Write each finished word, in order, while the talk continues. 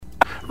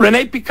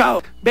René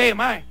Picado, ve,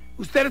 mae,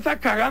 usted está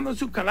cagando en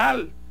su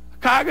canal.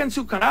 Caga en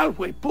su canal,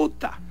 güey,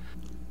 puta.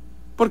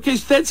 Porque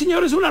usted,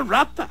 señor, es una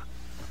rata.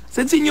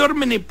 Usted, señor,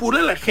 manipula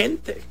a la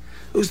gente.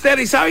 Usted,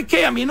 ¿y sabe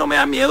qué? A mí no me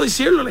da miedo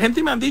decirlo. La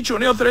gente me ha dicho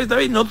una y otra vez,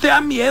 David, ¿no te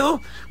da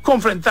miedo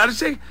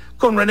confrontarse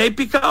con René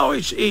Picado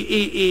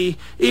y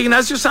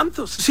Ignacio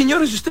Santos?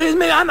 Señores, ustedes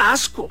me dan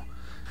asco.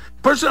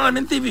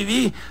 Personalmente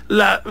viví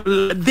la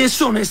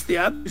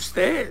deshonestidad de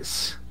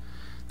ustedes.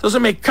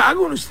 Entonces me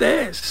cago en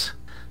ustedes.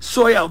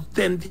 Soy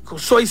auténtico,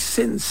 soy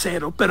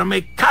sincero, pero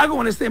me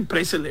cago en esta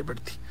empresa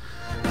Liberty.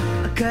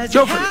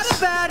 Yo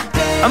feliz.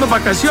 Ando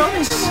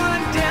vacaciones,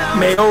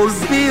 me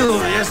olvido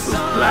de estos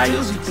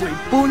playos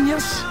y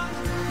puñas.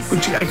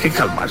 Pucha, hay que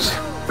calmarse.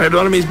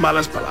 Perdón mis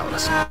malas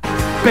palabras.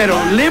 Pero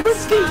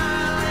Liberty,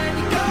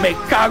 me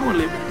cago en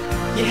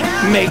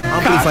Liberty.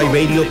 Amplify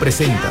Radio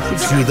presenta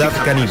Ciudad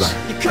Canibal,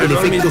 el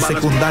efecto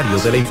secundario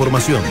de la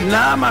información.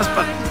 Nada más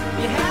para...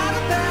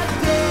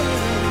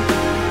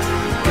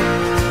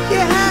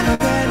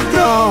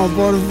 No,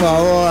 por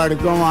favor,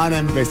 ¿cómo van a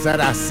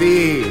empezar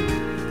así?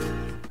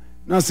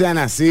 No sean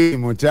así,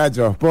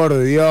 muchachos, por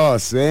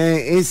Dios,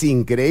 es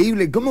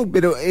increíble. ¿Cómo?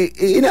 Pero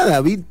era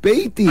David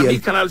Peiti. A mi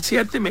Canal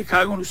 7 me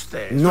cago en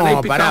ustedes.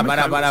 No, pará.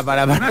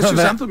 Ignacio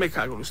Santos me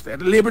cago en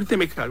ustedes. Liberty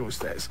me cago en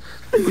ustedes.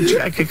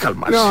 Pucha, hay que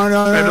calmarse.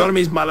 Perdón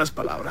mis malas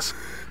palabras.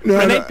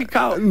 René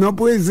Picado. No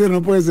puede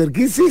ser.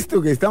 ¿Qué es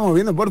esto que estamos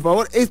viendo? Por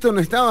favor, esto no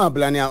estaba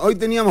planeado. Hoy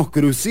teníamos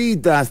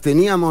crucitas,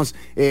 teníamos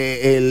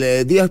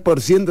el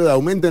 10% de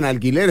aumento en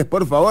alquileres.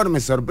 Por favor,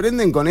 me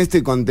sorprenden con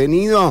este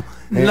contenido.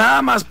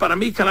 Nada más para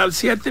mí, Canal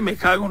 7, me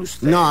cago en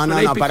ustedes. No,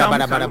 para.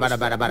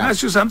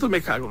 Ignacio Santos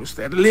me cago en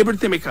ustedes.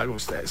 Liberty me cago en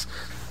ustedes.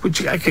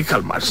 Pucha, hay que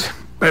calmarse.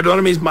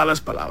 Perdón mis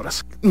malas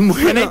palabras.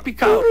 René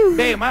Picado,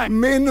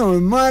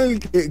 menos mal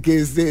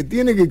que se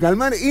tiene que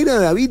calmar. Era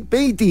David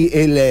Peiti,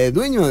 el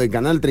dueño de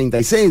Canal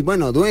 36.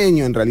 Bueno,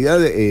 dueño, en realidad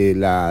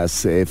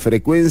las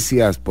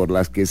frecuencias por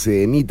las que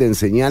se emiten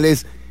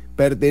señales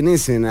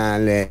pertenecen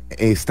al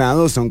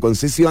Estado, son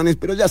concesiones,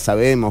 pero ya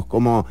sabemos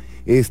cómo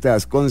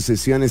estas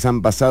concesiones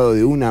han pasado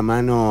de una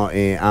mano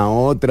a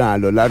otra a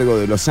lo largo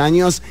de los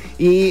años,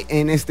 y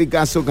en este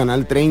caso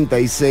Canal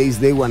 36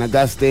 de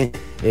Guanacaste,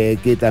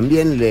 que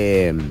también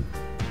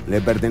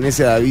le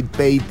pertenece a David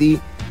Peiti,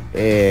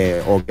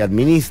 o que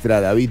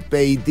administra David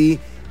Peiti,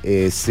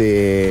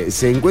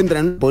 se encuentra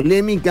en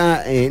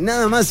polémica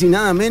nada más y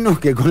nada menos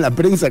que con la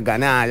prensa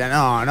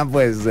canalla. No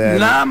puede ser.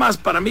 Nada más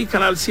para mí,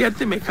 Canal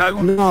 7, me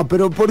cago. No,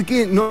 pero ¿por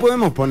qué no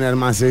podemos poner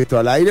más esto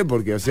al aire?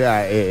 Porque, o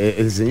sea,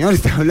 el señor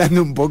está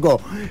hablando un poco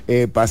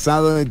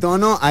pasado de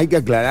tono. Hay que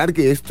aclarar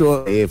que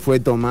esto fue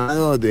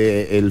tomado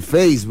del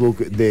Facebook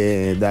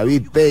de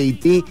David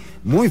Peiti.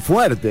 Muy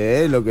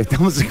fuerte, lo que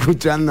estamos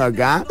escuchando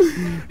acá.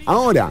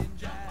 Ahora,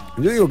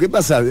 yo digo, ¿qué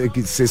pasa?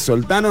 Se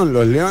soltaron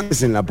los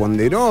leones en la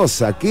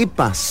Ponderosa. ¿Qué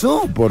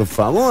pasó, por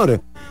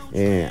favor?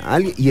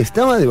 Y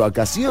estaba de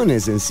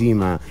vacaciones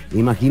encima.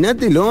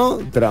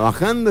 Imagínatelo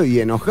trabajando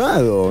y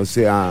enojado. O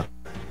sea,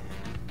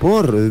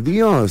 por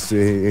Dios.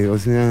 O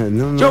sea,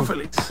 no. Yo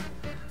feliz.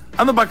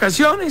 Ando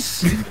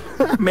vacaciones.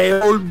 Me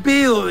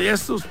olvido de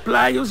estos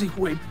playos y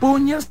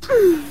juepuñas.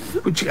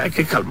 Pucha, hay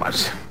que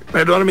calmarse.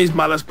 Perdón mis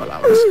malas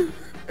palabras.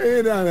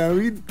 Era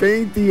David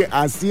Peiti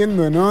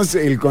haciéndonos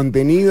el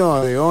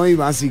contenido de hoy,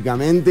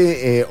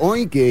 básicamente.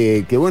 Hoy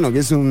que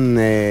es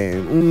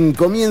un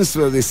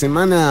comienzo de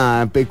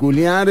semana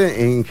peculiar.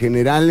 En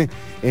general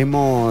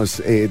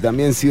hemos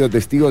también sido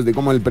testigos de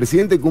cómo el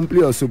presidente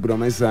cumplió su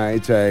promesa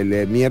hecha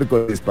el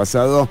miércoles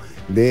pasado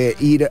de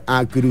ir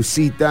a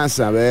Cruzitas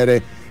a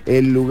ver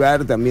el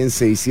lugar. También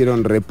se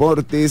hicieron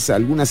reportes,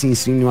 algunas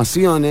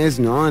insinuaciones,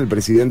 ¿no? El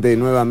presidente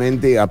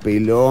nuevamente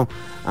apeló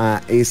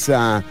a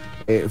esa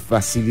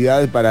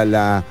facilidad para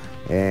la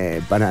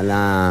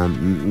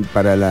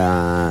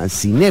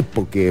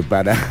cinépoque,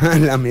 para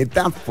la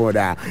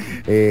metáfora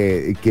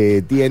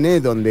que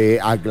tiene, donde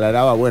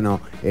aclaraba,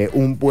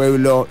 un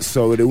pueblo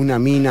sobre una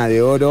mina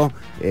de oro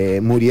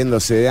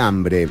muriéndose de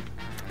hambre.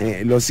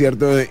 Lo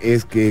cierto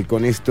es que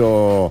con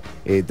esto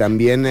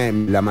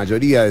también la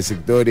mayoría de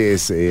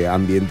sectores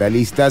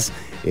ambientalistas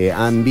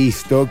han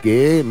visto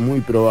que muy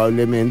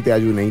probablemente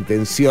hay una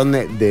intención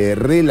de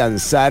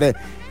relanzar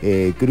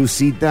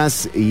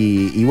Cruzitas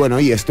y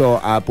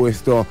esto ha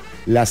puesto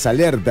las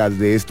alertas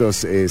de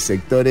estos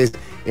sectores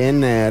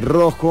en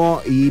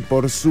rojo, y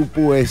por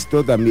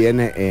supuesto también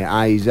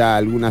hay ya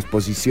algunas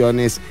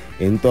posiciones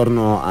en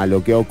torno a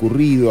lo que ha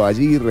ocurrido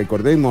allí.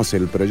 Recordemos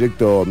el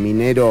proyecto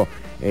minero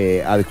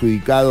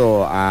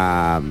adjudicado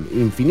a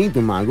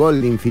Infinitum, a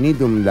Gold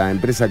Infinitum, la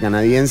empresa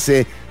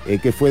canadiense,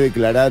 que fue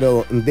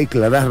declarado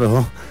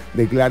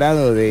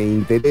de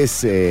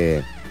interés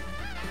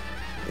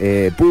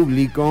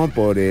público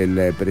por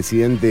el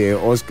presidente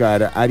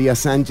Óscar Arias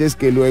Sánchez,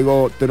 que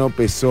luego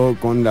tropezó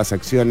con las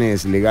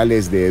acciones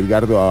legales de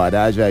Edgardo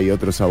Abaraya y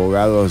otros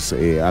abogados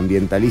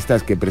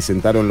ambientalistas que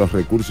presentaron los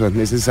recursos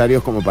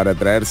necesarios como para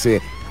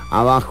traerse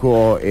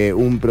abajo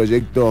un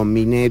proyecto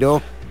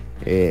minero.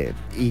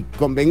 Y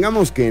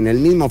convengamos que en el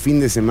mismo fin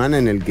de semana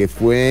en el que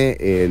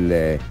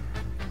fue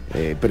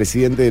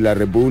presidente de la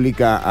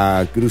República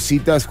a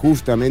Cruzitas,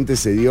 justamente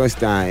se dio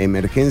esta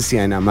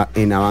emergencia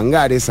en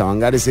Avangares.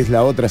 Avangares es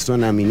la otra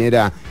zona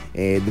minera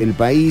del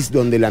país,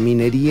 donde la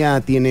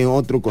minería tiene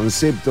otro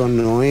concepto,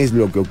 no es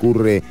lo que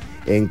ocurre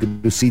en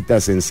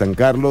Cruzitas, en San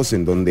Carlos,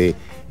 en donde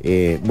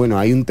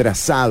hay un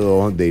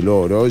trazado del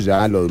oro,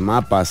 ya los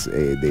mapas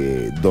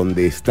de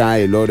donde está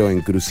el oro en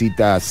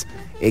Cruzitas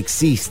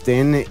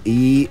existen,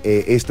 y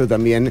esto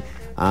también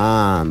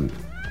ha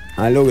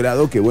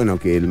logrado que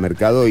el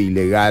mercado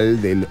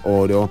ilegal del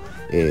oro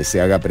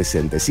se haga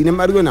presente. Sin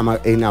embargo,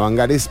 en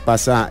Avangares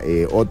pasa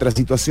otra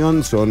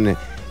situación,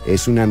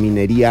 es una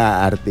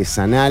minería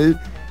artesanal.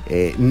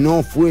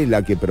 No fue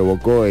la que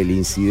provocó el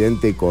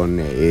incidente con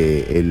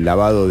el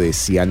lavado de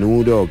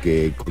cianuro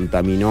que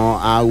contaminó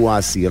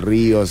aguas y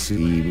ríos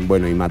y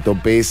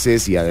mató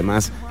peces, y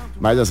además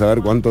vaya a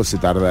saber cuánto se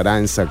tardará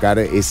en sacar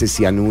ese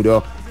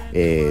cianuro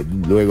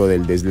luego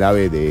del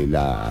deslave de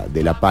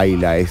la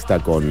paila esta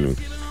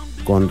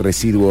con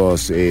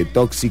residuos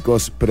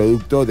tóxicos,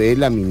 producto de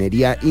la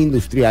minería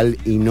industrial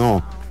y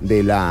no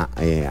de la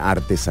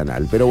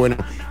artesanal. Pero bueno,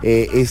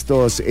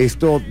 esto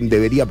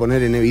debería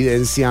poner en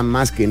evidencia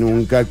más que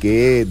nunca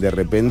que de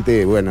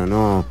repente,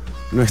 no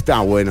está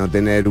bueno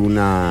tener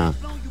una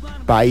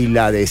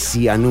paila de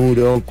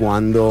cianuro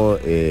cuando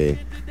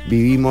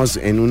vivimos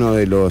en uno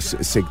de los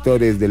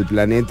sectores del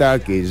planeta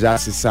que ya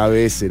se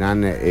sabe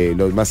serán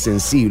los más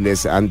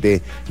sensibles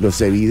ante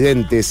los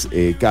evidentes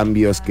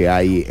cambios que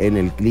hay en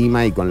el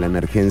clima y con la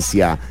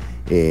emergencia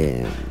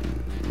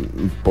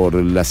por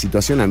la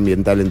situación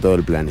ambiental en todo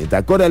el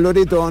planeta. Cora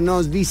Loreto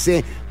nos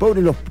dice: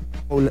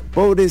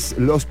 pobres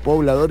los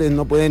pobladores,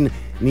 no pueden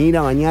ni ir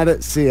a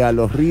bañarse a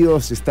los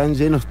ríos, están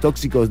llenos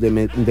tóxicos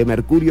de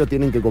mercurio,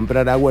 tienen que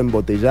comprar agua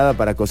embotellada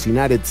para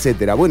cocinar,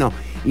 etcétera. Bueno,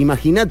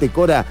 imagínate,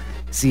 Cora,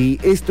 si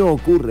esto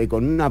ocurre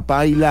con una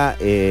paila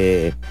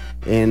en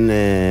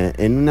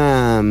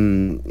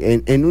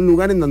un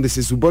lugar en donde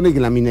se supone que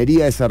la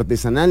minería es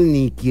artesanal,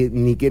 ni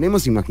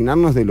queremos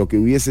imaginarnos de lo que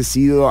hubiese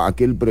sido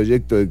aquel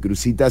proyecto de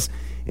Cruzitas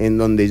en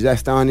donde ya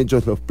estaban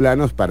hechos los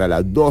planos para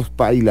las 2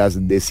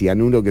 pailas de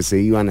cianuro que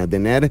se iban a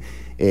tener,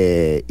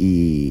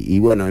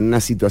 en una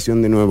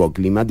situación de nuevo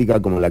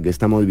climática como la que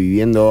estamos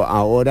viviendo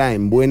ahora,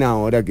 en buena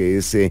hora que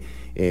ese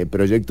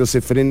proyecto se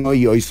frenó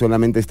y hoy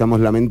solamente estamos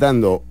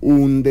lamentando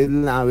un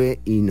deslave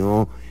y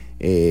no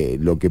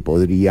lo que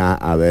podría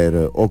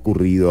haber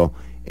ocurrido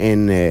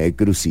en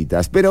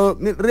Cruzitas. Pero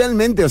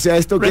realmente,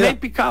 esto que... René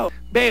Picado,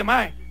 ve,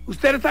 mae,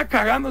 usted está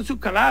cagando en su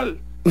canal.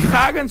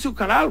 Caga en su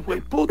canal, güey,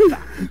 puta.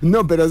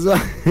 No, pero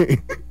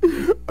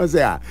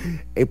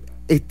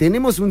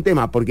tenemos un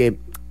tema, porque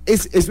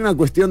es una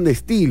cuestión de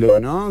estilo,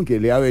 ¿no? Que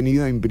le ha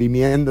venido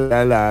imprimiendo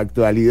a la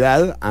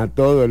actualidad a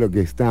todo lo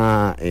que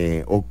está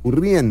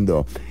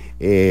ocurriendo.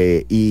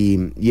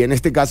 Y en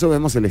este caso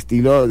vemos el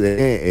estilo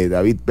de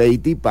David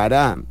Beatty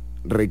para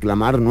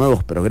reclamar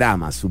nuevos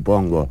programas,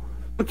 supongo.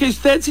 Porque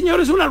usted,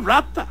 señor, es una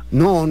rata.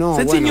 No.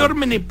 Usted, señor,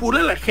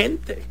 manipula a la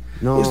gente.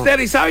 No. Usted,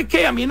 ¿y sabe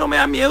qué? A mí no me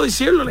da miedo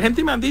decirlo. La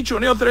gente me ha dicho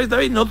una y otra vez,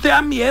 David, ¿no te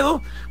da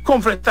miedo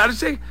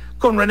confrontarse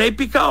con René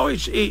Picado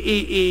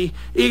y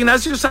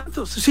Ignacio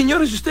Santos?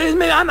 Señores, ustedes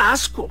me dan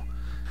asco.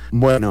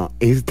 Bueno,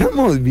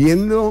 estamos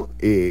viendo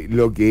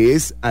lo que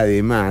es,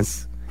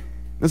 además,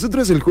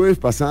 nosotros el jueves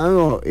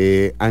pasado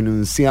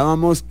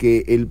anunciábamos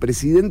que el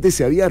presidente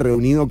se había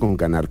reunido con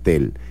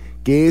Canartel,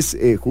 que es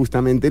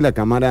justamente la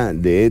cámara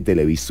de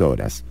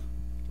televisoras.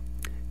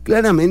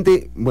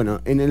 Claramente,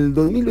 en el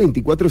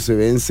 2024 se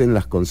vencen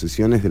las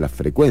concesiones de las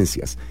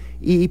frecuencias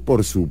y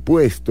por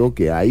supuesto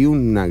que hay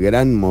una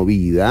gran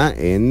movida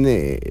en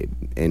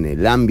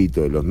el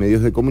ámbito de los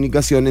medios de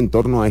comunicación en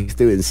torno a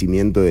este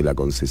vencimiento de la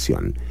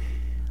concesión.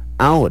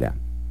 Ahora,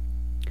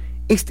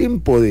 este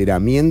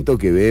empoderamiento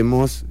que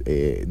vemos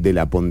de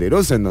la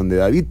Ponderosa, en donde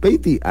David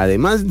Beatty,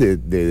 además de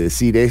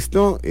decir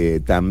esto,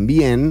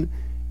 también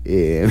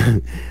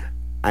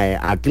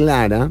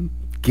aclara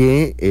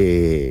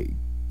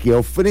que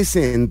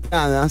ofrece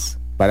entradas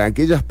para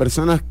aquellas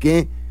personas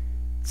que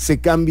se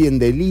cambien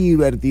de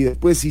Liberty.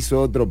 Después hizo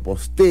otro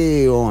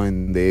posteo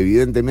donde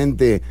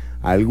evidentemente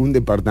algún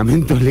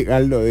departamento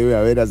legal lo debe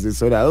haber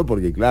asesorado,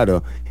 porque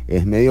claro,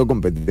 es medio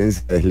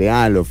competencia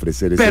desleal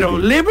ofrecer ese... Pero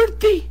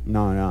Liberty,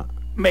 no,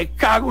 me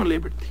cago en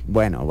Liberty.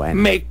 Bueno.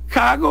 Me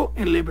cago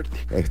en Liberty.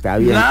 Está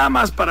bien. Nada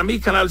más para mí,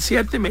 Canal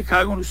 7, me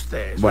cago en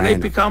ustedes. René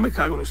Picado, me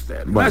cago en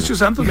ustedes. Ignacio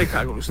Santos, me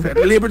cago en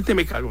ustedes. Liberty,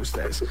 me cago en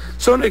ustedes.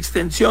 Son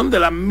extensión de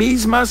las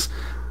mismas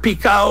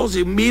picados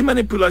y misma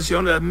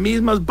manipulación, de las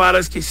mismas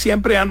varas que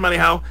siempre han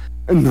manejado.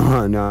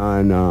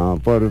 No,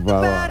 por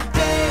favor.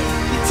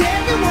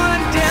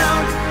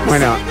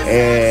 Bueno,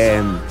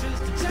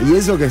 y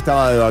eso que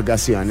estaba de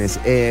vacaciones.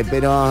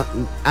 Pero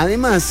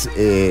además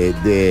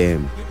de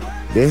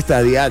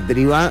esta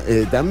diatriba,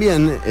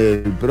 también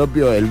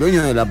el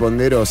dueño de la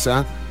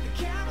Ponderosa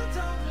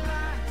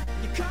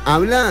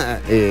habla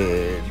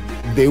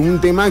de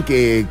un tema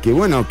que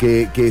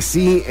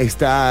sí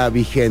está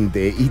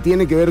vigente y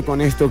tiene que ver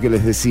con esto que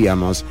les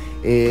decíamos.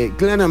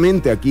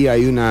 Claramente aquí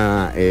hay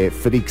una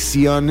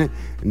fricción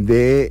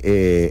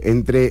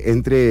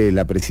entre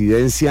la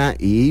presidencia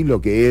y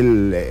lo que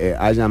él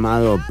ha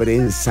llamado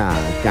prensa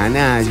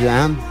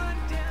canalla,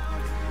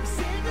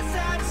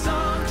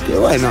 que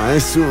bueno,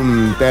 es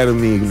un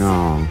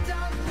término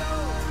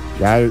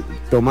que ha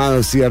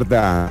tomado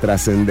cierta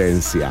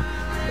trascendencia.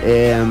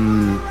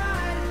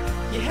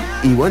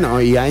 Y bueno,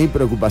 y hay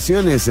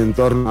preocupaciones en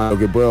torno a lo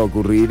que pueda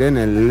ocurrir en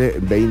el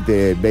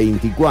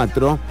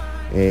 2024.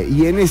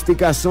 Y en este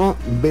caso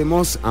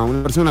vemos a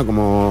una persona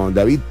como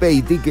David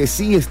Peiti que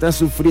sí está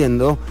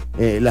sufriendo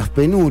las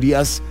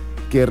penurias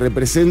que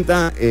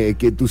representa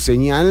que tu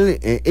señal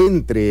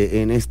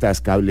entre en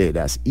estas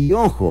cableras. Y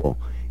ojo,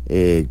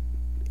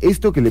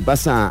 esto que le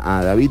pasa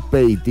a David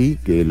Peiti,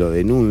 que lo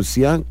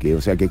denuncia,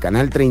 que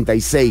Canal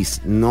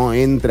 36 no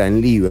entra en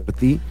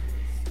Liberty,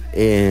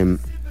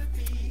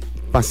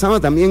 pasaba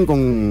también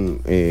con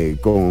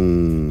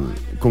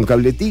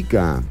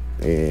Cabletica.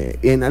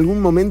 En algún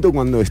momento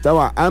cuando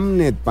estaba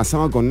Amnet,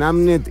 pasaba con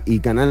Amnet y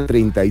Canal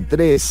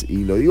 33,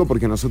 y lo digo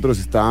porque nosotros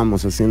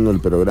estábamos haciendo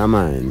el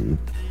programa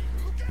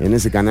en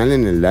ese canal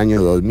en el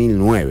año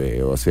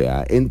 2009,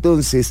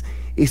 entonces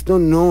esto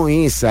no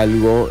es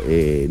algo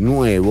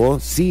nuevo,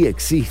 sí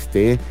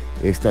existe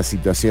esta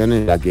situación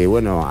en la que,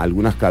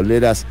 algunas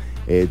cableras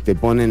te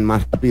ponen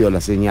más rápido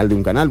la señal de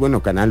un canal.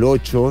 Canal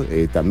 8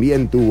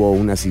 también tuvo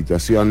una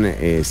situación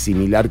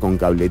similar con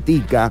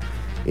Cabletica.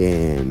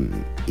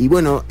 Y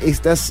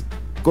estas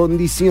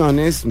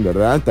condiciones,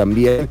 ¿verdad?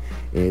 También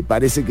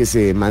parece que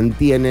se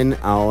mantienen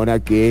ahora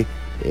que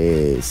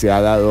se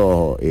ha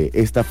dado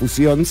esta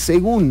fusión,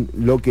 según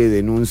lo que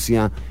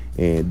denuncia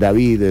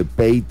David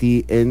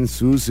Peiti en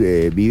sus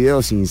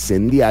videos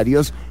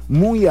incendiarios,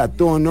 muy a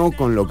tono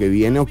con lo que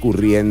viene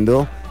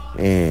ocurriendo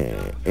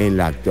en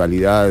la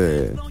actualidad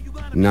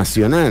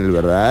nacional,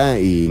 ¿verdad?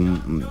 Y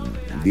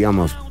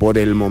digamos, por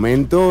el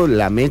momento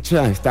la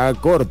mecha está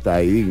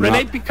corta. Y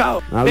René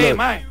Picado,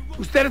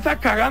 usted está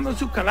cagando en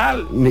su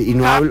canal. Y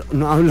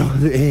no hablo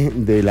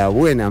de la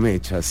buena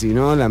mecha,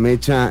 sino la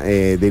mecha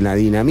de la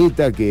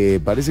dinamita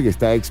que parece que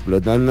está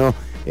explotando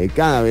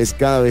cada vez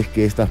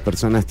que estas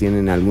personas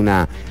tienen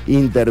alguna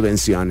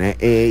intervención.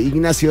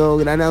 Ignacio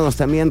Granados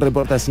también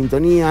reporta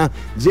sintonía.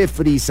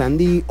 Jeffrey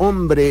Sandí,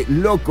 hombre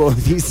loco,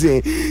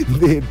 dice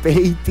de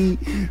Peiti,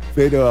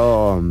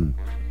 pero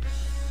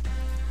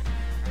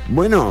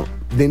bueno,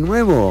 de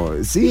nuevo,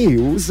 sí,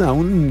 usa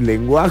un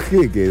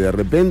lenguaje que de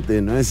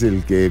repente no es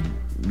el que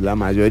la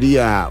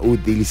mayoría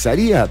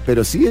utilizaría,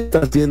 pero sí está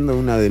haciendo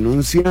una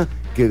denuncia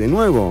que de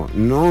nuevo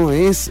no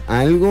es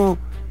algo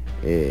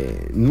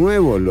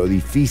nuevo, lo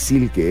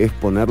difícil que es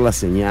poner la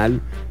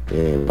señal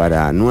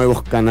para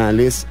nuevos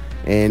canales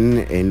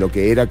en lo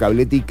que era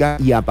Cabletica,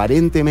 y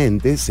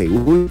aparentemente,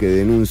 según que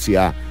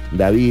denuncia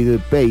David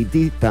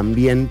Peiti,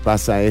 también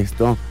pasa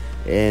esto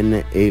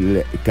en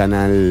el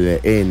canal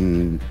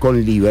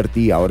con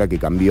Liberty, ahora que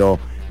cambió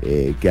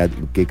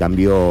que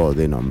cambió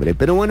de nombre.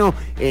 Pero bueno,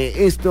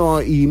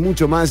 esto y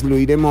mucho más lo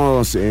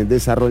iremos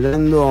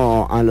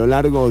desarrollando a lo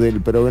largo del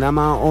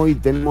programa. Hoy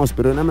tenemos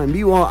programa en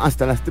vivo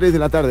hasta las 3 de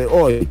la tarde.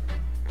 Hoy.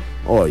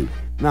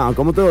 No,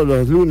 como todos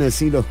los lunes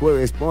y los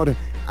jueves por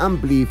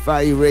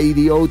Amplify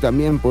Radio.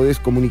 También podés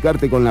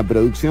comunicarte con la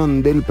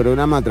producción del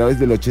programa a través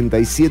del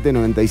 87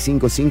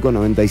 95 5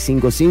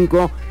 95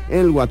 5,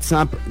 el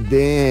WhatsApp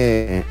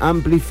de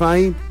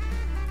Amplify.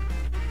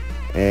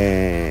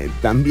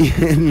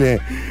 También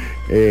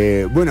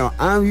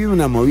ha habido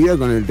una movida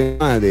con el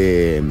tema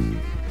de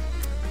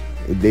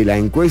la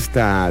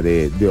encuesta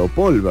de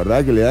Opol,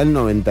 ¿verdad? Que le da el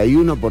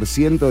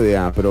 91% de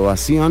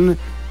aprobación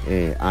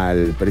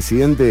al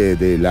presidente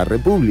de la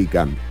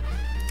República.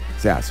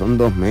 O sea, son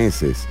 2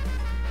 meses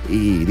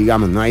y,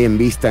 digamos, no hay en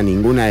vista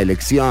ninguna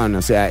elección.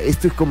 O sea,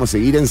 esto es como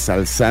seguir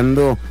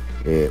ensalzando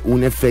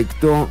un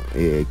efecto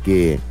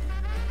que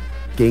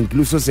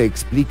incluso se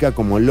explica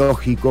como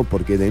lógico,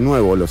 porque de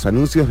nuevo los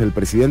anuncios del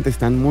presidente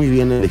están muy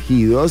bien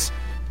elegidos,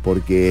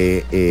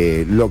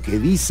 porque lo que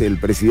dice el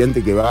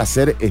presidente que va a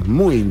hacer es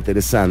muy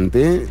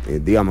interesante.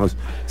 Digamos,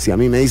 si a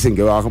mí me dicen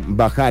que va a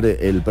bajar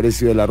el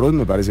precio del arroz,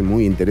 me parece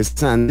muy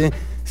interesante.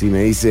 Si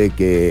me dice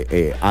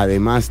que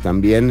además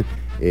también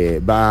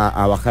va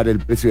a bajar el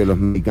precio de los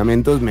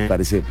medicamentos, me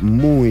parece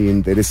muy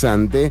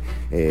interesante.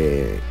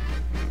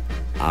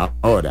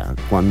 Ahora,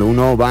 cuando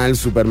uno va al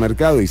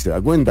supermercado y se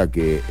da cuenta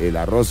que el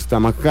arroz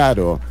está más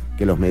caro,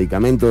 que los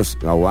medicamentos,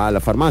 o va a la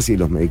farmacia y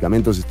los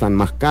medicamentos están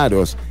más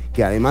caros,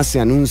 que además se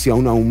anuncia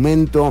un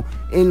aumento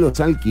en los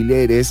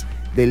alquileres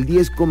del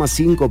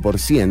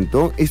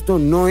 10,5%, esto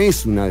no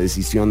es una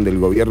decisión del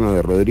gobierno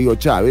de Rodrigo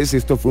Chávez,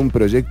 esto fue un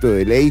proyecto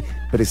de ley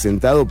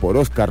presentado por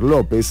Óscar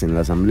López en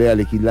la Asamblea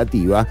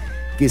Legislativa,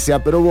 que se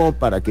aprobó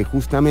para que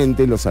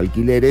justamente los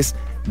alquileres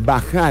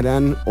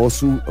bajaran o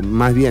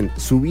más bien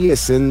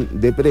subiesen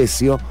de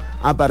precio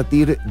a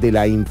partir de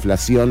la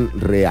inflación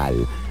real.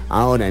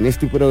 Ahora, en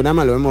este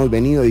programa lo hemos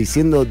venido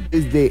diciendo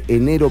desde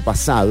enero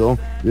pasado,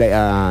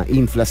 la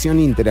inflación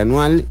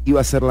interanual iba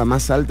a ser la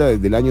más alta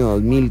desde el año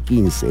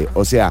 2015.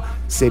 O sea,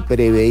 se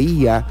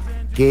preveía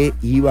que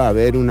iba a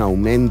haber un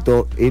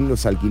aumento en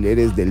los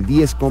alquileres del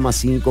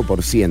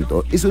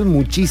 10,5%. Eso es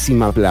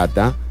muchísima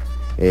plata.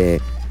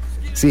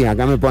 Sí,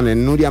 acá me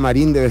ponen, Nuria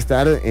Marín debe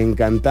estar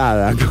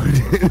encantada.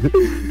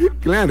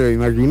 Claro,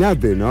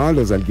 imagínate, ¿no?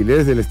 Los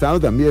alquileres del Estado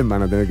también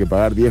van a tener que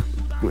pagar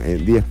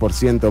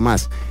 10%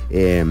 más.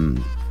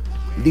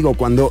 Digo,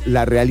 cuando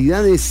la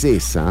realidad es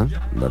esa,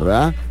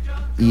 ¿verdad?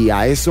 Y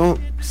a eso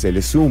se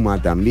le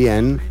suma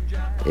también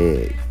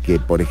que,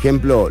 por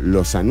ejemplo,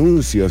 los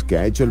anuncios que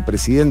ha hecho el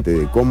presidente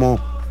de cómo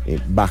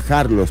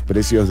bajar los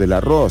precios del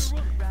arroz,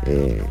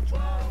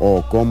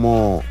 o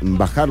cómo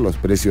bajar los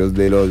precios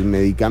de los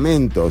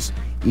medicamentos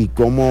y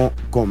cómo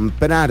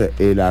comprar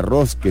el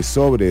arroz que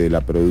sobre de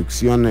la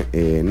producción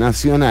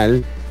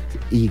nacional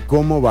y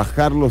cómo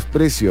bajar los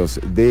precios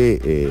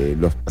de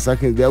los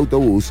pasajes de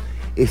autobús,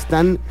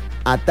 están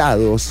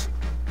atados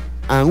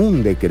a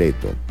un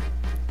decreto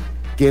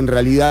que en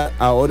realidad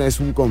ahora es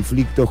un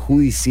conflicto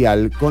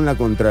judicial con la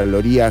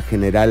Contraloría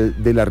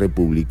General de la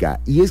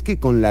República. Y es que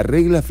con la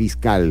regla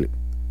fiscal,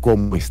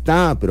 como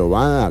está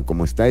aprobada,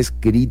 como está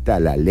escrita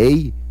la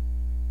ley,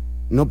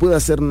 no puede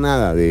hacer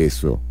nada de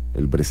eso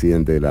el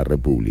presidente de la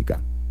República.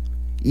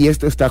 Y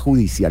esto está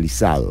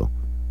judicializado.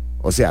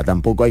 O sea,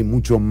 tampoco hay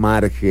mucho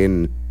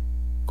margen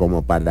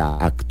como para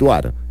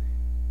actuar.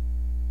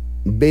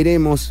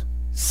 Veremos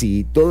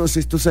si todos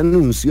estos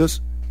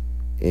anuncios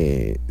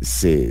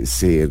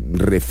se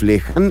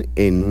reflejan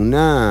en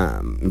una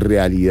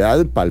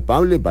realidad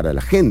palpable para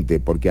la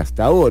gente, porque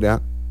hasta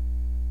ahora,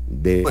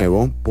 de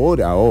nuevo,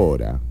 por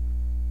ahora,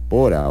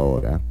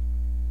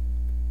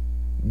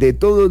 de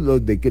todos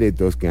los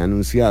decretos que ha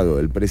anunciado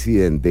el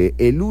presidente,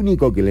 el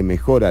único que le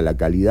mejora la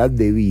calidad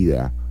de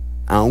vida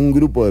a un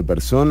grupo de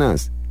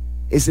personas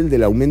es el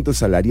del aumento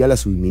salarial a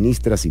sus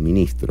ministras y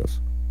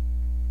ministros.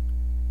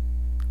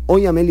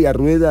 Hoy Amelia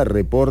Rueda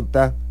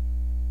reporta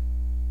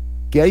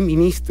que hay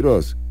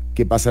ministros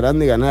que pasarán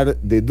de ganar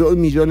de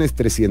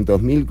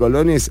 2.300.000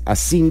 colones a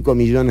 5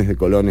 millones de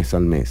colones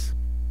al mes.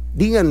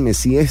 Díganme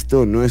si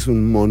esto no es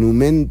un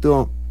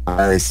monumento a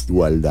la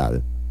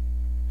desigualdad.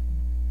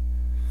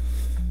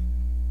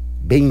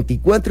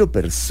 24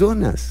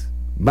 personas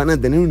van a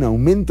tener un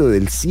aumento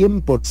del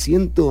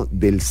 100%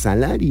 del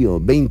salario.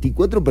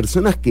 24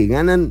 personas que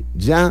ganan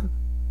ya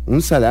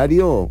un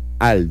salario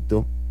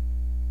alto.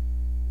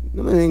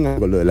 No me vengan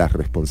con lo de las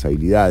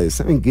responsabilidades.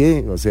 ¿Saben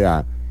qué? O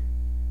sea,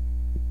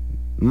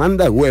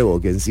 manda huevo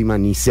que encima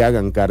ni se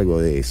hagan cargo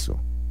de eso,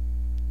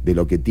 de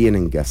lo que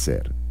tienen que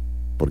hacer.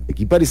 Porque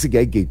aquí parece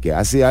que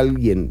hace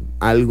alguien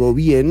algo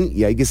bien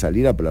y hay que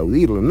salir a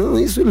aplaudirlo. No,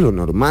 eso es lo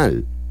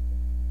normal.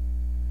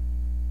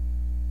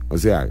 O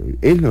sea,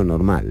 es lo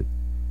normal.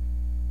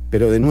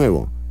 Pero de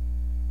nuevo,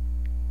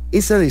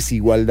 esa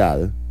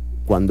desigualdad,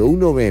 cuando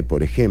uno ve,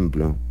 por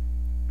ejemplo,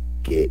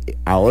 que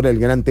ahora el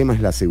gran tema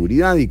es la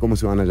seguridad y cómo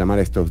se van a llamar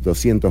a estos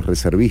 200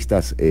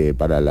 reservistas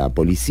para la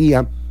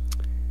policía,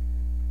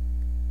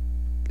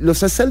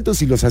 los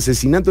asaltos y los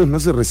asesinatos no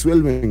se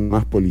resuelven con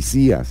más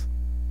policías.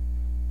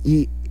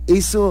 Y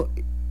eso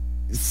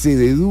se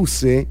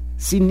deduce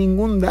sin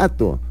ningún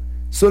dato,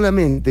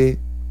 solamente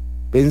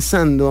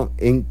pensando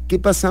en qué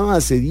pasaba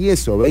hace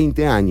 10 o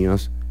 20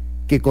 años,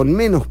 que con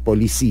menos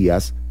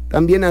policías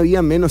también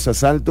había menos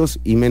asaltos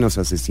y menos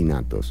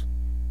asesinatos.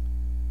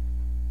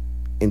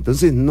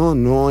 Entonces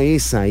no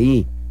es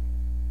ahí.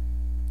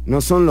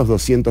 No son los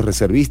 200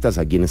 reservistas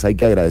a quienes hay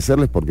que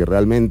agradecerles porque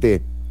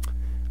realmente,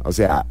 o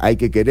sea, hay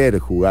que querer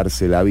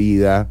jugarse la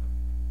vida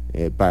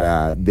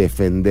para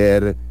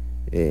defender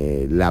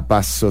la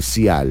paz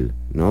social,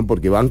 ¿no?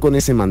 Porque van con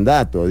ese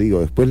mandato,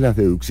 digo, después las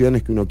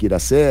deducciones que uno quiera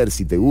hacer,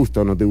 si te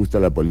gusta o no te gusta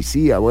la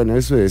policía, bueno,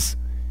 eso es,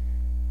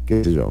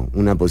 qué sé yo,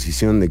 una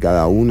posición de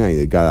cada una y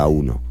de cada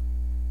uno.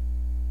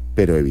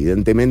 Pero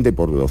evidentemente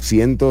por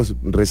 200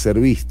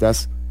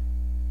 reservistas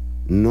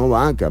no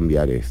va a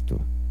cambiar esto.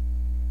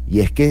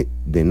 Y es que,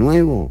 de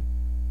nuevo,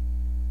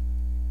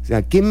 o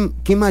sea,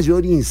 ¿qué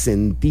mayor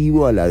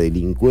incentivo a la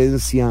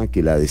delincuencia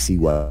que la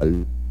desigualdad?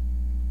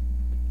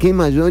 ¿Qué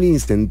mayor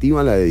incentivo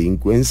a la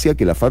delincuencia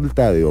que la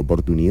falta de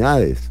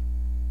oportunidades?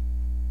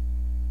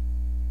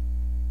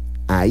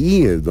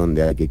 Ahí es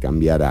donde hay que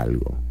cambiar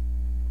algo.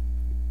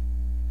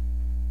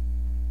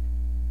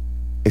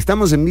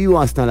 Estamos en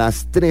vivo hasta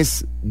las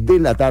 3 de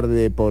la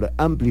tarde por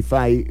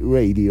Amplify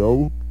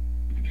Radio.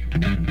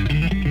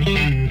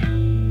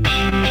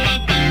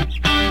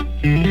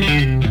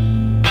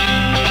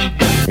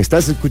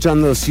 Estás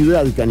escuchando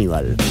Ciudad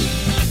Canibal.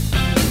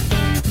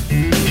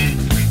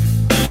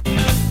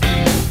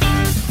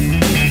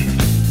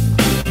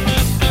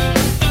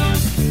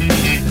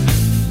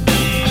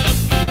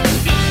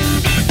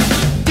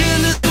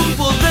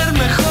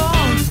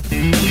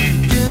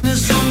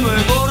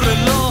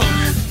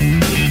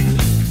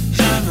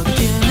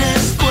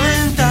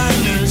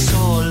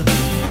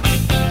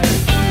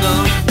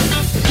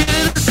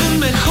 Quieres un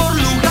mejor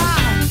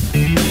lugar,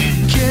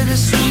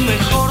 quieres un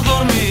mejor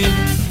dormir.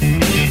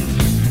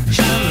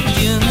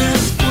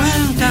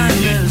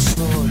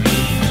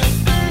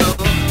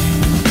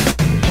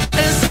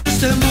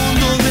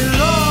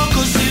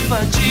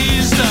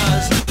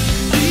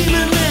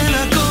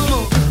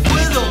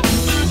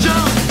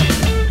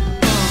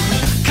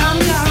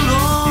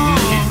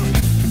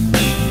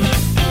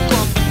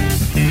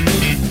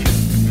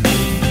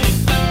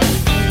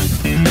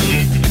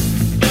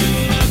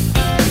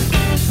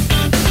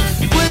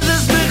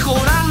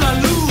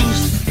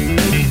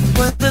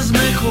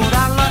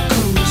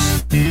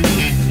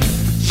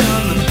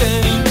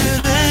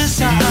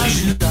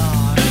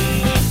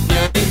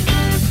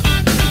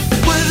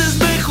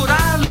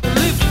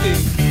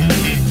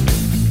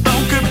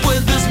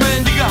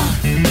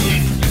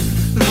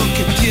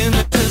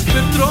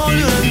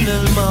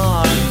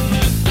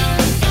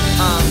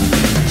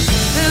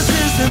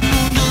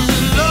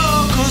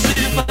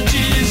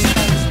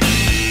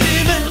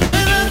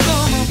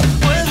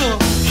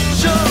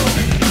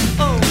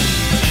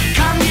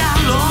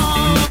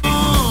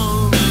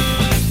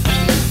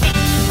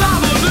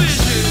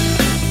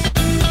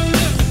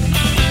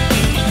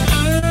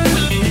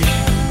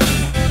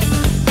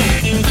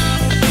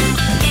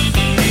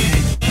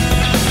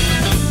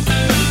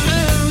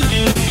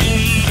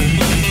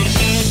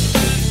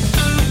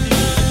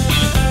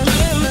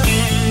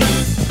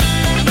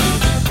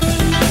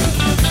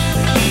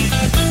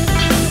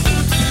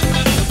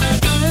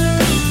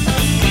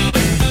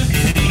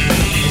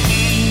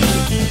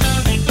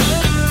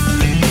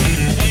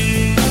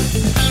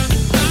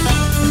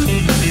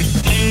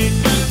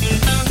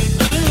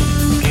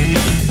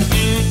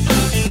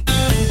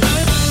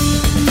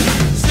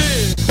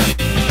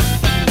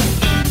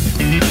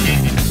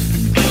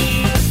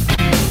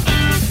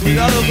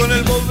 cuidado con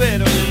el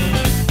bombero.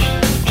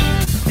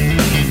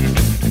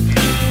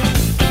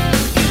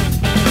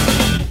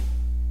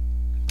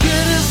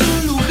 ¿Quieres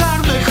un lugar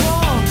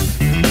mejor?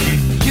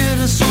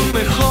 ¿Quieres un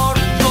mejor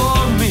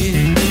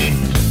dormir?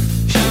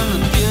 Ya no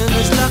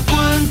tienes la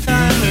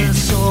cuenta en el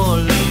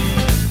sol.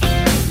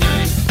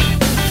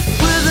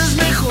 Puedes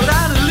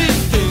mejorar el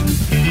lifting,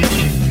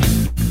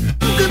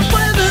 que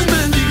puedes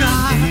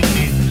mendigar.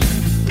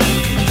 Lo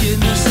que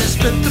tienes es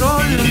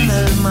petróleo en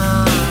el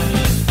mar.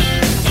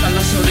 Hasta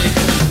las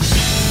orejas.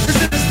 Es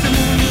este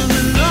mundo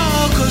de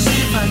locos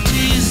y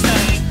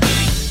fascistas.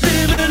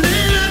 De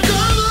manera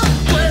como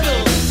puedo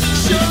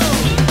yo,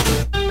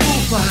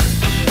 ufa,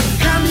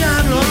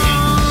 cambiarlo.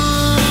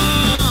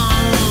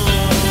 Vamos.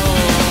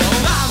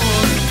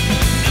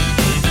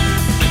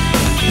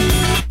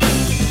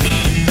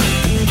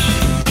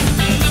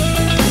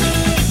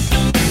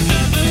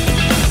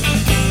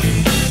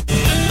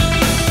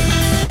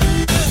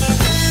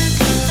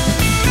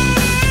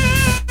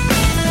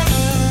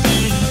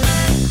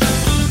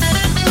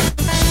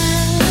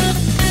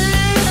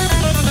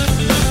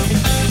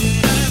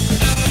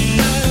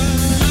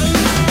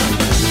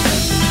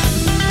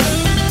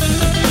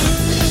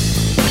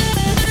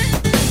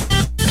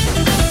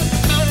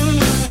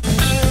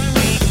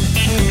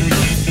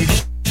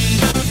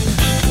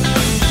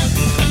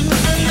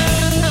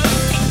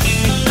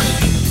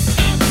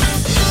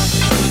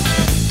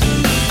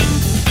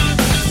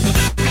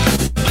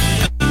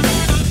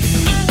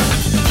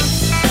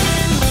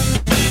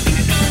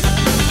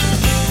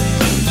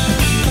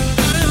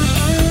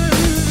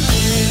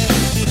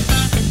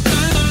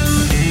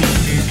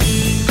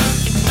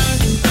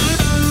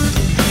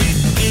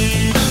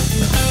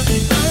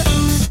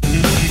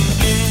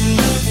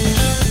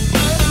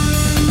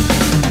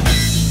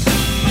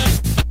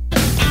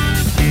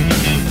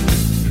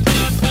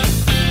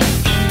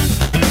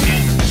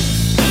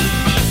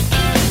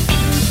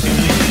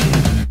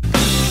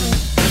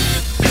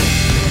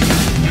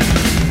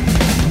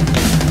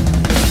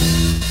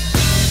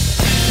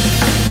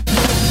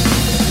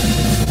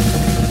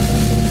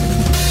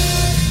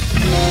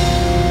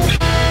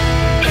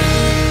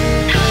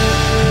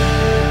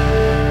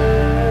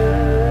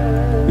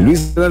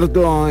 Luis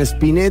Alberto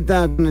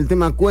Spinetta con el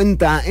tema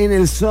Cuenta en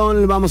el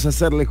Sol. Vamos a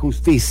hacerle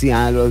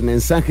justicia a los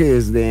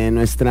mensajes de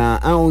nuestra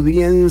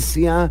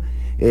audiencia.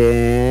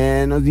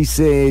 Nos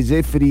dice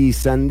Jeffrey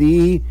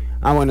Sandy.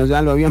 Bueno,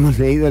 ya lo habíamos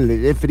leído el de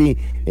Jeffrey.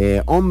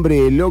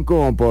 Hombre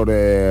Loco por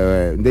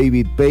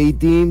David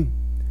Patey.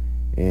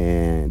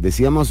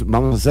 Decíamos,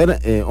 vamos a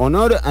hacer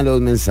honor a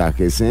los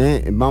mensajes.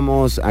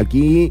 Vamos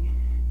aquí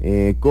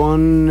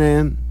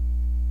con...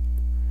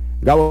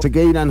 Gabo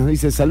Sequeira nos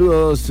dice: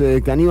 saludos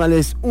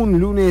caníbales, un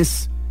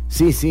lunes,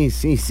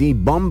 sí,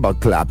 bomba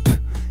clap,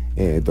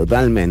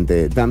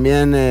 totalmente.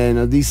 También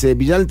nos dice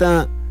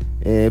Villalta,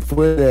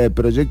 fue el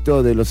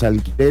proyecto de los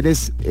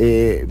alquileres,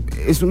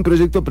 es un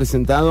proyecto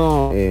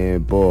presentado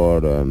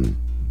por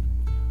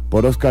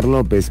Oscar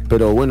López,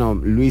 pero bueno,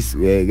 Luis,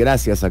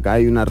 gracias, acá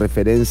hay una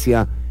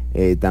referencia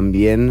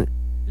también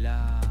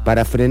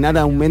para frenar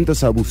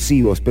aumentos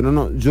abusivos, pero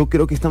no, yo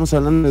creo que estamos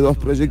hablando de dos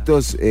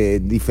proyectos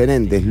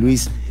diferentes,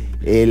 Luis.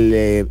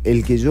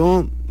 El que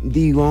yo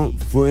digo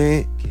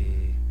fue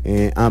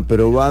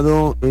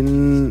aprobado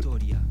en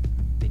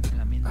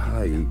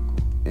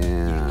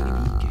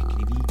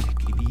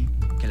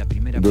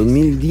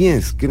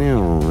 2010,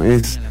 creo.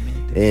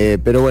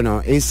 Pero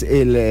bueno, es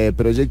el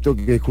proyecto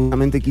que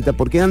justamente quita,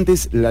 porque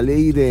antes la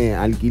ley de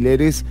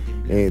alquileres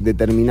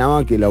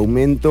determinaba que el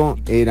aumento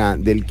era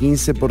del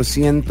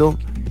 15%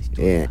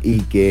 y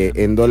que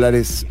en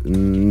dólares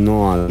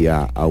no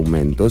había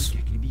aumentos.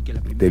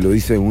 Te lo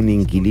dice un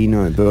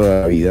inquilino de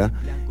toda la vida.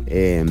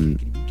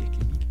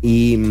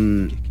 Y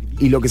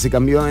lo que se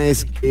cambió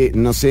es que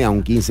no sea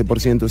un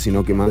 15%,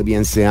 sino que más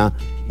bien sea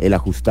el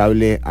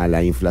ajustable a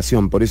la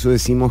inflación. Por eso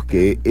decimos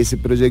que ese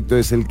proyecto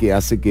es el que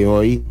hace que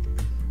hoy,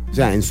 o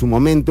sea, en su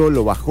momento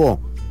lo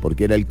bajó,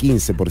 porque era el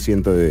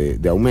 15%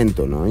 de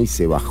aumento, ¿no? Y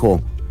se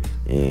bajó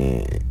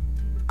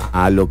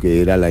a lo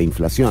que era la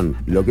inflación.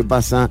 Lo que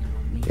pasa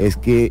es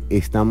que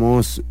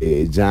estamos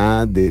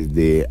ya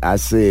desde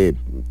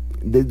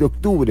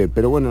octubre,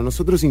 pero bueno,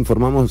 nosotros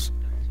informamos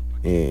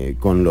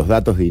con los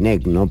datos de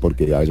INEC, no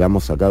porque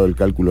hayamos sacado el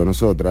cálculo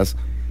nosotras,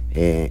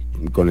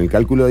 con el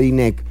cálculo de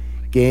INEC,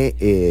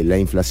 que la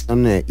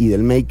inflación y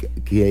del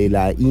MEIC, que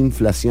la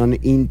inflación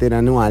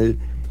interanual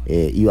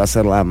iba a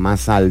ser la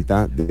más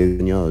alta desde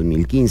el año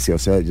 2015, o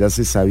sea, ya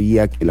se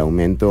sabía que el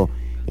aumento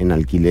en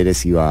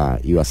alquileres iba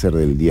a ser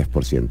del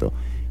 10%.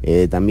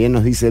 También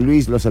nos dice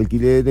Luis, los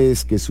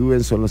alquileres que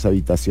suben son los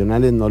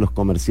habitacionales, no los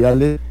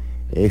comerciales.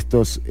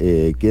 Estos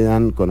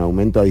quedan con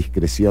aumento a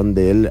discreción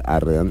del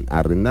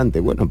arrendante.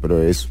 Bueno,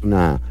 pero es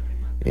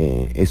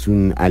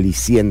un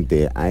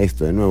aliciente a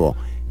esto. De nuevo,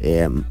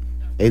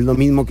 es lo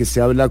mismo que se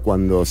habla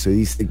cuando se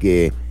dice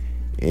que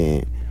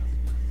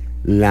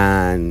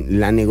la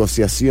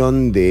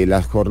negociación de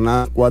las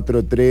jornadas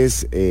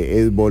 4-3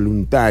 es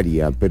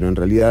voluntaria, pero en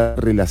realidad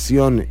la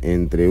relación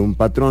entre un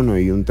patrono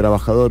y un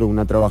trabajador o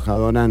una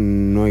trabajadora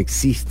no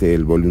existe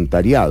el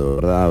voluntariado,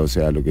 ¿verdad? O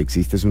sea, lo que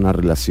existe es una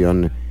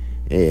relación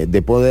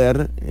de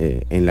poder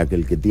en la que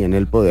el que tiene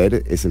el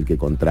poder es el que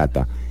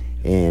contrata.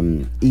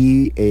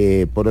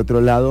 Por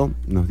otro lado,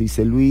 nos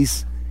dice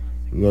Luis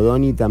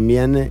Godoni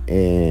también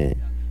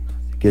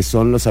que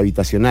son los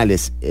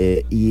habitacionales,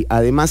 y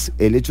además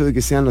el hecho de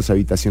que sean los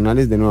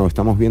habitacionales, de nuevo,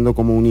 estamos viendo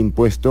cómo un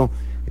impuesto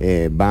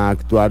va a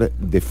actuar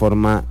de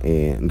forma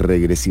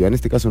regresiva. En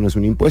este caso no es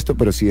un impuesto,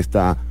 pero sí es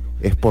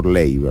por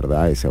ley,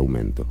 ¿verdad? Ese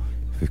aumento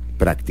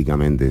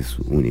prácticamente es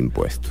un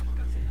impuesto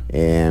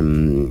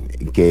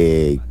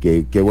que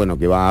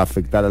va a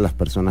afectar a las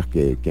personas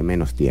que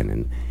menos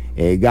tienen.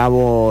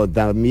 Gabo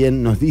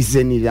también nos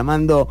dice, ni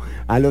llamando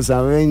a los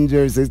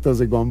Avengers esto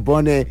se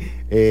compone.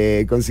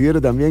 Considero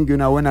también que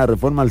una buena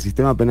reforma al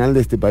sistema penal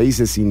de este país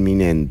es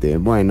inminente.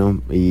 Bueno,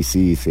 y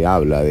sí, se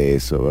habla de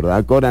eso,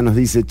 ¿verdad? Cora nos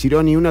dice,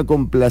 Chironi, una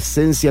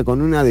complacencia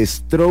con una de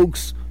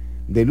Strokes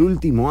del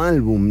último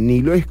álbum.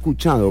 Ni lo he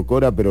escuchado,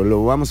 Cora, pero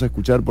lo vamos a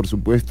escuchar, por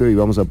supuesto, y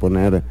vamos a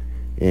poner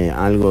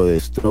algo de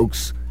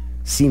Strokes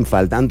sin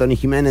falta. Anthony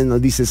Jiménez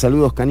nos dice,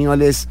 saludos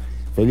caníbales,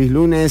 feliz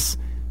lunes.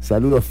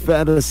 Saludos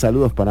Fer,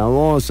 saludos para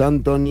vos,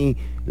 Anthony.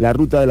 La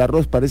ruta del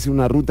arroz parece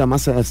una ruta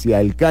más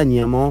hacia el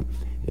cáñamo.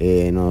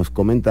 Nos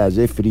comenta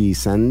Jeffrey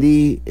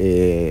Sandy,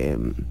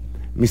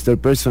 Mr.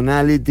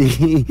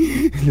 Personality,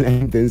 la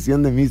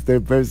intención de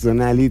Mr.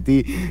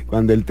 Personality,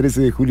 cuando el 13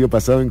 de julio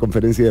pasado en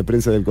conferencia de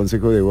prensa del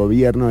Consejo de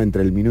Gobierno,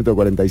 entre el minuto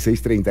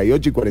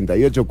 46:38 y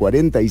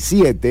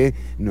 48:47,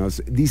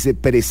 nos dice,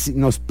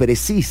 nos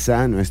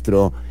precisa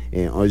nuestro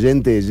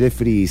oyente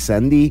Jeffrey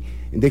Sandy,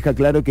 deja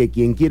claro que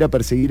quien quiera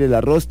perseguir el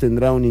arroz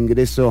tendrá un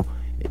ingreso,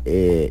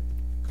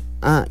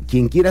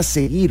 quien quiera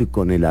seguir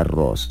con el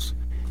arroz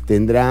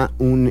tendrá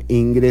un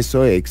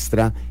ingreso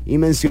extra, y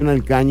menciona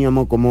el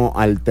cáñamo como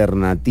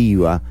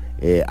alternativa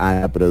a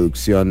la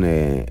producción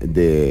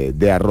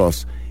de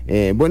arroz.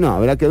 Bueno,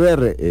 habrá que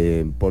ver,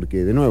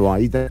 porque de nuevo,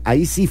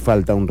 ahí sí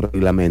falta un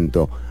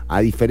reglamento, a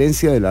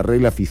diferencia de la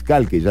regla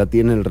fiscal, que ya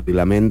tiene el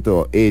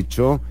reglamento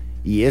hecho,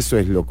 y eso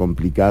es lo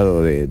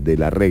complicado de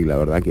la regla,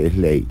 ¿verdad? Que es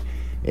ley.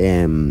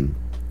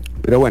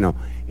 Pero bueno,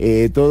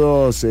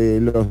 todos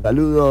los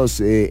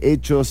saludos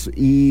hechos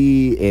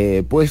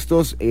y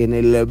puestos. En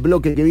el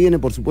bloque que viene,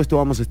 por supuesto,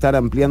 vamos a estar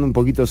ampliando un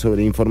poquito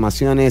sobre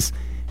informaciones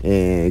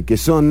que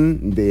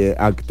son de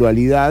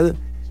actualidad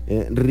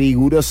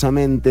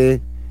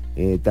rigurosamente.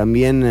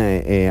 También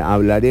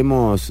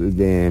hablaremos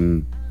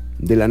de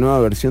la nueva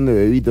versión de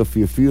Bebito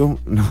Fiu Fiu.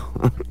 No.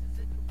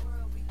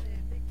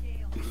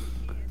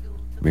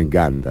 Me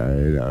encanta,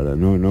 la verdad,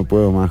 no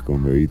puedo más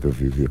con Bebito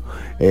Fiu Fiu.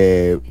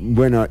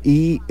 Bueno,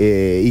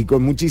 y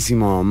con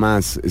muchísimo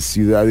más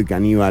Ciudad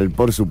Caníbal,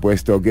 por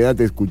supuesto.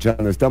 Quédate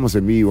escuchando, estamos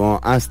en vivo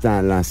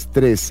hasta las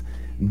 3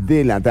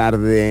 de la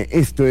tarde.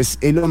 Esto es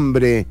El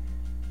Hombre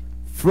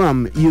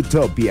from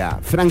Utopia,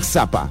 Frank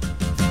Zappa.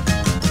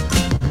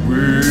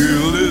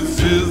 Well,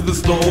 this is the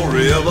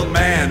story of a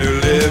man who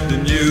lived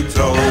in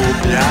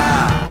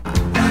Utopia.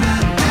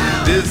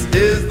 This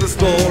is the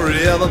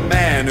story of a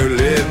man who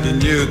lived in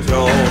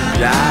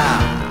Utopia.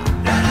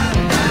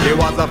 He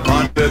was a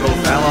fun little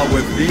fella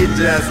with feet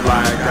just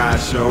like I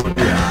showed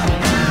ya.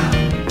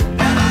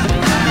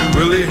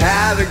 Well, he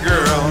had a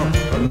girl,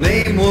 her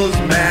name was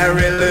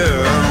Mary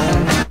Lou.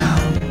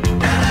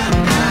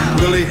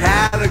 Well, he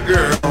had a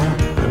girl,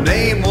 her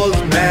name was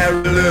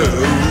Mary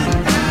Lou.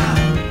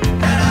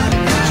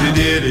 She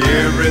did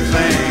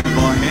everything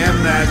for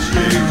him that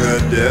she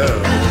could do.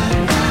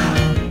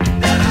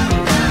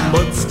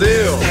 But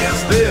still,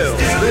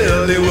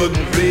 he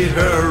wouldn't treat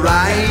her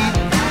right.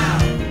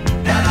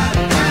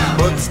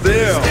 But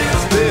still,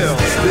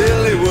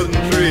 he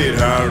wouldn't treat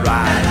her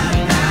right.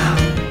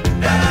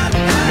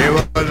 He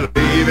would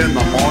leave in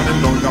the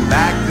morning, don't come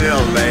back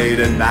till late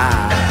at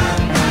night.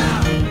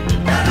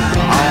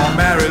 Oh,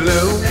 Mary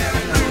Lou,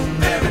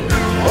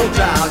 oh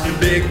child, you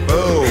big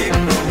fool.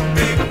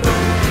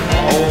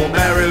 Oh,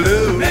 Mary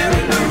Lou,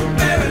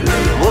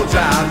 oh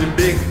child, you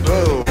big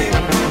fool.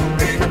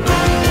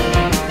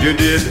 You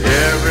did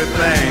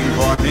everything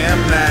for him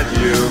that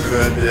you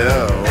could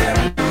do.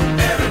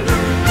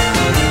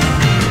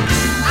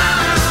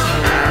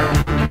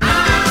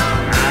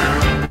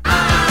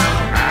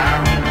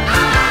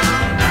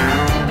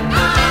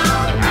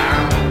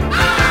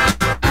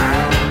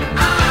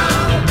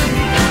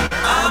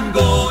 I'm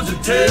going to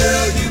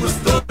tell you a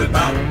story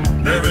about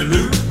Mary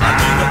Lou. I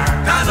mean, the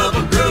kind of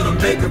a girl to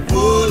make a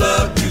fool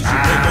of you. She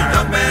make a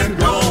young man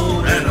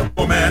groan and a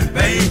poor man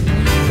pain.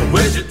 The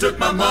way she took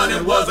my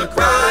money was a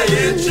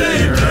crying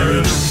shame. Mary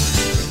Lou.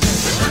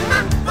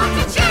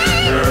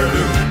 Mary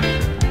Lou.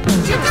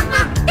 She took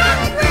my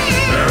diamond ring.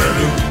 Mary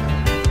Lou.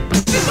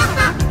 She took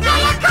my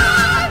dollar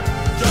card.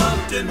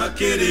 Jumped in my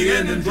kitty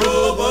and then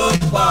drove up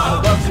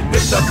far. Well, she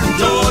picked up from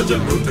Georgia,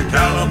 moved to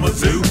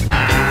Kalamazoo.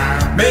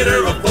 Made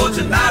her a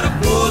fortune out of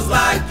fools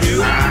like you.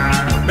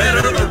 Met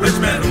her a rich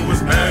man who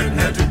was married and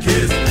had 2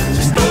 kids.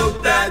 She stole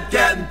that gas.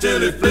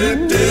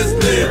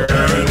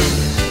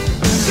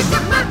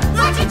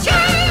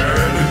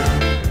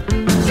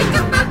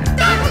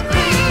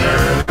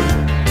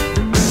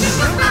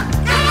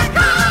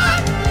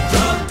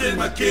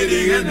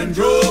 and then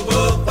drove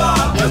up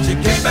far. Well, she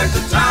came back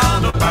to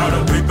town about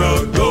a week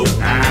ago.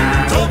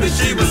 Told me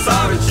she was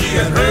sorry she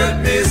had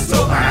hurt me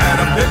so. I had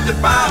a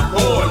 55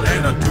 Ford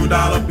and a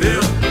 $2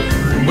 bill.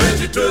 When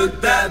she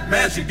took that,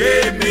 man, she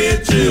gave me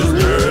chills.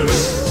 Girl,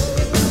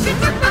 She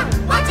took my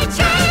watch and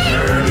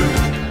chain.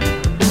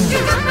 She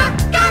took my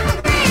diamond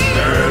ring.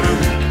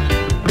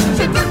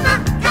 She took my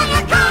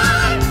color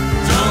card.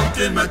 jumped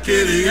in my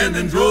kitty and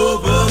then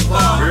drove up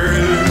far.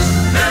 Mary Lou,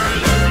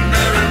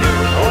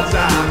 on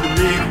time the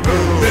big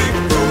road. Big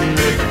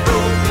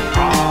road.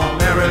 Oh,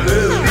 Mary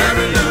Lou,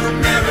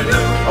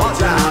 on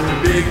time the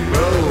big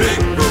road. Big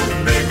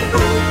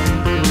road.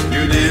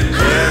 You did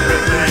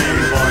everything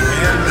for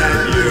him that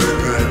you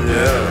could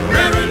do.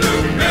 Mary Lou,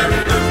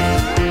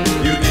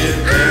 you did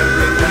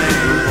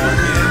everything for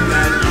him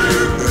that you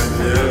could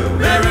do.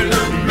 Mary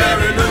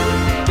Lou,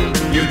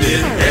 you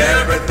did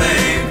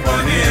everything for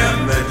him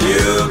that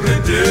you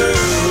could do.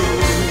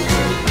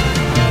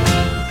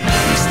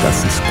 Estás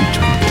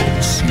escuchando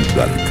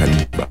Ciudad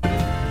Canibal.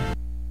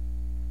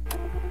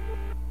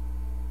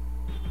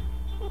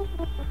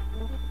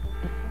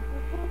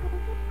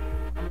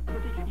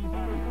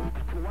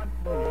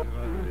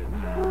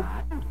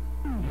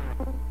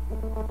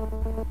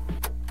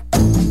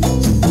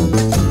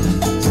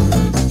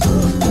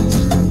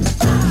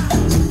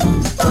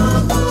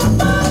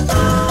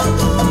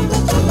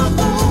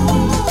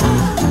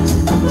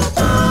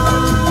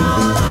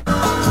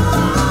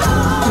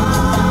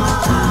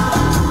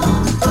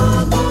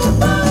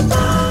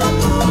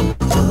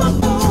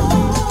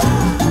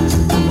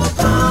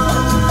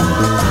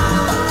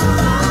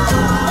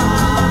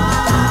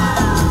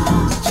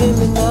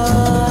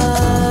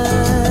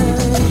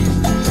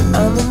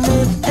 I'm a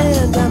myth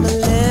and I'm a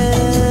legend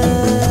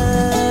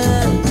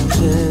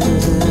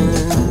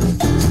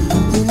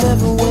who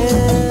never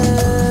wins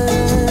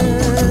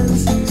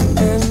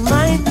and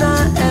might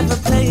not ever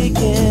play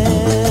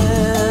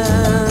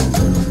again.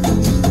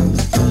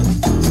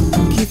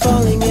 Keep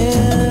falling in,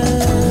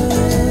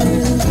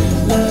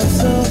 love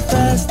so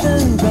fast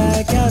and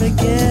back out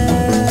again.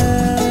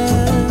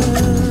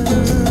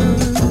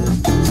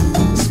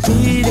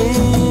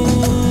 Speeding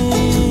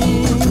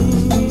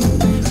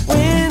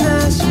when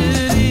I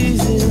should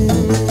ease in.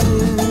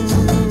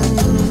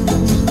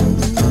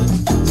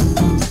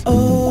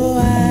 Oh,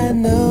 I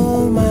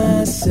know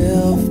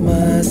myself,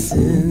 my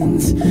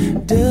sins.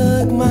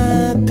 Dug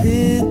my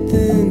pit,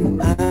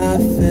 then I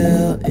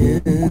fell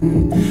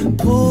in.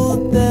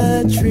 Pulled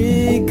the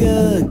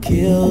trigger,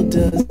 killed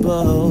us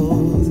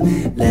both.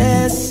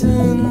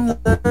 Lesson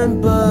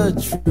learned,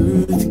 but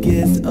truth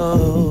gets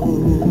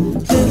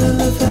old.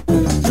 Little of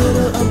heaven,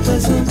 little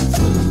unpleasant.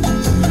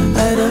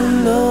 I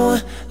don't know.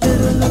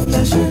 Little of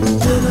pleasure,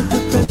 little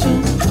depression.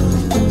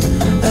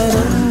 I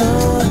don't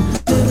know.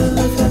 Little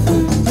of heaven,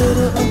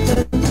 little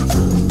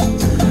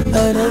unpleasant. I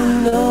don't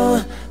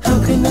know. How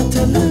can I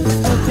tell it?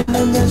 How can I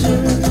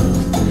measure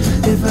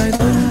if I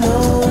don't know?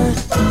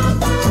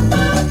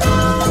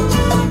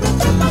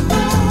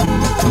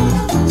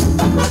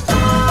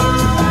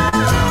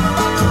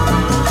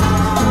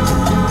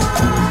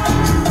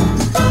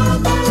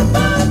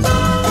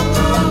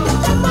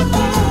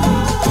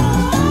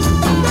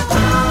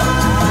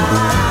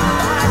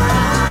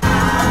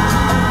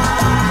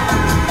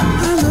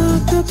 I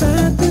look up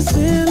at the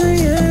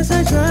ceiling as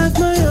I drive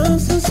my own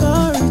so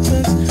sorry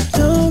text.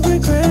 Don't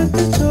regret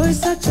the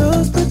choice I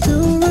chose, but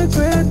do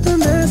regret the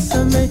mess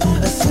I made.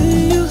 I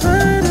see you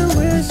hurt and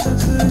wish I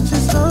could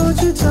just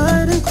hold you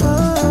tight and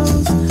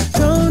close.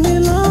 Don't need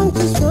long,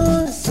 just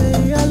wanna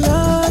say I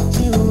love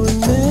you and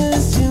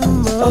miss you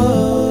more.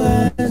 Oh,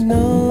 I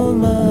know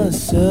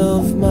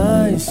myself,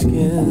 my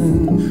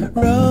skin.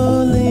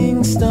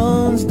 Rolling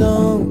stones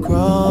don't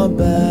crawl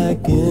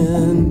back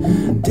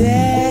in.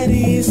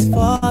 Daddy's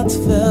thoughts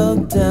fell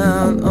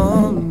down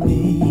on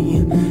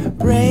me.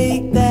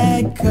 Break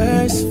that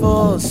curse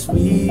for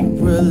sweet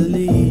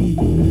relief.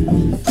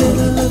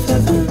 Little of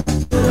heaven,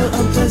 little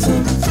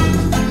unpleasant.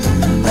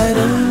 I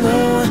don't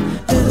know.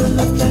 Little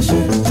of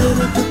pleasure,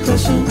 little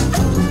depression.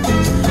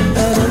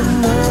 I don't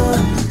know.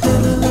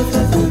 Little of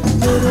heaven,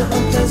 little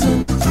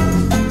unpleasant.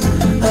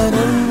 I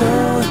don't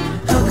know.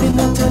 How can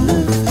I tell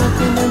it? How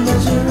can I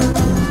measure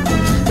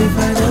if I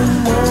don't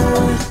know?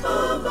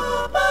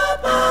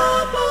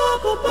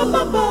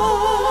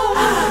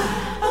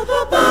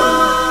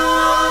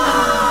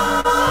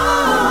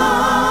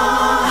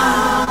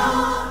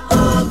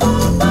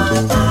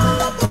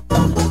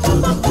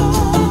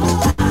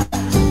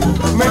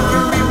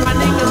 Mercury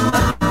running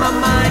amok my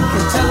mind.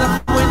 Can tell if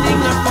I'm winning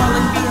or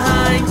falling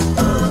behind.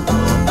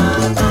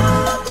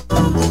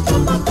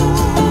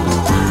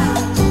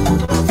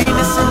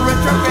 Venus in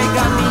retrograde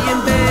got me in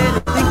bed,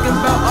 thinking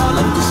about all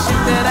of the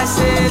shit that I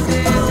said.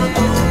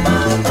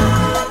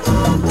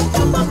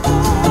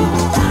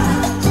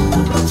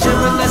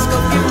 Sharon, let's go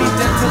give me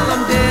dead till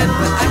I'm dead,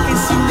 but I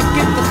can't seem to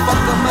get the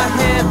fuck on my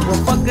head.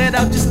 Well, fuck it,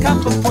 I'll just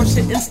cop a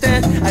Porsche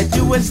instead. I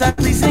do as I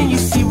please and you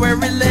see where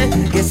it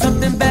led. Get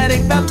something bad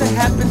about to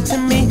happen to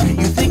me.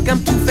 You think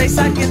I'm two-faced,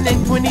 I can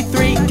name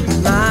 23.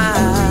 My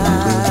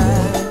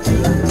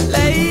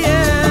lady.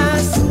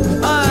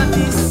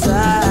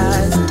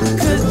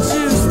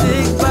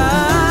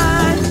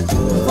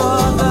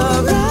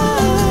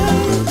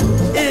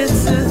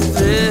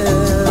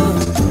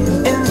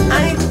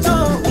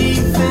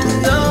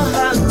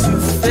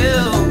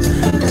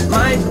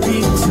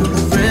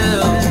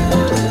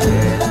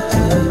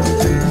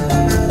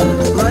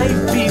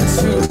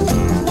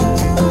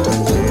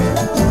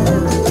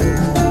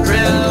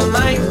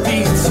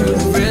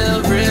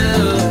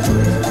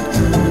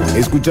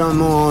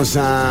 Escuchamos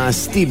a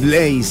Steve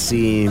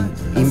Lacy,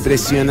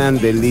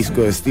 impresionante el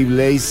disco de Steve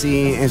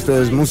Lacy.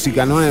 Esto es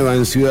música nueva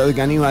en Ciudad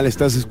Canibal.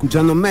 Estás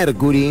escuchando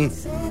Mercury,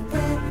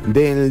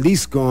 del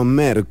disco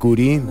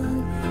Mercury.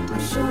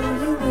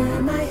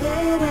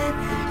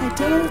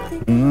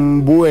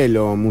 Un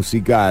vuelo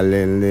musical,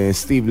 el de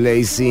Steve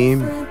Lacy.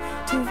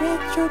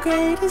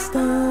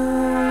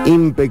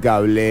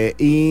 Impecable.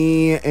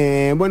 Y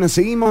bueno,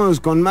 seguimos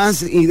con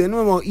más y de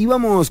nuevo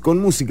íbamos con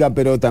música,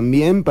 pero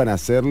también para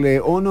hacerle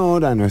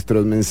honor a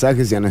nuestros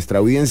mensajes y a nuestra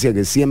audiencia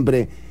que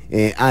siempre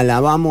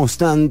alabamos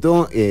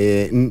tanto,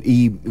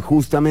 y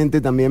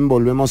justamente también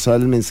volvemos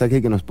al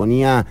mensaje que nos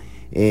ponía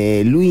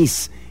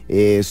Luis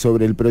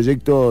sobre el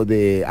proyecto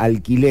de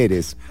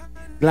alquileres.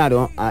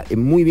 Claro,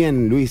 muy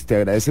bien, Luis, te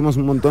agradecemos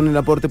un montón el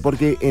aporte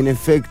porque en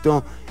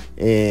efecto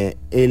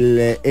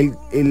el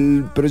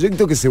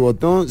proyecto que se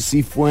votó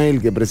sí fue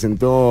el que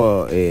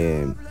presentó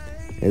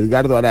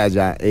Edgardo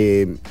Araya.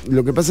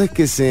 Lo que pasa es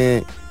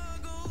que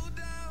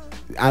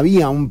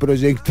había un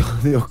proyecto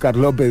de Óscar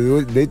López,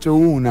 de hecho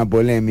hubo una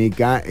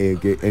polémica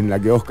en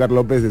la que Óscar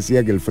López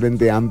decía que el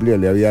Frente Amplio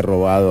le había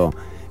robado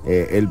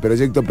el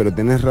proyecto, pero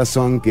tenés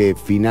razón que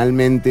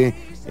finalmente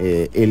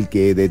el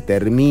que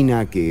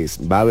determina que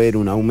va a haber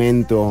un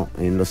aumento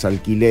en los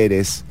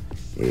alquileres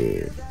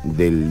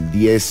del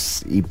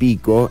 10 y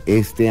pico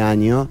este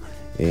año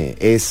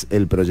es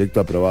el proyecto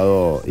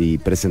aprobado y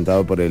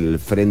presentado por el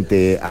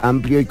Frente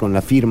Amplio y con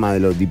la firma de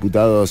los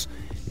diputados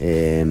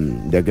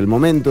de aquel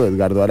momento,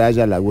 Edgardo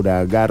Araya,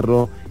 Laura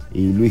Garro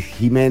y Luis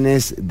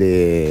Jiménez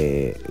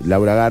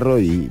Laura Garro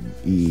y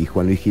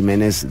Juan Luis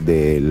Jiménez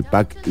del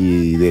PAC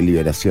y de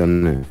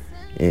Liberación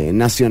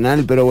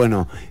Nacional, pero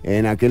bueno,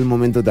 en aquel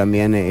momento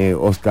también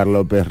Óscar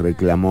López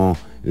reclamó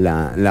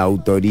la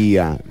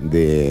autoría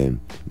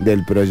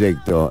del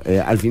proyecto.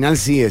 Al final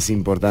sí es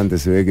importante,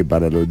 se ve que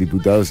para los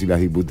diputados y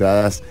las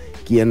diputadas,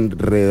 quien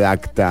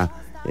redacta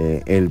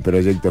el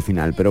proyecto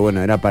final. Pero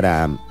bueno, era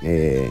para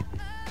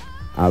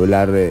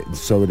hablar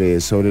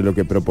sobre lo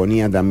que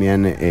proponía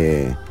también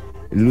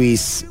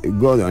Luis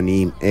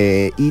Godoni.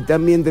 Y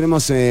también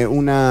tenemos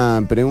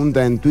una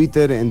pregunta en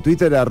Twitter,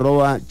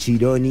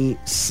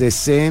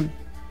 @ChironiCC.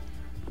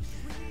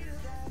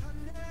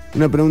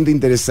 Una pregunta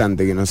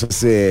interesante que nos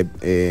hace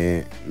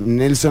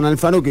Nelson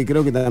Alfaro, que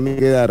creo que también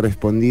queda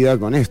respondida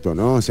con esto,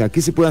 ¿no? O sea, ¿qué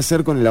se puede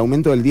hacer con el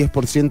aumento del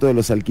 10% de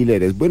los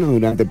alquileres? Bueno,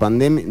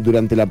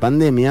 durante la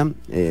pandemia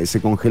se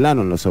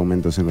congelaron los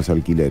aumentos en los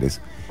alquileres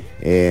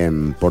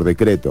por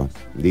decreto,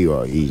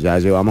 digo, y ya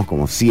llevamos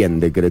como 100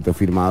 decretos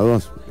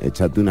firmados.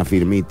 Échate una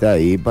firmita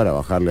ahí para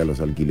bajarle a los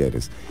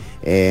alquileres.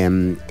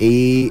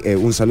 Y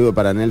un saludo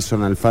para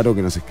Nelson Alfaro,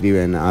 que nos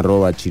escribe en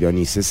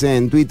 @ChironiCC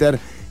en Twitter.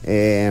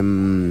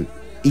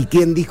 ¿Y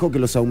quién dijo que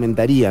los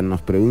aumentarían?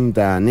 Nos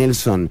pregunta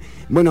Nelson.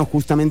 Bueno,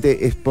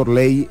 justamente es por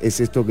ley, es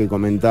esto que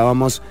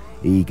comentábamos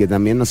y que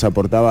también nos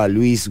aportaba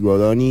Luis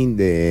Godoni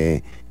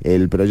de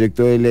el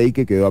proyecto de ley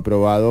que quedó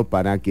aprobado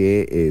para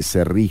que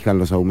se rijan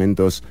los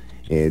aumentos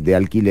de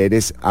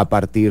alquileres a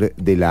partir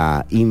de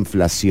la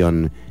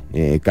inflación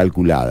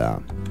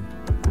calculada.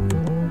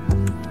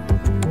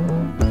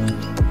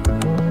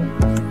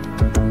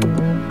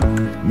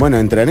 Bueno,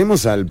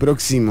 entraremos al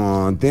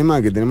próximo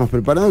tema que tenemos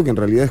preparado, que en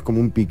realidad es como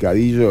un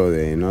picadillo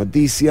de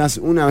noticias,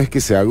 una vez que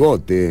se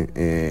agote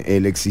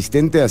el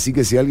existente, así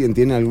que si alguien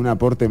tiene algún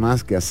aporte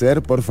más que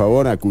hacer, por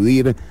favor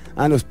acudir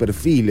a los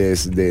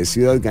perfiles de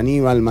Ciudad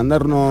Canibal,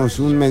 mandarnos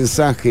un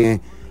mensaje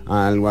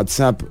al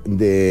WhatsApp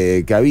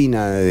de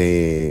cabina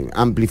de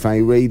Amplify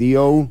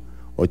Radio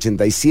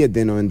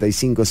 87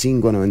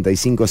 955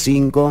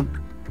 955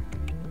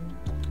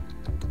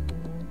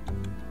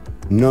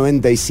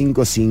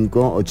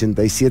 955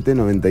 87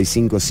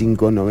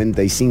 955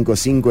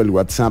 955, el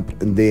WhatsApp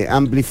de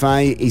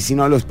Amplify, y si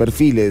no a los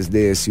perfiles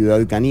de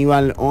Ciudad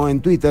Canibal o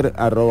en Twitter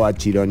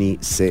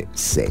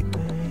 @ChironiCC.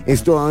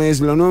 Esto es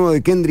lo nuevo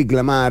de Kendrick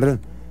Lamar.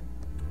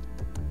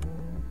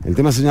 El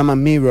tema se llama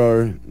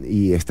Mirror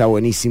y está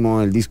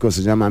buenísimo. El disco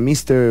se llama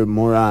Mr.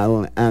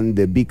 Moral and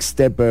the Big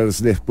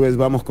Steppers. Después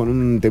vamos con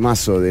un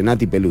temazo de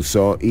Nati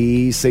Peluso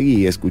y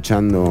seguí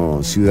escuchando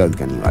Ciudad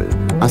Canibal.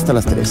 Hasta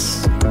las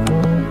 3.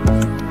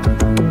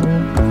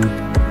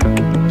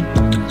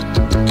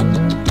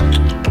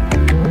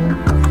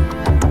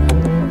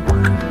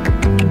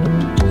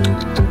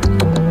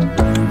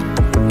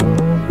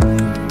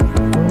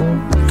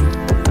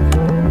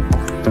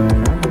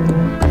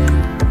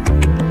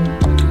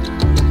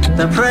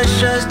 The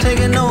pressure's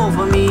taking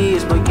over me,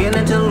 it's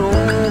beginning to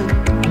loom.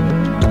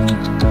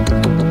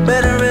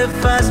 Better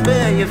if I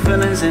spare your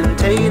feelings and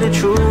tell you the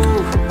truth.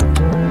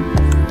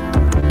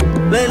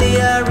 Lately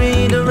I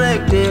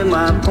redirected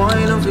my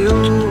point of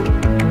view.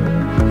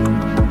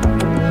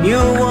 You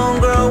won't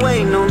grow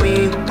waiting on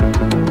me.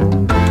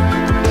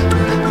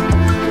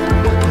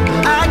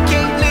 I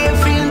can't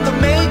live in the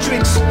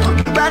matrix,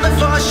 rather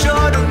fall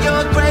short of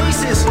your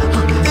graces.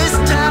 This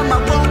time I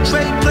won't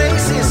trade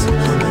places.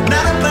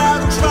 Not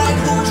about who's right,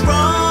 who's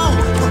wrong.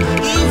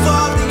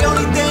 Evolve the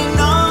only thing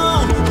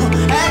known.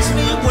 Ask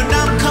me when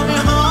I'm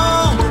coming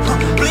home.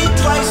 Blink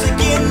twice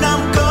again,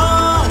 I'm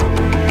gone.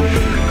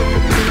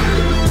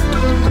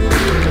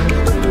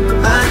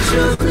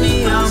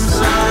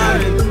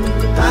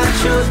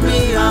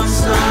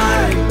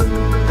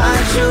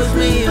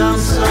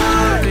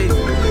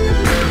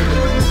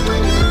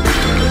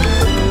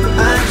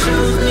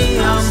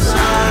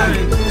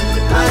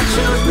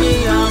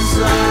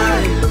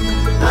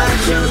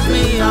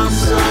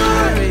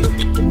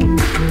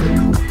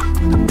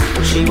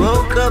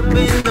 up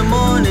in the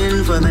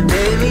morning for the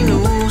daily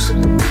news.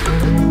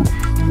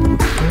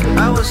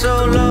 I was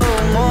solo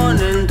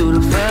mourning through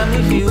the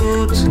family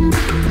feuds.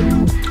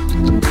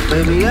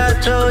 Baby, I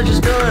told your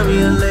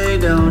story and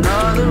laid down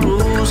all the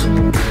rules.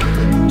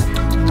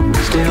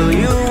 Still,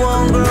 you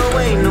won't grow,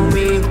 ain't no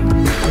me.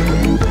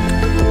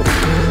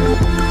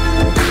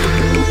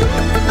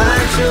 I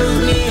chose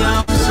me,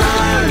 I'm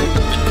sorry.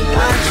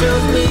 I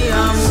chose me,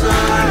 I'm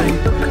sorry.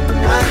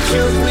 I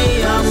chose me,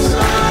 I'm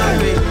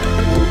sorry.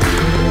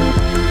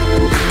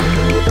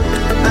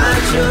 I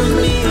chose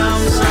me,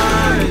 I'm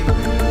sorry.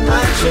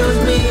 I chose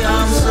me,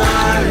 I'm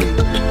sorry.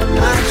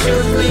 I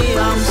chose me,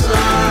 I'm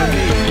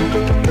sorry.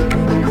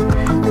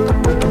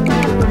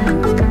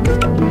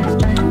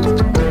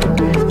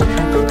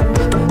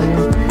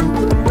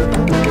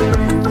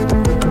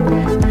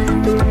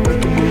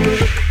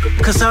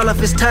 Cause all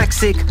of it's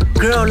toxic.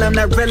 Girl, I'm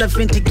not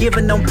relevant to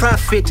giving no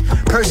profit.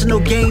 Personal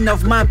gain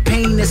of my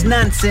pain is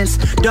nonsense.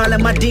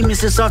 Darling, my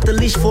demons is off the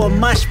leash for a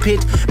mosh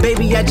pit.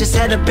 Baby, I just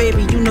had a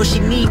baby, you know she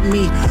need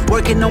me.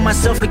 Working on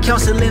myself and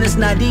counseling is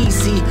not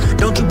easy.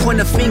 Don't you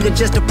point a finger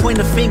just to point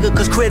a finger,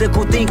 cause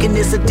critical thinking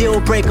is a deal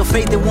breaker.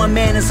 Faith in one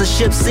man is a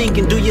ship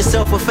sinking. Do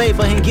yourself a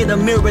favor and get a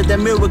mirror that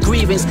mirror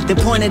grievance. Then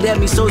point it at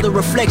me so the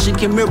reflection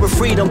can mirror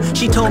freedom.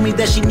 She told me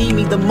that she need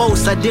me the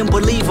most, I didn't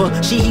believe her.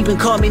 She even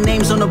called me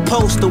names on the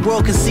post, the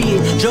world can see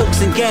it.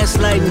 Jokes and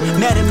gaslighting,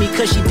 mad at me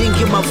cause she didn't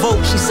get my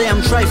vote. She say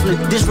I'm trifling,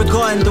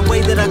 disregarding the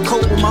way that I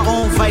cope with my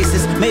own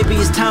vices. Maybe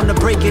it's time to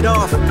break it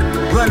off,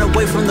 run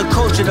away from the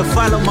culture to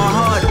follow my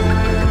heart.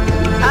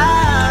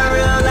 I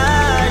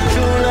realize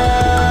true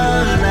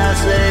love's not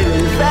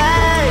saving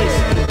face,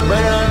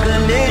 but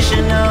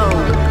unconditional.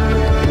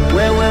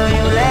 Where will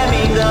you let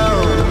me go?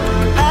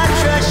 I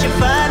trust you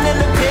find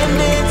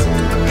independence.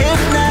 If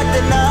not,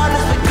 then all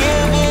is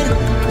forgiven.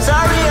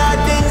 Sorry I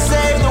didn't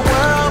save the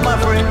world, my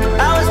friend.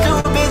 I was too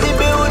busy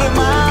building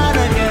mine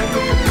again.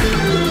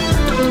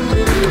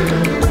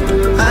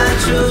 I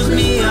choose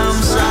me, I'm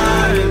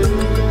sorry.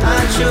 I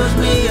choose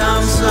me,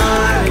 I'm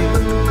sorry.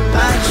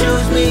 I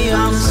choose me,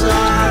 I'm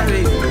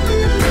sorry.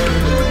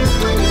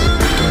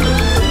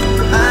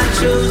 I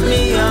choose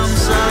me, I'm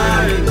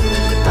sorry.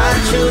 I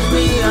choose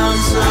me, I'm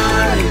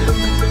sorry.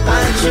 I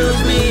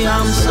choose me,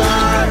 I'm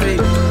sorry.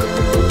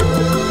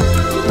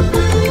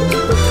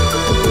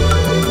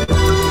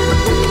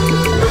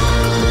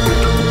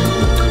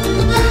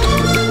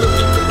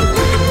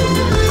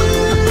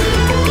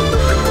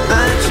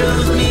 I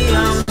choose me,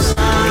 I'm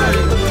sorry.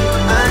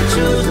 I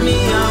choose me,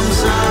 I'm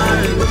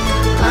sorry.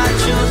 I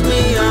choose me,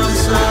 I'm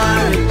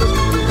sorry.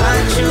 I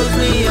choose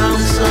me,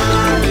 I'm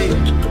sorry.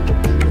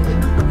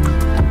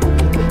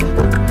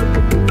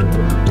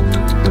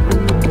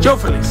 Yo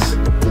feliz.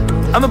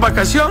 Ando en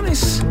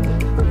vacaciones,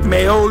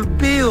 me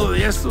olvido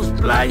de estos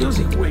playos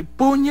y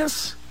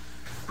huepuñas.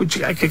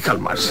 Pucha, hay que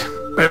calmarse.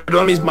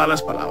 Perdón mis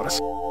malas palabras.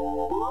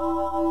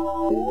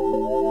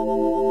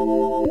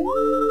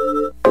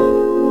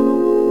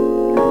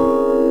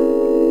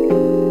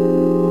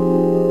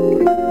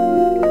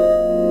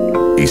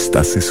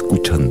 Estás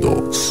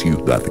escuchando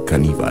Ciudad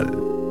Canibal.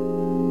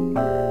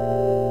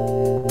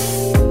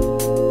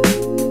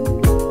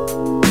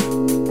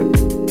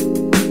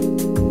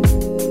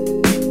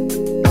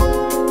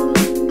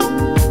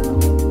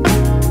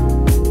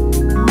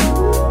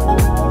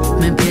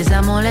 Me empieza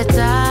a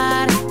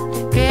molestar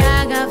que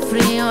haga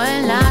frío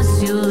en la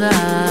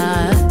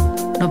ciudad.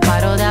 No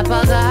paro de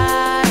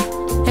apagar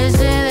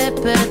ese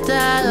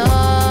despertador.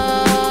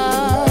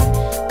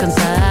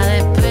 Cansada de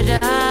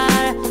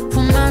esperar,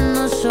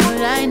 fumando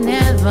sola en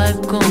el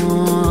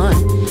balcón,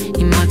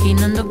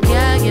 imaginando que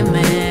alguien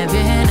me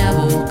viene a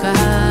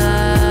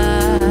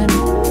buscar.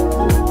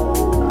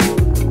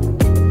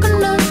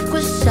 Conozco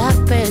esa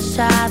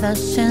pesada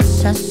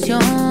sensación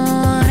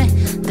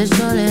de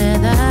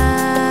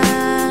soledad,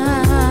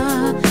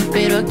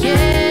 pero ¿a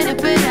quién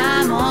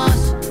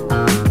esperamos?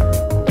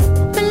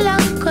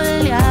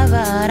 Melancolía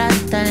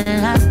barata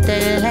en la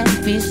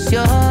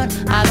televisión.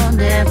 ¿A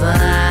dónde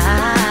va?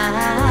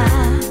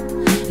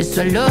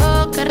 Eso es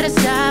lo que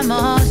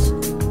rezamos.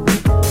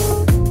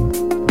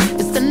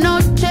 Esta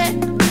noche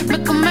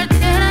me convertí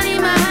en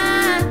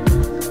animal.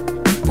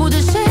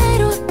 Pude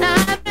ser una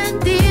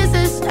aprendiz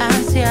de esa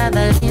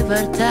ansiada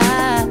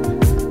libertad.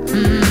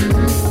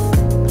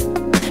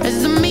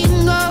 Es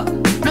domingo,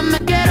 no me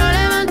quiero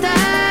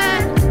levantar.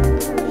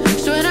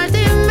 Suena el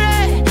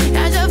timbre y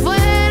allá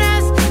afuera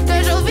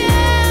está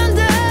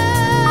lloviendo.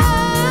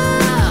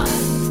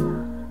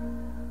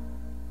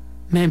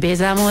 Me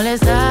empieza a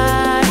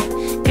molestar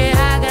que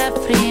haga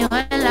frío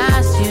en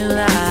la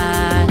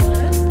ciudad.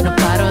 No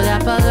paro de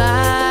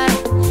apagar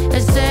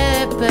ese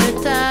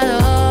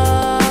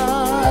despertador.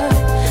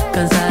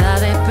 Cansada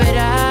de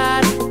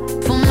esperar,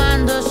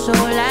 fumando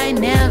sola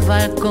en el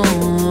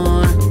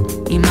balcón,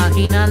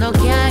 imaginando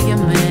que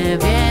alguien me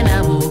viene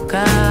a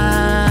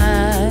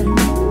buscar.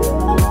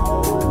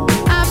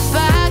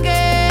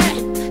 Apagué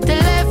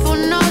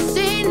teléfono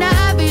sin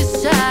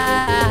avisar.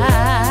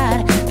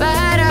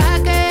 ¿Para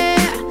qué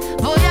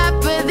voy a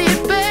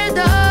pedir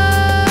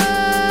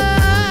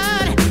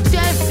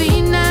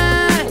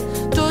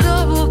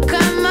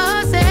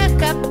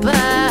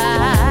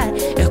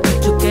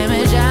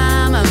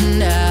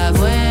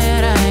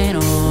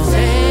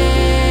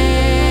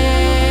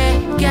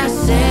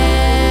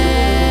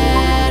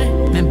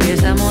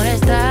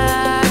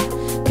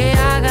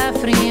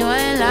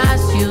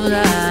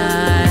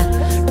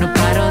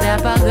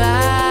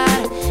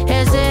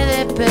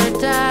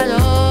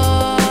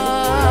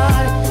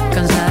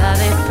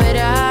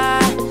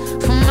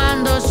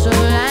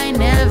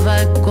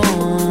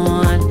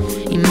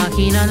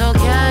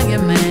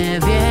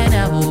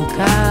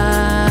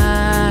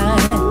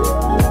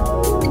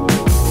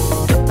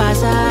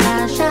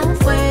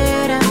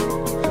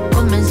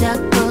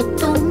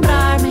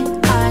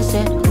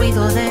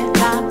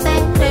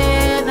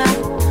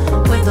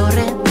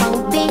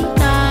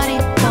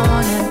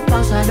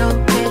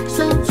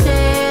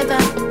suceda.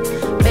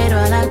 Pero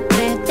a las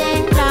 3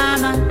 de la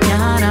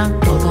mañana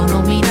todos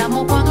nos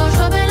miramos cuando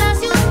llueve la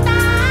ciudad.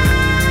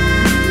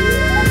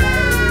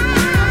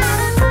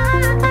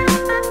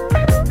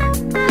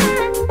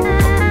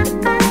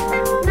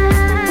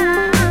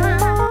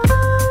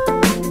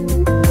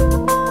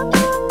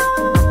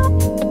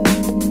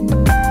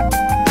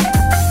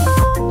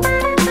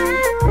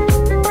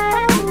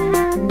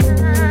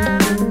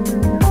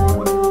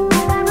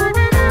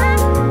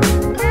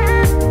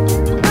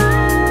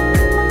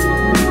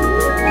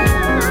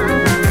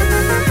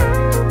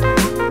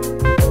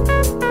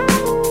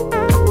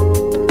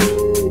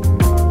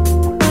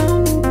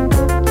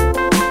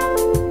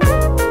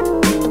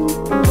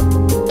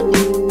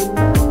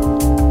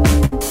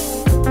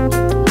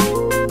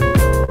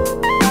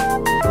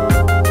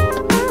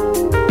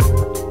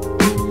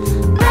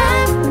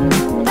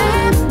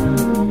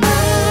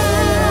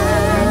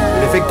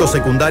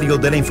 Secundario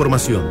de la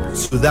información.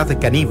 Ciudad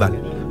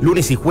Caníbal.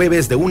 Lunes y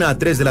jueves de 1 a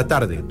 3 de la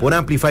tarde por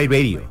Amplify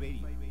Radio.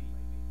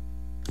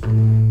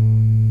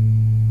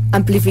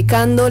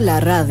 Amplificando la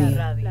radio.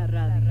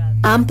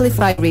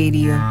 Amplify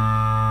Radio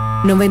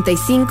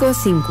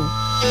 95.5.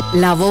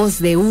 La voz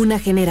de una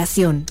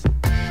generación.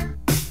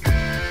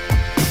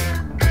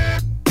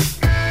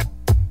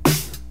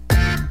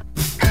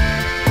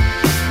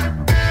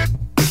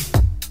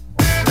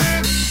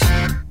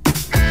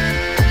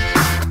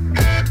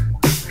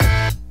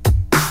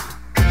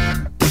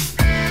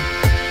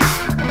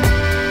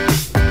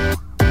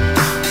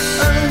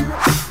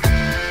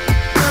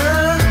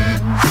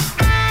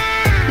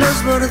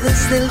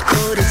 Del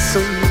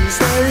corazón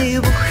se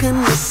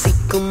dibujan así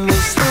como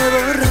se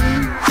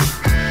borran.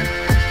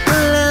 A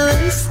la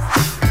vez,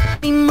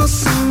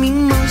 mimos y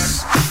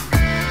mimos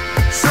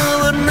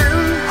sobornan.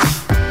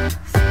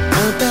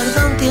 El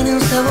perdón tiene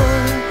un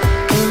sabor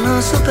que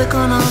no supe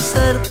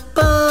conocer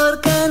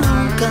porque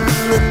nunca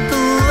lo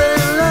tuve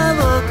en la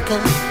boca.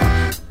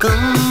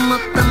 Como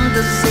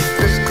tantas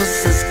otras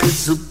cosas que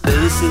supe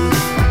decir,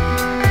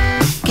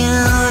 que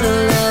ahora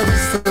la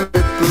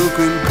distancia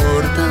poco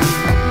importa.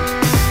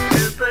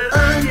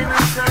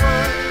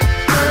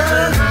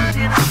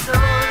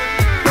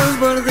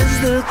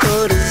 Del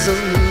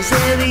corazón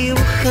se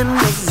dibujan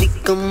así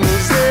como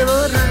se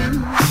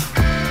borran.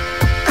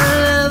 A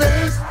la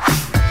vez,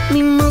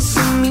 mimos y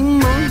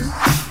mimos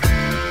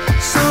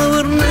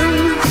sobornan.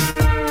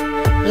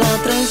 La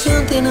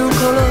traición tiene un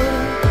color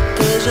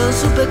que yo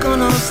supe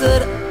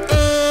conocer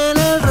en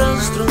el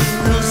rostro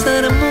de un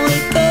ser muy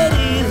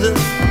querido.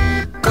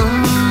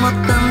 Como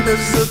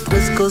tantas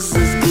otras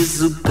cosas que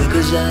supe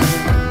callar,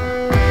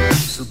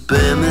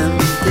 supe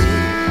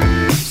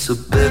mentir,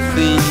 supe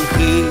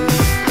fingir.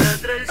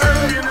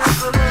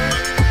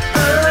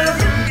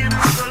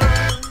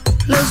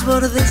 Los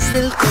bordes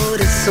del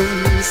corazón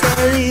se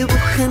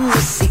dibujan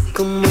así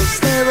como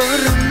se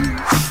borran.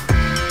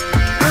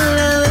 A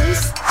la vez,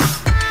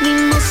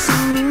 mimos y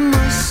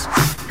mimos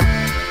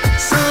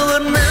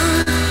sobornan.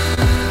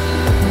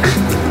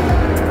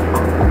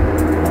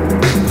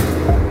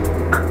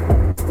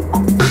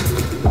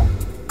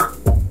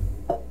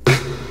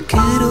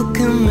 Quiero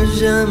que me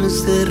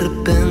llames de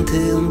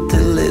repente a un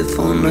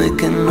teléfono y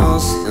que no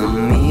sea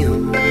mío.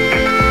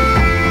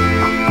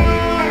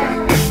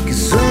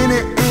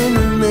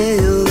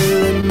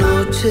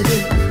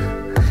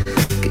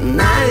 Que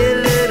nadie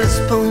le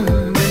responda,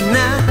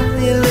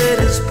 nadie le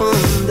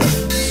responda.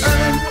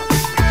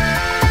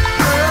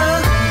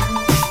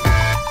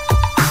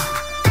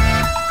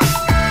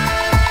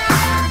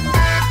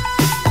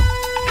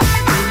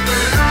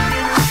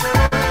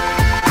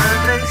 La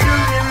traición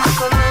tiene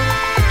color,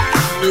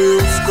 no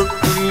busco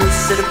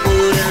conocer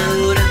por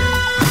ahora.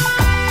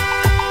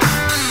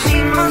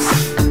 Mimos,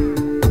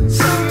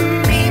 son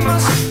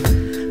mimos,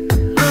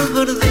 los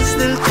bordes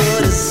del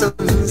corazón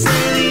se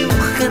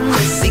dibujan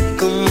así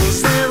como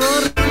se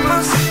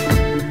borramos.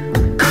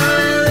 A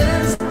la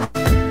vez,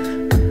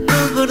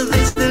 los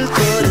bordes del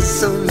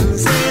corazón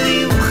se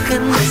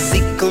dibujan así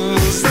como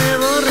se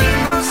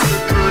borramos.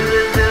 Los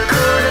bordes del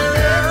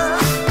corazón,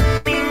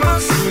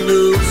 mimos, no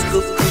busco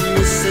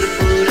conocer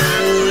por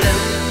ahora.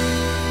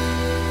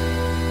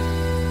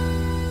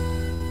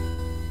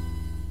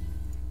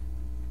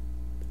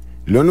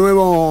 Lo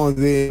nuevo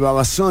de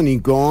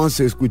Babasónicos,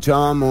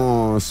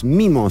 escuchábamos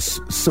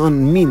Mimos,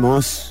 son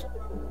mimos.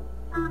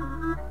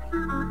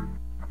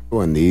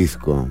 Buen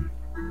disco.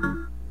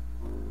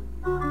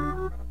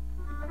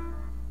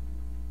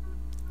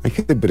 ¿Hay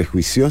gente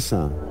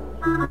prejuiciosa?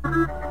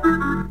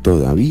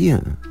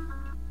 ¿Todavía?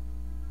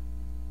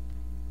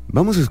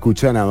 Vamos a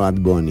escuchar a Bad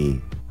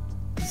Bunny,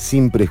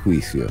 Sin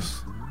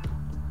Prejuicios.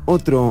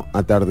 Otro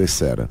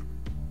atardecer.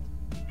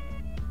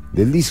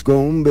 Del disco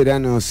Un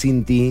verano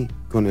sin ti,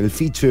 con el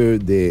feature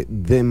de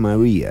The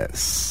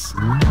Marías.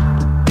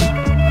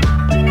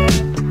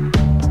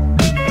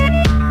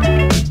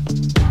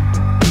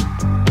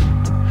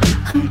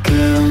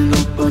 Quedando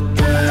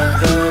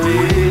botellas de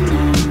vino.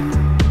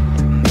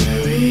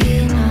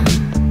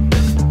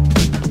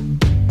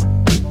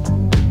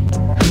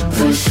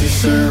 Pues si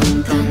se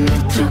juntan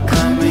nuestros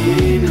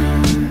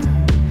caminos,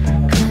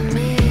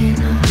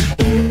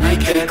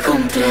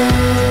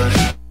 encontrar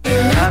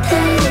el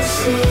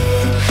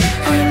atardecer.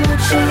 Hay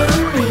mucho de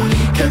mí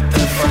que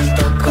te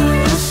falta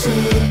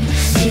conocer.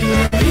 Si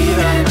la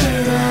vida me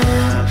da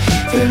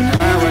de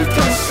nuevo el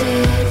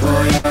placer,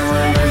 voy a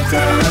volverte a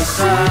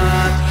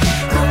besar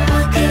como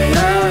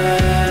aquella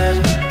vez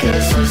que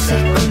el sol se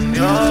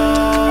escondió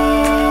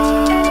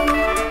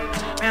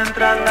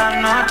mientras la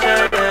noche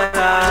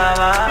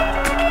llegaba.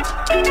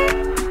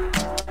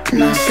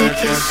 No sé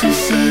qué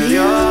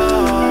sucedió,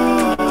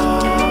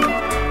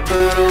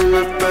 pero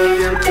me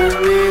perdí en tu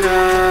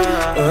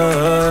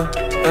mirada.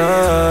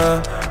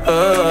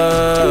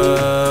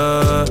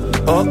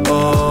 Oh,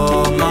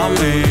 oh,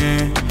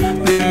 mami,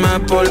 dime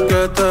por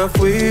qué te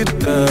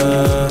fuiste.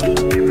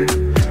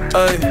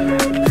 Ay,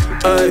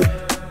 ay.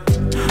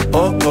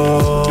 Oh,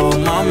 oh,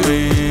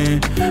 mami,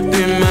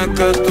 dime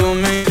que tú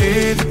me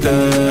hiciste.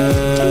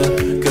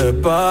 Que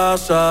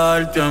pasa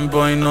el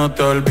tiempo y no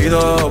te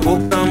olvido.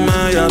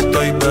 Búscame, ya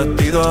estoy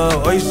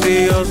vestido. Hoy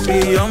sí o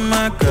sí yo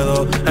me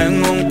quedo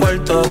en un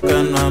cuarto que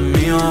no es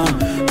mío.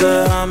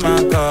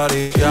 Déjame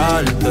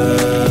acariciarte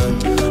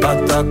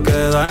hasta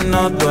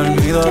quedarnos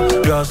dormidos.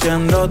 Yo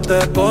haciéndote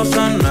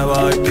cosas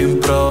nuevas y tú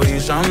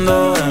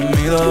improvisando en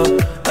mi do.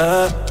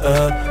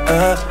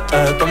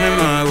 Esto a mí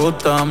me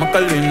gusta más que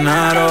el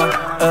dinero.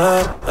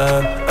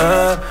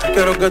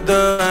 Quiero que te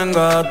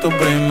vengas tú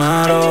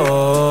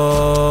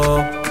primero.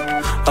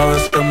 A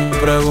veces me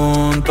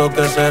pregunto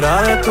qué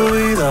será de tu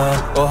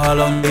vida.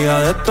 Ojalá un día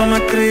de esto me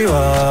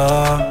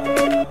escriba.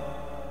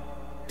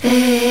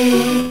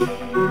 Hey,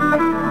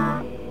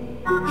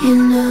 you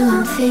know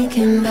I'm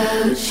thinking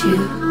about you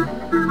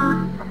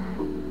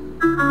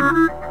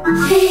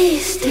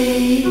these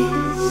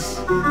days,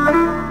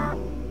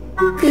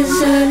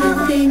 'cause I've been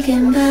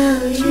thinking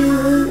about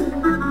you.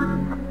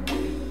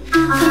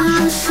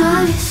 Vamos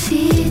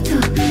suavecito,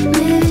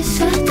 me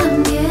besas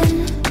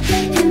también.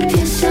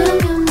 Empieza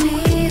mi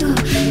amigo,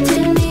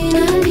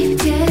 termina mi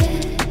pies.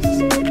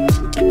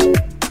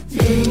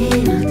 Ven y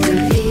no te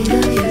olvido,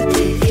 yo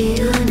te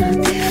digo, no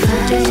te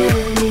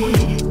fallaré.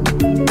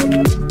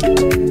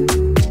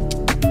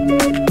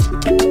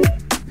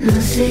 No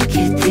sé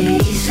qué te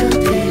hizo,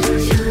 pero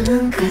yo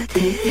nunca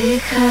te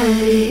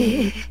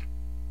dejaré.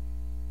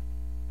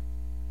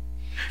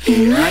 Y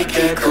no hay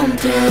que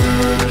comprar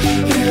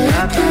el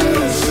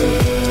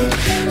atardecer.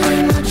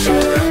 Hay mucho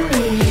de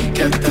mí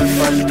que te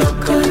falta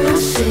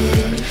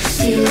conocer.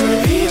 Si la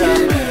vida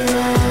me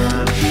da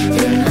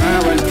de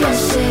nuevo el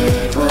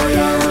placer, voy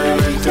a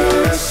volverte a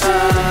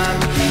besar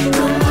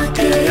como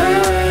aquella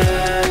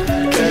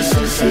vez que el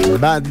sol se...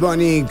 Bad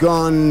Bunny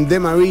con The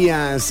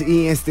Marías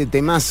y este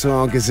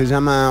temazo que se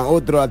llama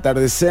Otro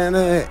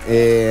Atardecer.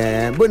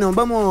 Bueno,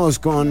 vamos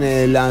con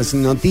las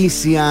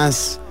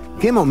noticias.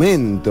 ¡Qué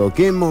momento!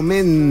 ¡Qué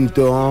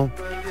momento!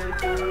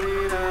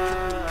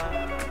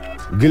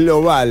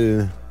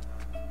 Global.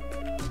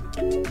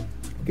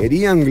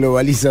 ¿Querían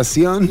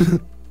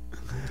globalización?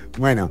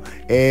 Bueno,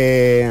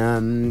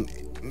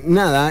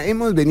 nada,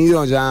 hemos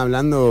venido ya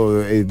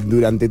hablando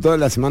durante toda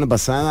la semana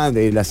pasada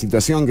de la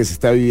situación que se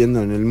está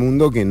viviendo en el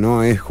mundo, que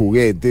no es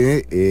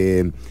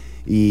juguete,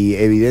 y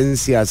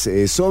evidencias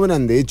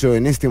sobran. De hecho,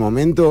 en este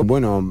momento,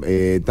 bueno,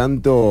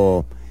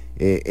 tanto...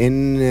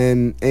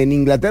 En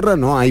Inglaterra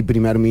no hay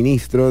primer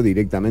ministro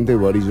directamente.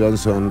 Boris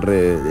Johnson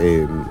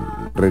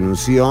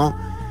renunció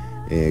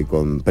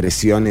con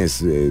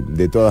presiones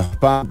de todas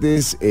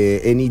partes.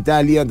 En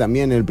Italia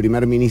también el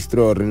primer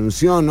ministro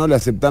renunció, no le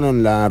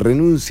aceptaron la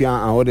renuncia.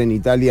 Ahora en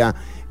Italia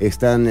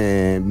están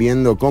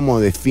viendo cómo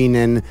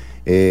definen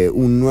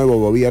un nuevo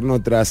gobierno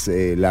tras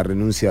la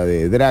renuncia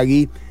de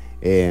Draghi.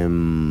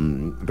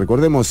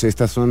 Recordemos,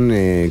 estas son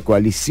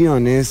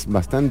coaliciones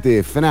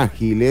bastante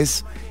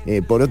frágiles.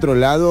 Por otro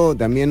lado,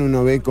 también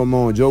uno ve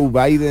cómo Joe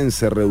Biden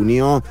se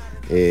reunió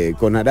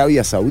con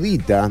Arabia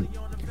Saudita.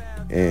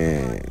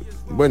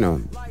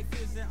 Bueno,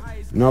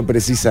 no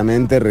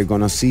precisamente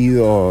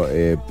reconocido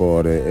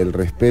por el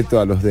respeto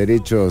a los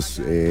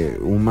derechos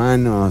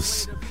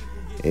humanos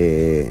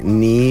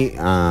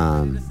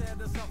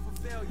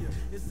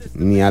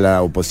ni a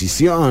la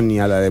oposición, ni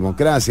a la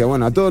democracia,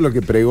 bueno, a todo lo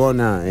que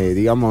pregona,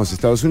 digamos,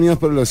 Estados Unidos.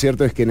 Pero lo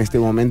cierto es que en este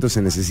momento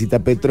se necesita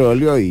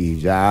petróleo y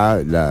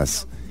ya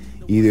las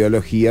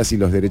ideologías y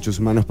los derechos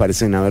humanos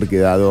parecen haber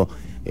quedado,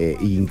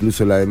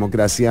 incluso la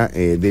democracia,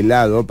 de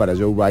lado para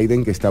Joe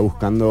Biden, que está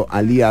buscando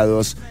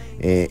aliados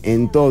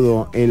en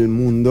todo el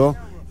mundo.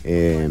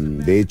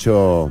 De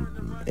hecho,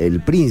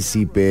 el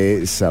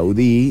príncipe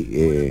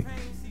saudí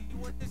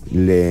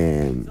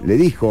le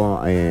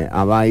dijo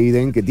a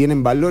Biden que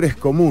tienen valores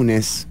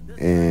comunes,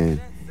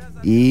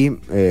 y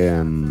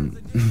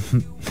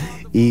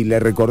le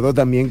recordó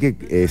también que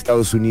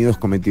Estados Unidos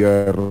cometió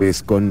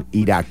errores con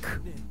Irak.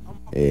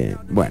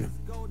 Bueno,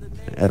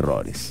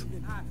 errores.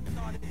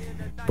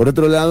 Por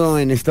otro lado,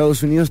 en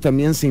Estados Unidos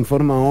también se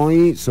informa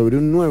hoy sobre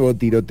un nuevo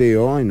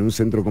tiroteo en un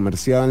centro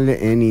comercial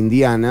en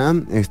Indiana.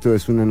 Esto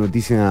es una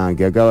noticia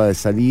que acaba de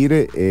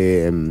salir.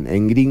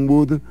 En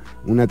Greenwood,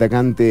 un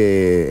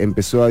atacante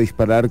empezó a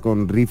disparar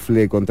con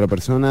rifle contra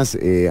personas.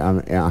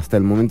 Hasta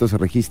el momento se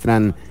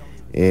registran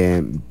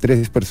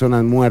 3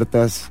 personas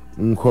muertas,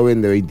 un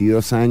joven de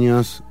 22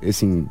 años,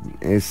 es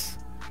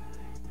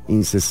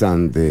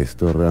incesante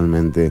esto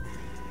realmente.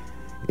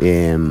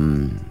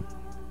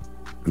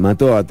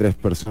 Mató a 3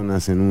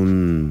 personas en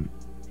un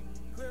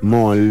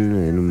mall,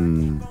 en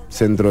un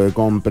centro de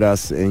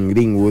compras en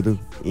Greenwood,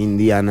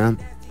 Indiana.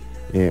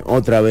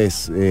 Otra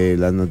vez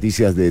las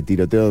noticias de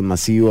tiroteos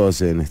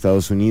masivos en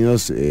Estados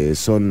Unidos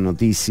son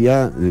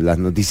noticia, las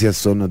noticias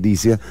son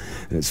noticias,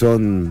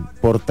 son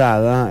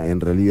portada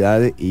en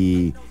realidad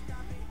y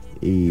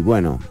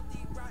bueno,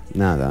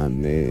 nada,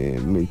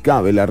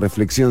 cabe la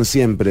reflexión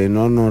siempre,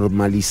 no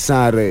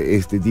normalizar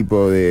este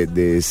tipo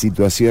de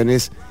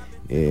situaciones,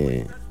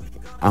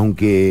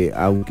 aunque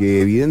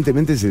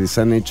evidentemente se les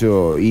han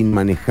hecho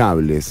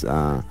inmanejables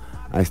a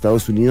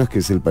Estados Unidos, que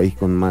es el país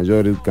con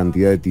mayor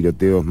cantidad de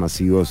tiroteos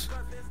masivos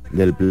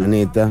del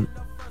planeta.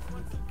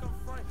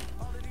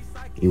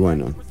 Y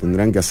bueno,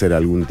 tendrán que hacer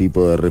algún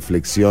tipo de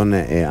reflexión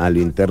a lo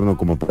interno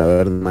como para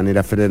ver de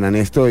manera frenan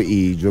esto,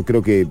 y yo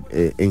creo que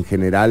en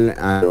general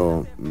a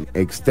lo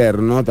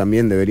externo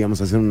también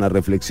deberíamos hacer una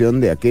reflexión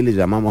de a qué le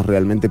llamamos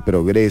realmente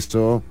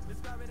progreso,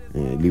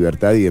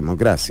 libertad y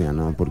democracia,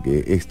 ¿no?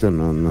 Porque esto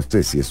no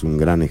sé si es un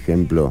gran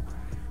ejemplo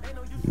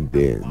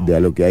de a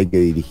lo que hay que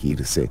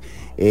dirigirse.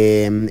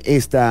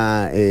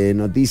 Esta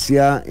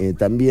noticia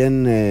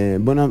también,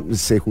 bueno,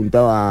 se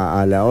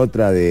juntaba a la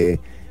otra de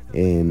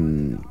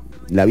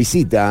la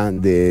visita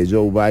de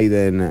Joe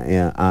Biden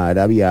a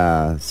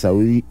Arabia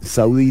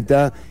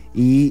Saudita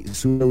y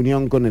su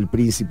reunión con el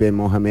príncipe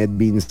Mohammed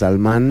bin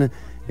Salman,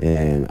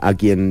 a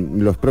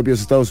quien los propios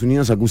Estados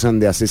Unidos acusan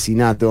de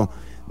asesinato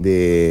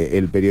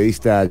del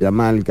periodista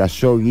Jamal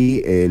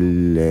Khashoggi.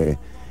 El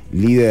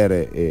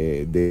líder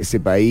de ese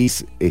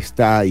país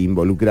está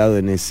involucrado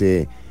en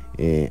ese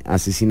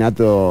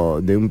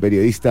asesinato de un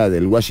periodista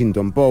del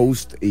Washington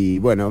Post, y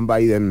bueno,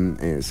 Biden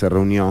se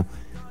reunió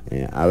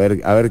a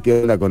ver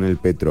qué onda con el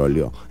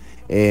petróleo.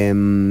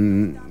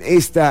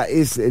 Esta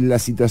es la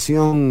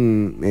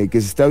situación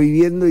que se está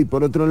viviendo, y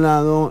por otro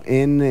lado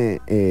en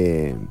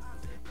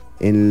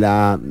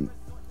la,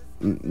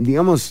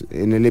 digamos,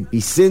 en el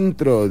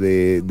epicentro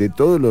de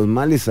todos los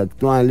males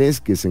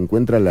actuales que se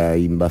encuentra la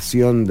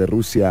invasión de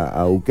Rusia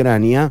a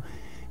Ucrania.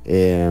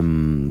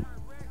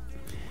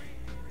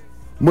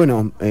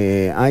 Bueno,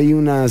 hay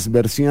unas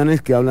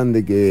versiones que hablan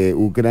de que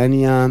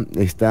Ucrania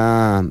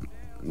está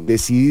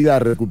decidida a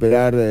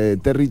recuperar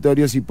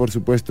territorios, y por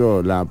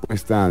supuesto la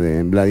apuesta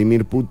de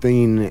Vladimir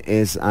Putin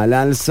es al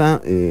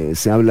alza.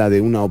 Se habla de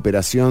una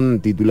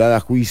operación titulada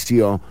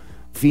Juicio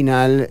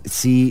Final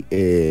si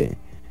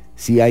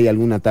hay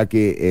algún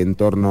ataque en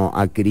torno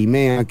a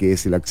Crimea, que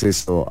es el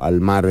acceso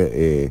al mar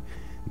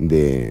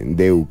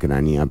de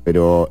Ucrania.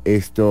 Pero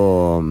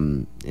esto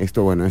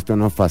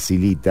no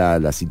facilita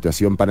la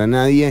situación para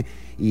nadie,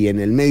 y en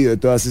el medio de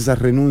todas esas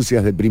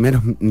renuncias de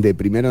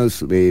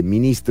primeros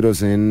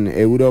ministros en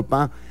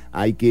Europa,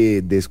 hay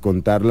que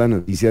descontar la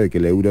noticia de que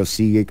el euro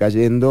sigue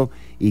cayendo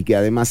y que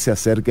además se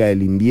acerca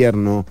el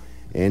invierno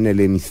en el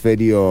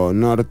hemisferio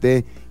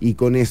norte, y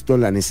con esto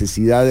la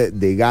necesidad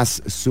de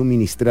gas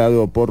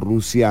suministrado por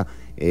Rusia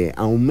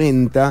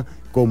aumenta,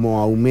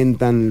 como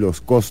aumentan los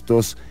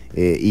costos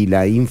y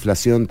la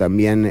inflación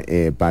también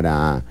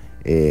para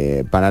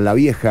la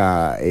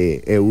vieja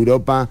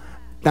Europa,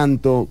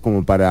 tanto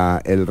como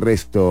para el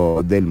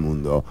resto del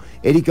mundo.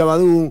 Erika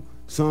Badu,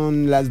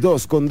 son las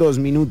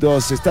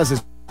 2:02, estás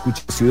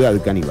escuchando Ciudad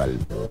Canibal.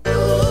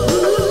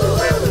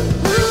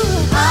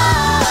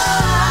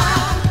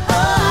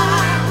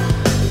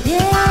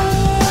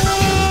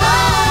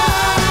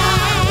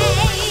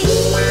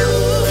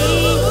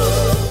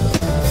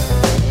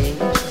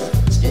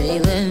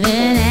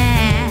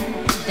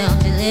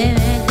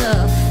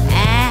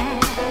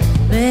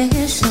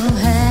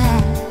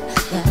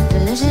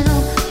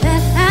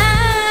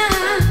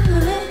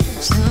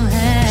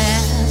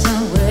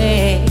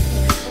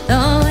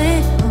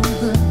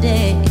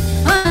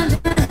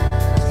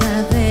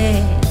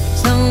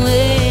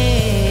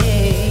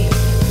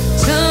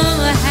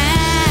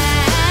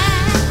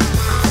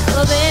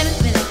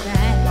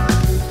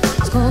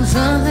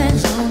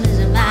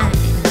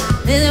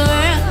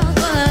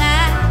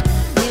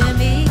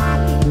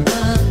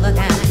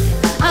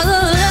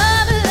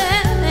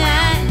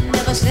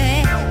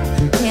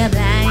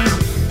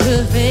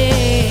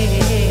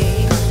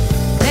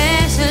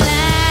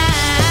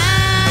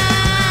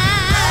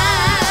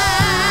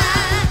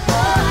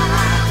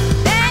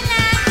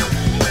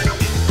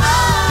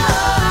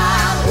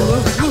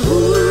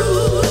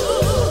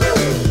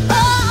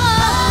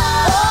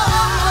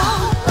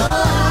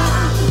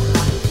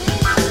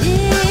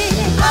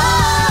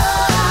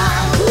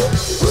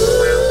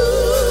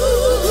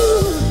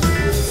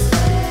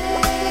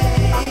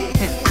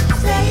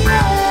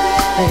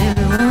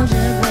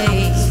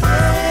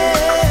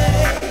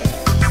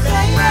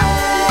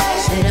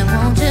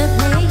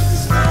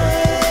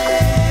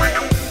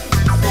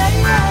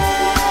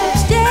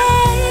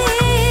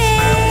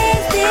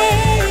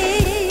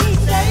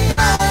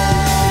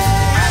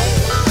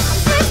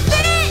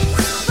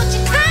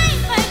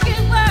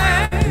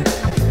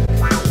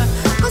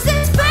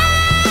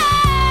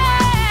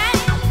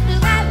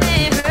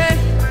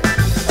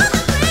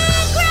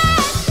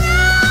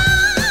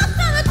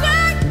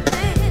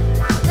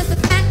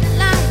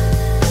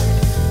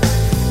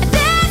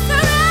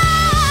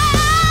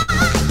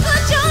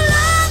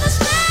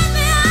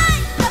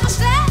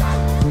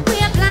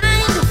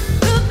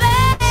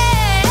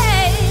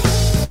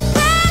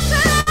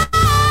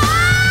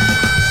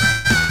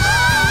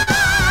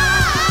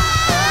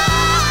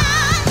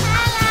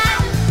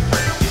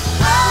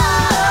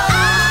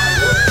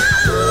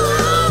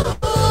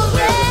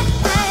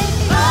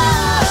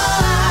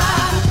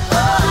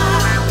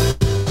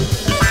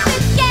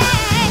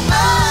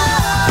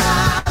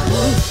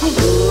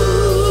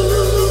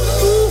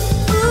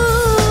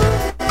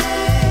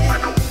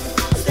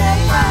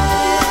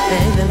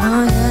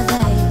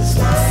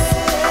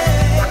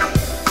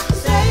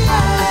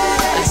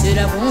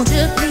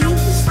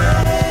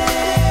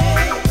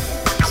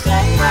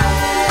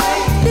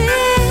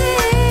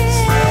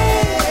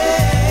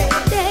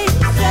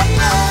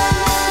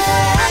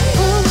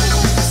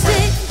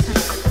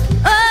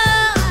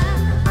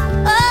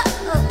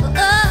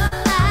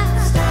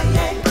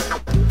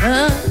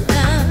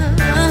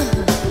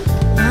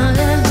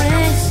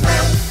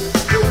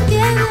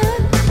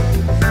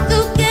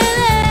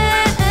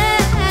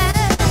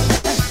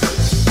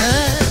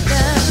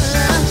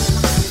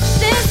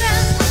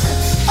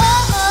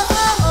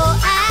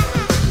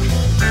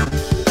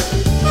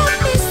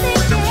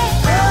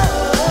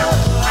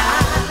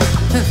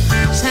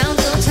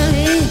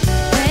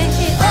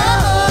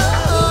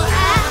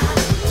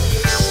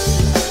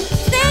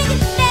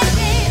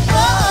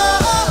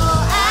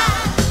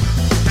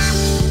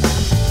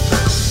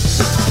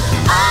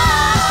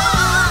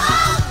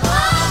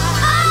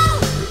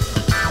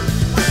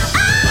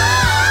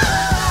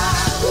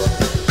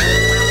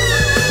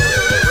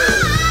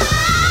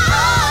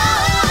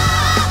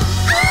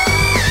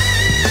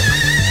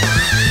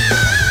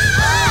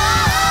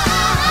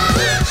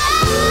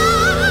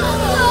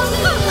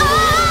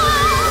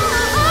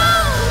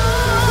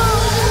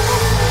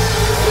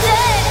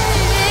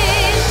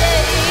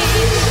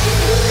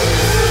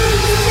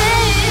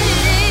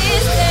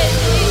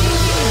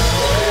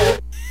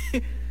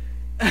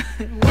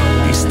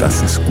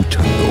 Estás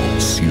escuchando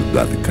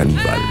Ciudad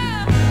Canibal.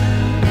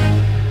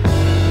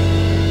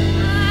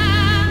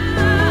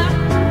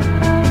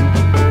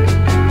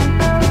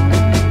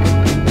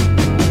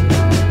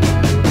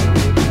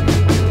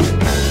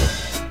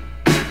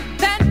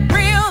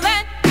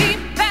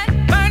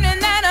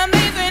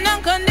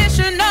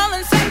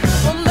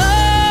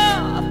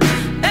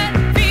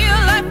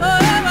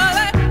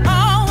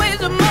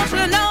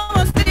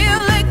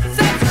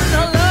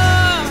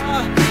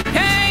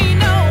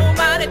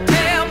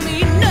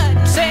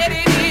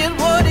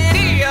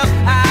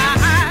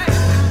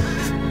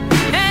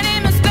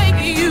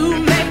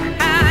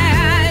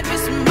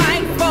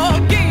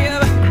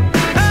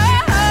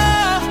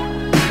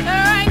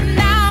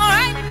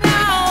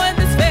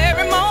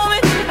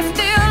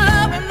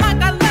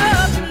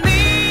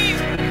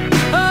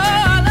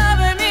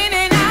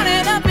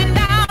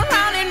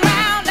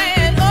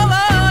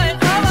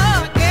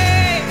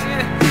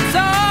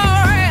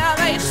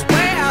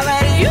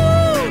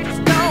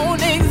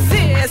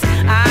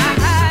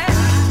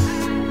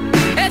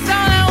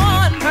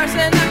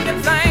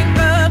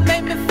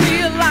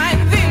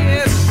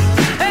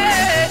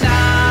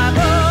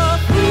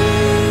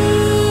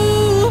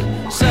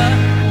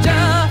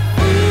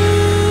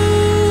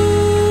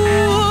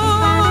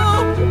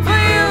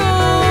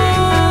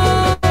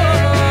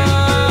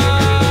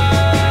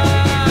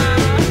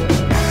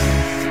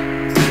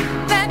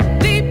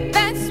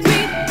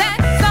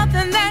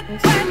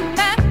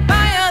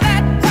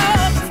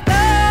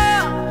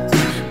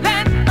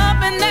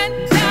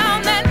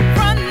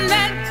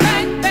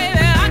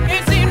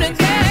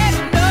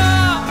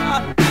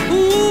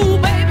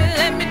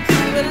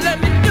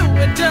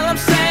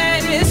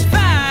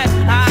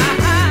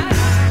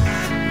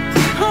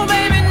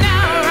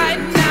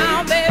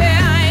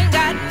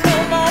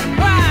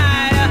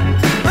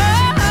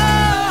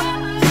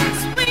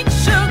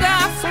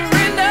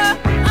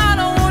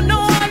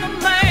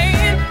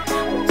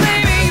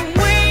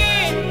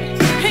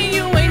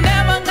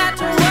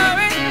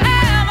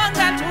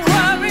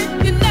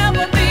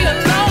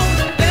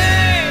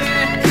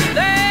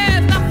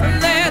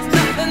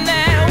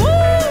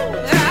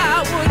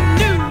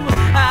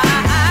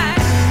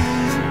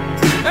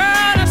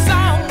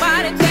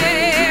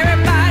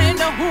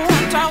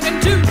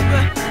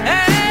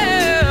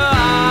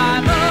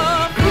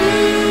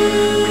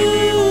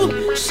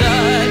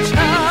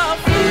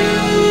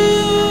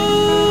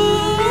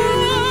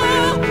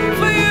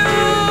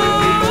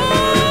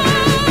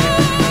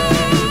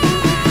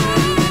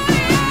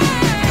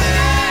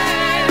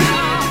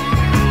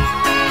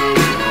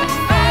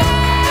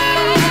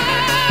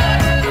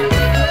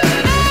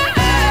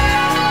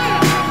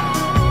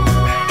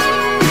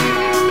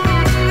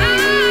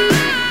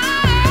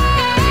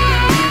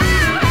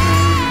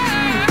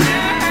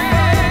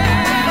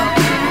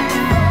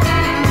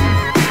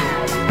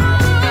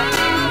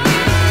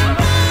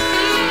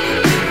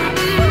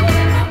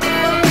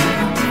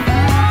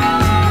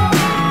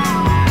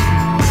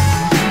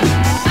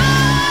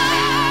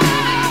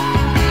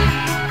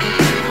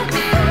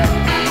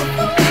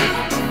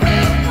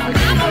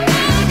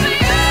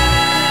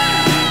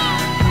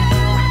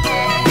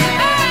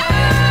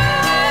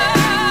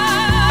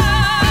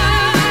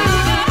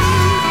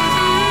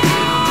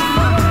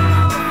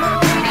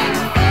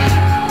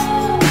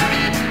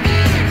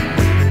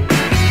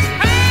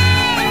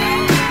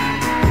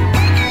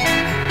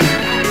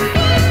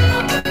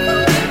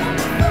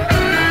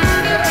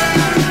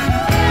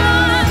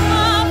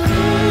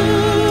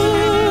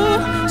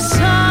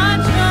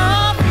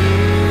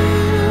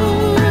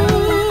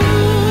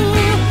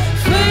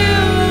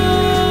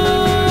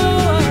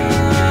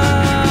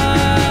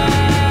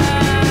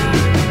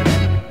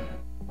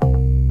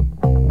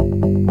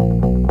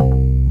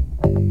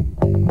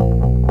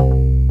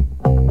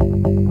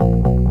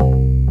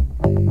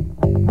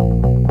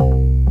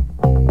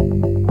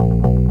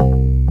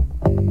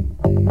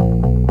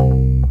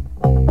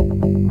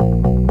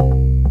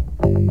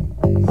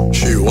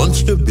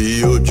 to be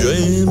your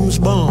James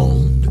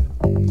Bond.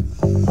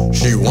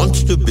 She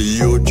wants to be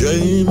your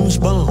James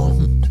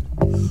Bond.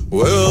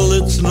 Well,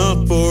 it's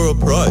not for a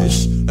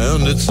price,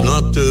 and it's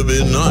not to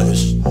be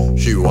nice.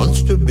 She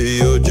wants to be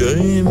your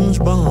James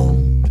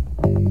Bond.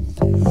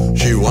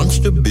 She wants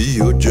to be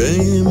your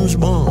James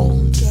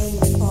Bond.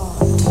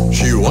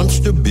 She wants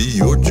to be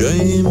your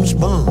James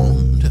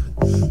Bond.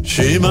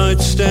 She might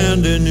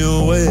stand in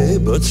your way,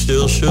 but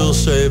still she'll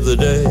save the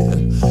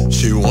day.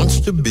 She wants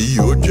to be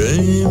your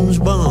James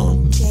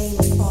Bond.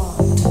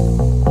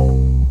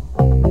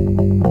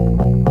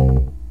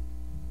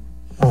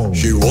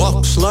 She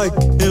walks like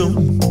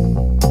him,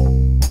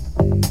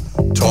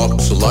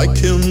 talks like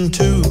him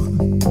too.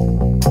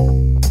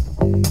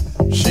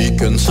 She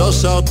can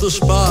suss out the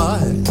spy,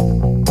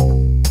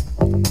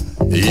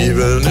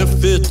 even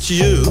if it's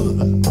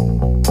you.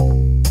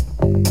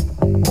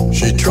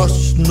 She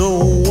trusts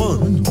no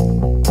one,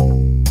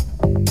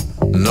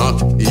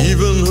 not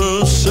even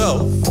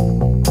herself.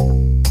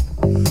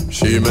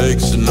 She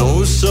makes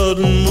no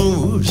sudden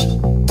moves,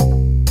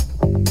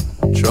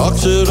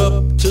 chalks it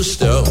up to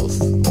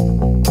stealth.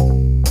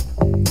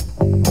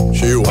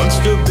 She wants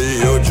to be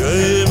your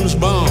James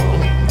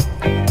Bond.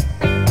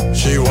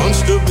 She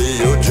wants to be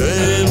your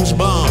James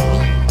Bond.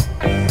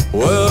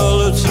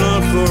 Well, it's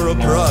not for a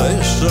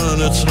price,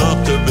 and it's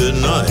not to be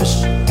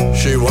nice.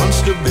 She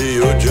wants to be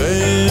your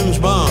James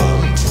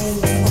Bond.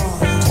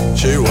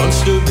 She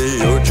wants to be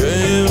your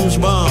James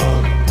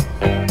Bond.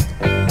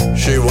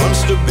 She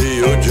wants to be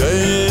your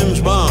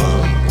James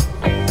Bond.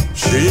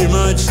 She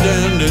might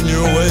stand in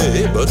your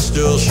way, but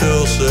still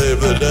she'll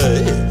save the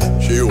day.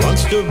 She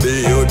wants to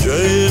be your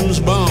James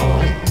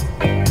Bond.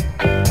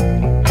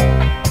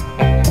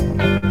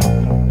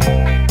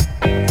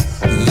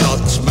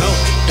 Nuts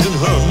melt in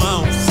her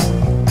mouth,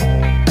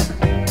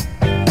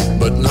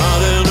 but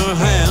not in her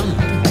hand.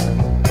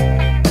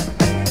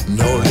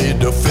 No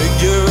need to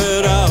figure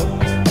it out.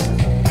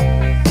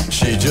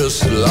 She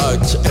just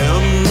likes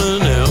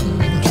M&M.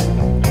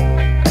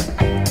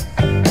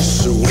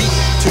 Sweet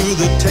to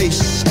the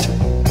taste,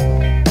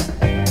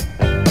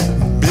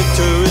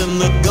 bitter in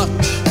the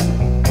gut,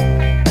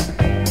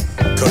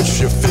 'cause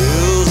she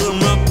fills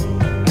them up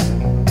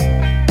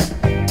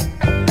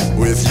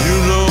with you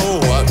know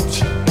what.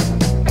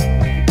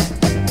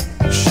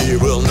 She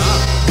will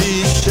not be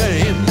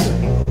shamed.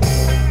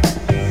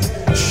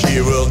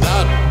 She will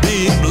not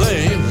be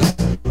blamed.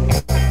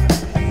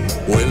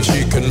 When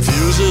she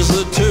confuses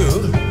the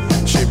two,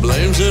 she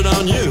blames it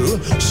on you,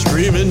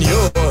 screaming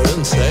you're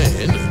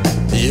insane.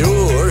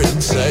 You're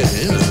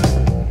insane.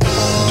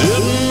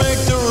 Didn't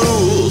make the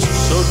rules,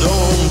 so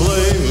don't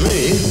blame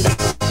me.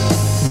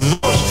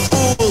 Most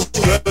fools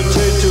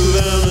gravitate to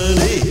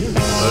vanity,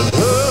 and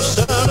her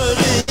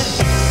sanity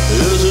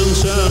is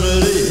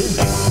insanity,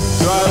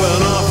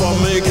 driving off or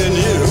making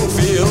you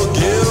feel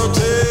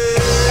guilty.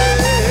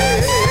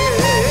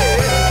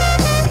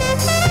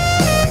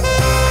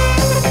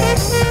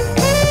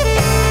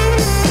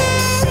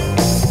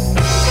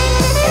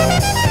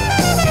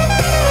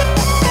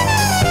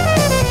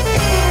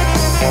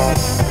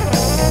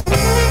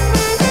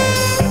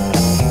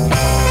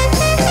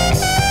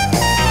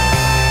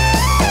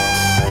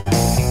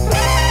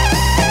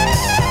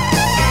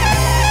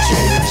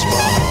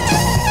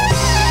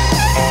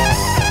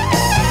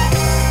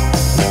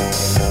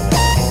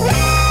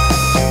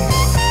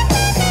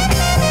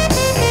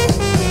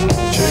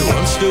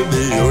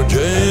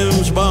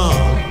 James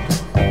Bond.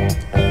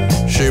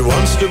 She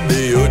wants to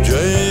be your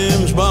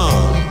James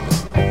Bond.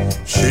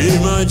 She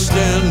might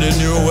stand in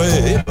your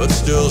way, but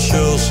still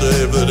she'll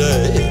save the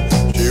day.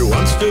 She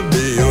wants to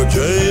be your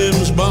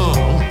James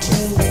Bond.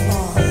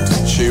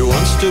 She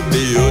wants to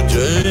be your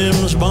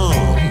James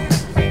Bond.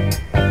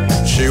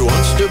 She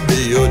wants to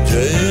be your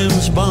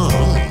James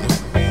Bond.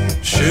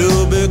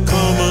 She'll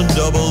become a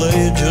double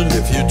agent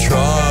if you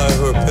try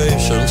her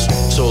patience.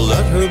 So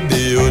let her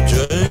be your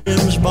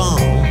James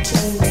Bond.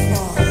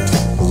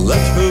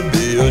 Let her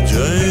be your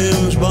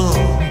James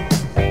Bond.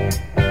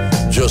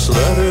 Just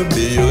let her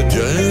be your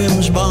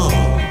James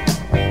Bond.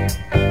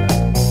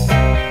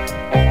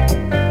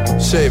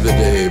 Save the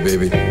day,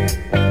 baby.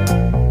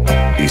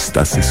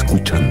 Estás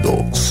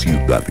escuchando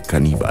Ciudad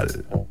Canibal.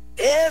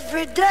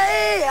 Every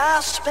day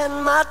I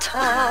spend my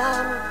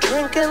time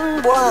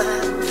drinking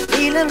wine,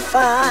 feeling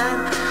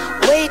fine,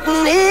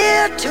 waiting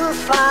here to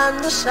find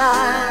the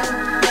sign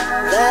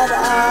that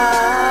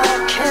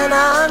I can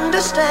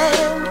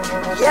understand.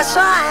 Yes,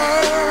 I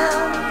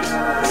am.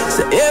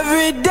 So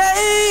every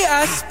day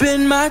I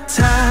spend my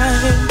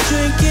time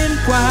drinking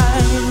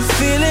wine,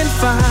 feeling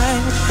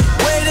fine,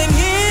 waiting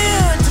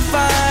here to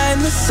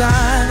find the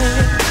sign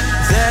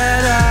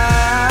that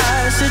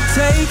I should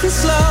take it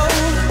slow.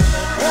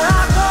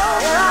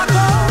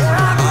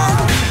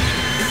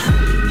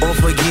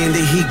 Off again,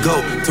 there he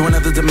go to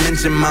another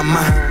dimension. My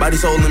mind, body,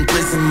 soul in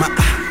prison. My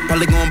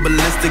probably going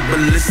ballistic, but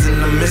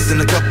listen, I'm missing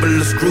a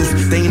couple of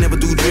screws. They ain't never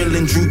do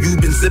drilling, Drew. You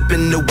been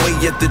zipping away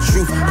at the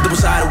truth. Double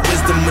side of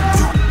wisdom, a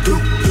do.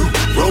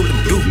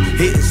 Rolling through,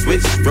 hitting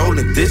switches,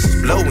 rolling dishes,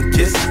 blowing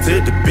kisses to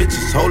the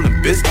bitches,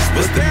 holding biscuits.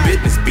 What's the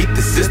business? Beat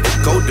the system,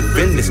 go to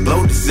business,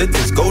 blow the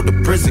sentence, go to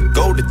prison,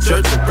 go to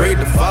church and pray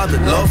the Father,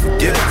 Lord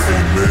forgive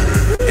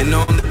us. And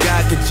only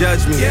God can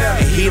judge me,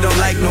 and he don't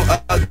like no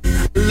ugly.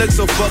 Look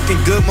so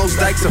fucking good, most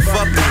likes are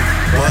fucking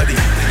buddy.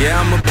 Yeah,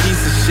 I'm a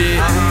piece of shit.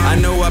 I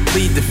know I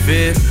plead the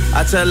fifth.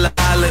 I tell her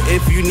holla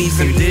if you need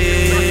some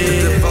dick.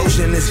 The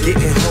devotion is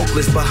getting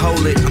hopeless, but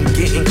hold it, I'm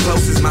getting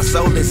closest. My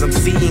soul is, I'm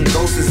seeing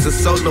ghosts. It's a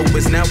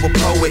soloist, now a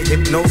poet.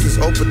 Hypnosis,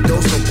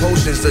 overdose on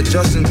potions,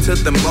 adjusting to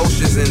the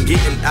motions and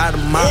getting out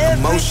of my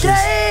emotions. Every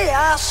day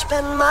I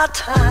spend my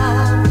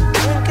time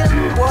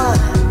drinking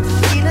wine,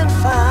 feeling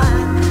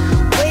fine,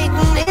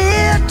 waiting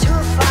here to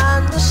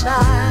find the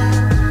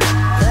sign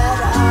that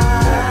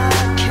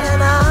I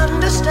can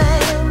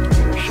understand.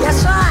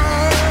 Yes, I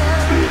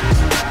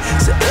am.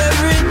 So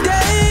every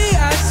day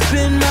I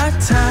spend my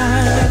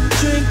time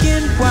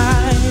drinking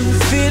wine,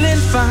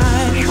 feeling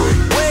fine,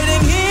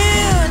 waiting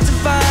here to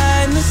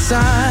find the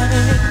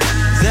sign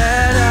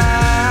that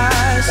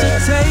I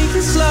should take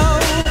it slow.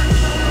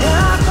 Here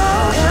I go,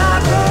 here I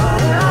go,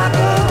 here I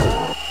go.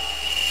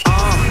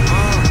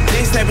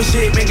 This type of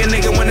shit make a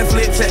nigga wanna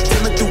flip, tap,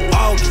 till it through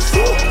August.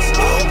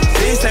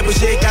 This type of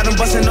shit got them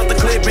busting off the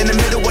clip in the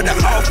middle of the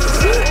office.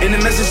 And the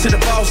message to the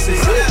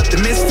bosses.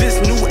 The misfits,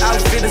 new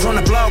outfit is on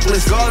the blog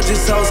list.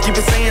 Gorgeous hoes keep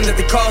it saying that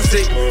they cost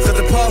it. Cause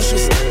the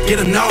Porsches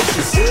get them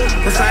nauseous.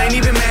 Cause I ain't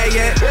even mad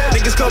yet.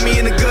 Niggas caught me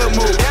in a good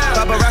mood.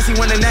 Paparazzi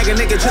wanna nag a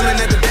nigga chillin'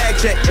 at the bag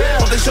check.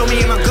 Hope they show me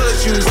in my good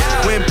shoes.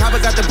 When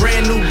Papa got the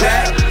brand new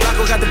bag,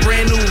 Flacco got the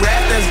brand new rap.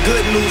 That's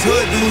good news.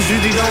 Hood dudes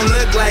usually don't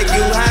look like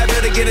you. I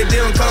better get a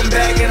deal and come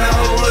back and the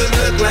whole hood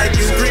look like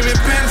you. Screaming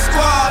pin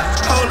squad,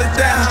 hold it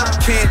down.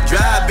 Can't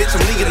drive, bitch,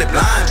 I'm legally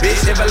blind,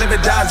 bitch. If I live or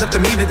die, it's up to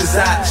me to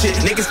decide. Shit,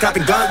 niggas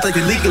copping guns like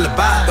they legal to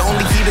buy. The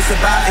only key to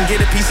survive and get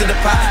a piece of the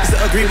pie is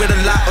to agree with a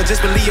lot or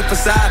just believe a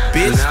facade,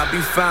 bitch. And I'll be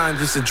fine,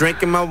 just a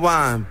drink in my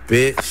wine,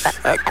 bitch.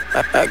 I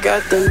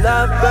got the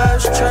love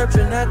birds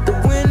chirping at the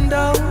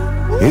window.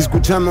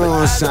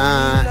 Escuchamos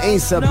a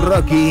A$AP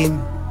Rocky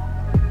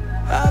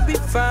I'll be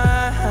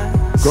fine.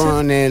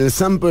 con el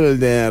sample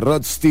de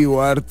Rod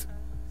Stewart,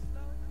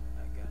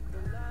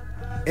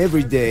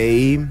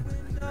 Everyday.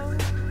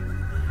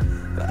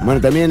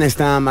 Bueno, también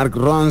está Mark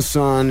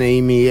Ronson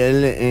y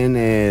Miguel en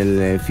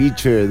el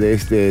feature de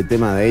este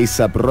tema de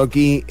A$AP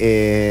Rocky,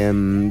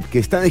 que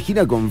está de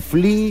gira con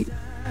Flea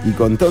y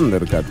con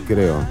Thundercat,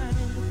 creo.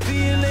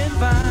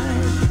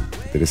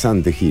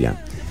 Interesante gira.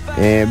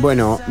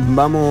 Bueno,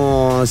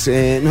 vamos,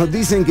 nos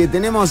dicen que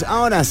tenemos,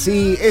 ahora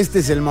sí, este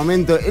es el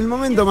momento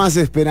más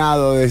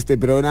esperado de este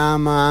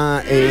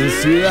programa. En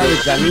Ciudad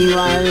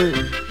Canibal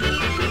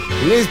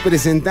les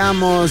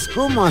presentamos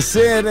cómo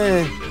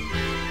hacer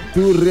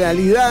tu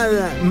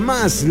realidad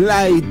más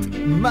light,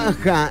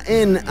 baja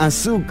en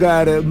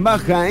azúcar,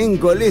 baja en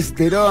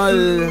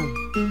colesterol.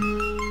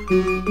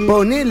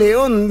 Ponele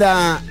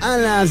onda a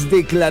las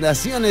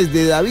declaraciones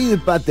de David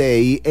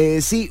Patey.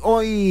 Sí,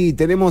 hoy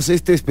tenemos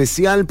este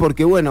especial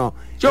porque, bueno...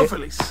 Yo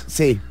feliz.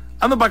 Sí.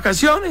 Ando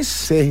vacaciones.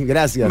 Sí,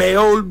 gracias. Me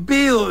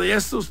olvido de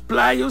estos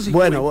playos y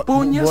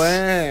puñas.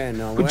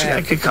 Bueno.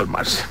 Hay que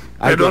calmarse.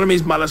 Perdón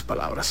mis malas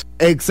palabras.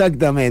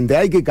 Exactamente,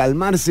 hay que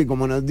calmarse,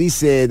 como nos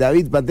dice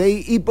David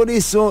Patey, y por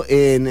eso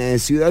en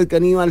Ciudad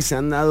Canibal se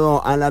han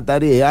dado a la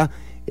tarea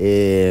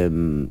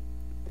de...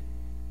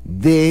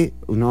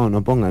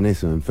 No pongan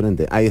eso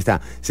enfrente. Ahí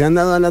está. Se han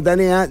dado a la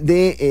tarea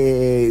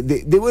de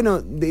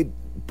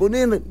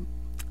poner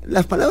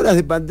las palabras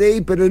de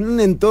Patey, pero en un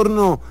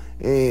entorno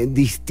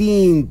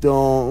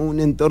distinto,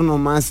 un entorno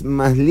más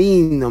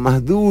lindo,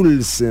 más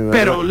dulce, ¿verdad?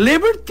 Pero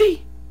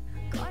Liberty,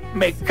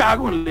 me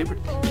cago en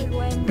Liberty.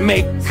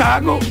 Me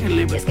cago en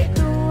Liberty.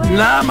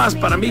 Nada más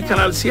para mí,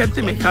 Canal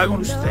 7, me cago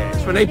en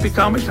ustedes. René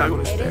Picado, me cago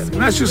en ustedes.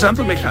 Ignacio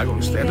Santos, me cago en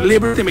ustedes.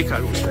 Liberty, me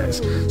cago en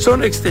ustedes.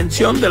 Son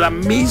extensión de la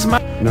misma.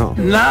 No.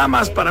 Nada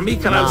más para mí,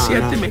 Canal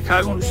 7, me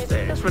cago en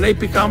ustedes. René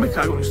Picado, me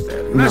cago en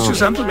ustedes. Ignacio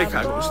Santos, me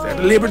cago en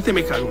ustedes. Liberty,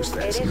 me cago en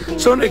ustedes.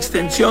 Son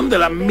extensión de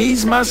las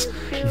mismas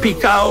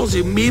picados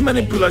y misma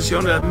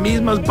manipulación, de las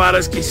mismas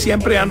varas que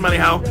siempre han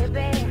manejado.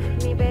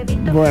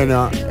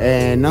 Bueno,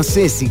 no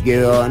sé si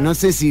quedó, no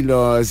sé si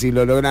lo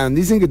lograron.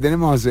 Dicen que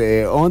tenemos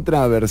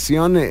otra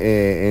versión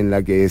en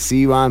la que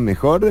sí va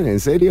mejor, ¿en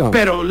serio?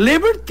 Pero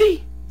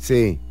Liberty,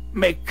 sí.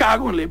 Me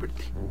cago en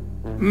Liberty.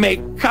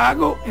 Me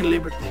cago en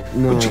Liberty.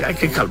 No. Hay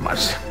que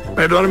calmarse.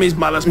 Perdón mis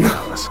malas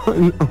palabras.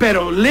 No.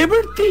 Pero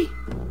Liberty,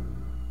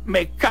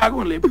 me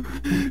cago en Liberty.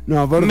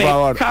 No, por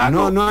favor.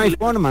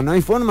 No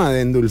hay forma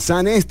de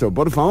endulzar esto.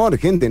 Por favor,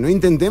 gente, no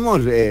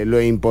intentemos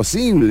lo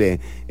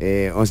imposible.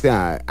 O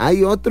sea,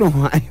 hay otro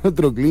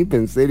clip,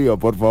 en serio,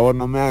 por favor,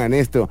 no me hagan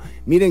esto.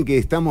 Miren que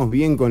estamos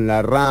bien con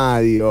la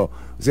radio. O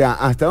sea,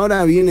 hasta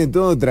ahora viene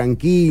todo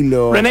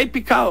tranquilo. René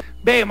Picado,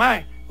 ve,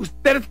 mae,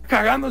 usted está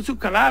cagando en su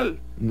canal.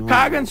 No.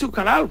 Caga en su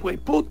canal, güey,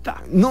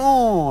 puta.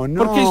 No.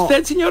 Porque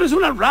usted, señor, es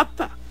una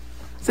rata.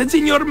 Usted,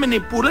 señor,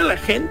 manipula a la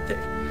gente.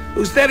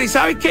 Usted, y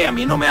sabe que a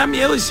mí no me da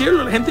miedo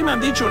decirlo. La gente me ha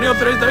dicho,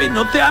 David,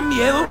 no te da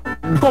miedo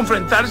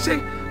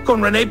confrontarse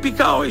con René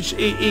Picado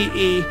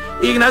y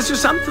Ignacio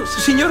Santos.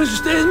 Señores,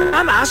 ustedes me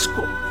dan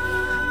asco.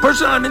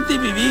 Personalmente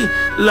viví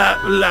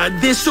la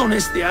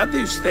deshonestidad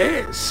de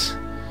ustedes.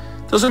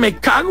 Entonces me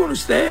cago en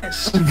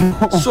ustedes.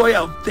 Soy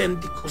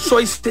auténtico,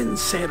 soy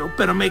sincero,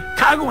 pero me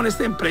cago en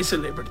esta empresa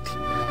Liberty.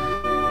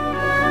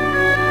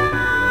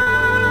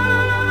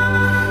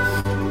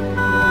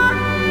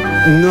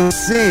 No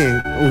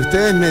sé,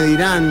 ustedes me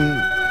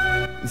dirán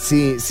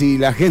si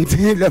la gente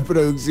de la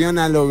producción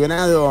ha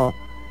logrado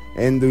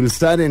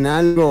endulzar en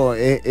algo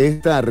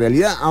esta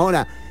realidad.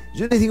 Ahora,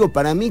 yo les digo,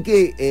 para mí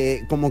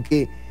que como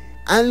que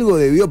algo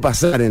debió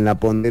pasar en La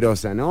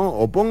Ponderosa, ¿no?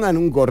 O pongan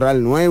un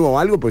corral nuevo o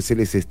algo, pues se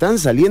les están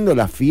saliendo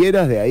las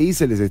fieras de ahí,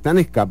 se les están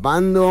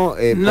escapando.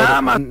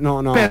 Nada más.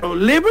 No. Pero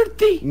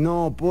Liberty.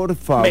 No, por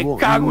favor. Me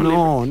cago en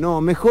Liberty.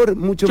 No, mejor,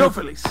 mucho Yo más.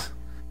 feliz.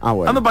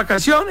 Bueno. Ando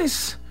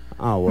vacaciones.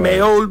 Bueno.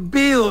 Me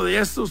olvido de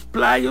estos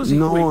playos y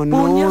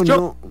puñas.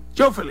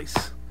 Yo feliz.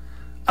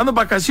 Ando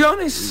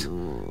vacaciones.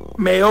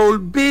 Me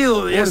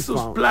olvido de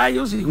estos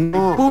playos y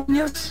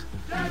puñas.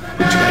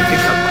 Hay que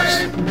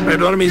calmarse.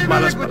 Perdón mis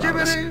malas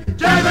palabras.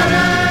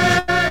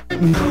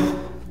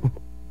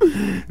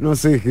 No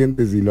sé,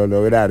 gente, si lo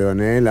lograron,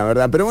 la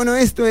verdad. Pero bueno,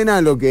 esto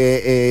era lo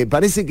que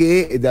parece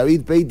que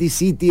David Patey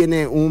sí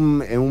tiene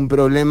un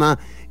problema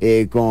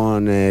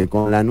con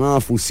la nueva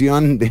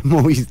fusión de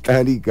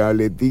Movistar y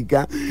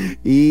Cabletica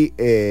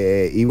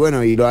y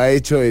bueno, y lo ha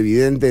hecho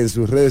evidente en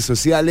sus redes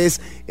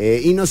sociales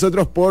y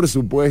nosotros, por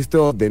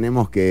supuesto,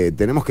 tenemos que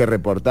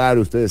reportar.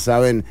 Ustedes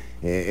saben,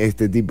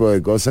 este tipo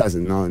de cosas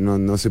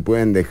no se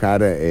pueden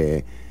dejar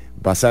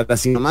pasar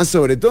así nomás,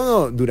 sobre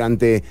todo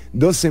durante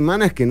 2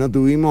 semanas que no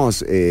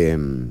tuvimos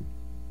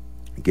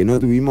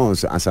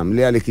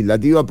asamblea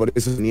legislativa. Por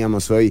eso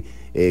teníamos hoy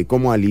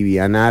cómo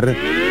alivianar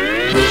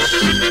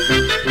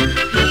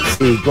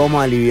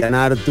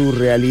tu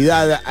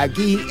realidad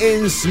aquí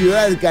en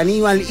Ciudad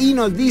Caníbal. Y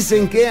nos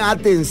dicen que,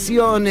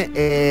 atención,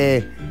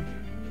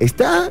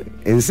 ¿está?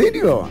 ¿En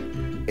serio?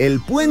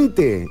 El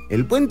puente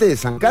de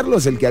San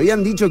Carlos, el que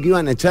habían dicho que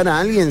iban a echar a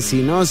alguien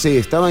si no se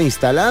estaba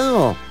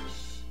instalado.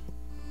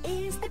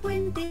 Este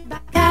puente va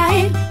a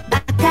caer, va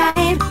a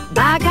caer,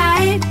 va a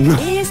caer. No.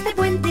 Este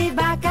puente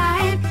va a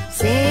caer,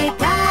 se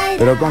cae.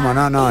 Pero cómo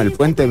no, el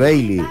puente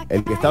Bailey,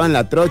 el que estaba en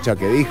la trocha,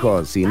 que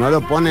dijo, si no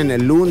lo ponen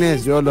el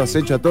lunes, yo los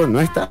echo a todos.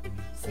 ¿No está?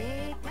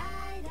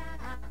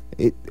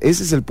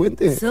 ¿Ese es el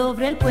puente?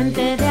 Sobre el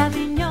puente de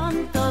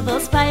Aviñón,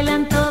 todos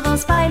bailan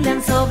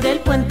sobre el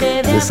puente de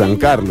Aviñón. De San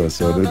Carlos,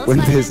 sobre el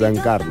puente de San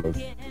Carlos.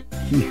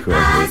 Hijo de...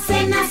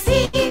 Hacen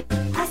así,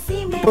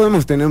 así me...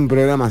 Podemos tener un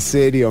programa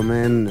serio,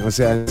 men. O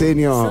sea, en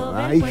serio,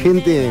 hay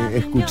gente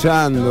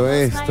escuchando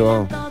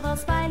esto.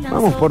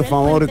 Vamos, por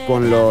favor,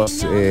 con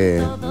los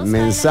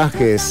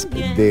mensajes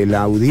de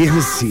la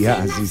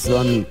audiencia, si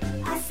son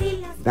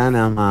tan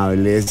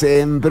amables.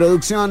 En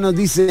producción nos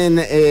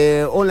dicen,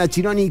 hola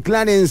Chironi,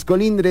 Clarence,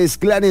 Colindres,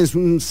 Clarence,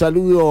 un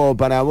saludo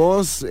para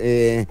vos,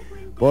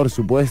 por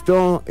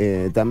supuesto.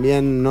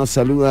 También nos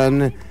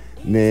saludan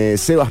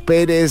Sebas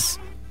Pérez.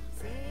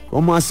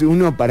 ¿Cómo hace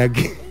uno para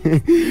que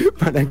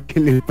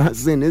le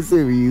pasen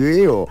ese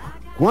video?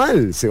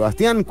 ¿Cuál,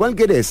 Sebastián? ¿Cuál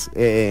querés?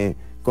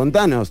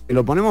 Contanos,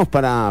 lo ponemos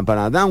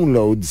para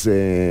downloads,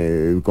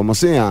 como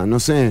sea, no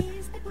sé.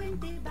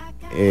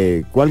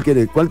 ¿Cuál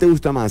querés? ¿Cuál te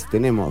gusta más?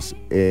 Tenemos,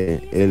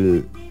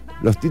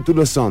 los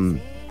títulos son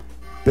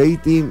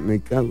Patey, me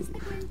cago...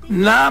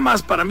 Nada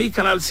más para mí,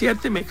 Canal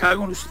 7, me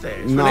cago en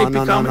ustedes. No, Rey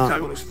no, Picado, no, me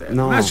cago en ustedes.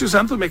 no. Ignacio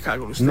Santos, me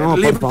cago en ustedes. No, por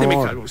Liberty, me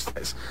favor. cago en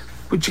ustedes.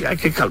 Puchi, hay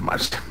que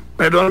calmarse.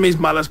 Perdón mis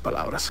malas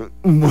palabras.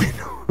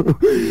 Bueno,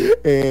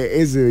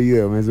 ese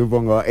video me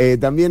supongo.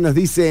 También nos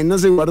dice, no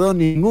se guardó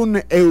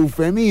ningún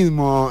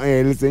eufemismo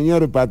el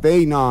señor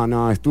Patey.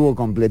 No, estuvo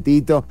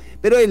completito.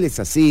 Pero él es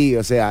así,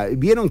 o sea,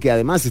 vieron que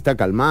además está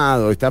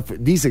calmado,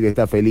 dice que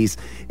está feliz.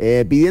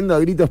 Pidiendo a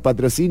gritos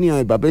patrocinio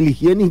de papel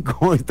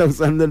higiénico, está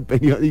usando el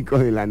periódico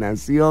de La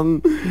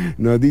Nación,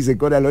 nos dice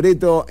Cora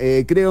Loreto.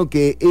 Creo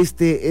que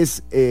este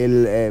es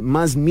el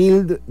más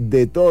mild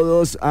de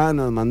todos.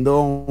 Nos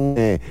mandó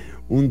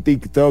un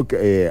TikTok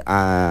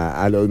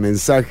a los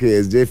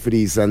mensajes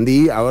Jeffrey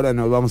Sandí. Ahora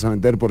nos vamos a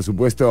meter, por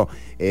supuesto,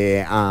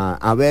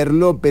 a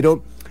verlo,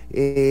 pero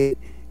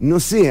no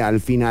sé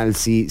al final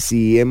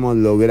si hemos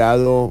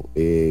logrado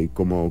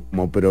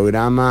como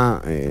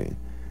programa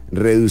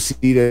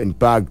reducir el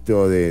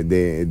impacto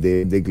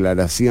de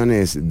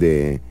declaraciones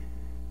de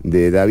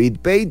David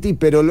Patey,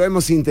 pero lo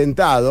hemos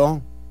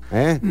intentado.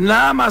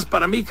 Nada más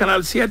para mí,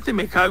 Canal 7,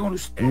 me cago en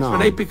ustedes. No.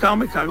 Rey Picado,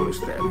 me cago en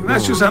ustedes.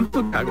 Ignacio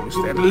Santos, me cago en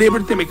ustedes.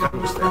 Liberty, me cago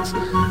en ustedes.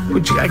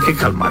 Puchi, hay que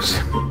calmarse.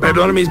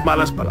 Perdón mis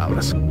malas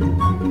palabras.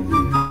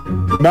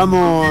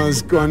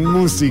 Vamos con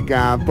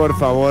música, por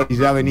favor, y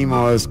ya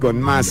venimos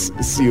con más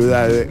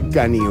Ciudad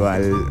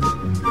Caníbal.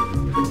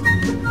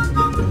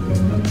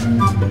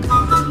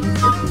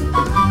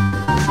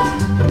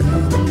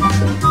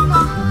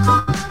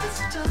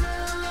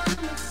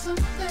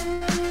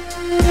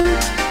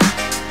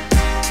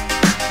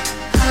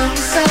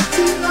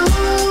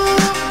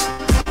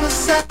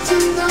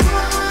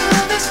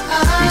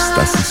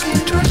 Estás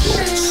escuchando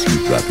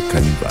Ciudad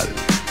Canibal.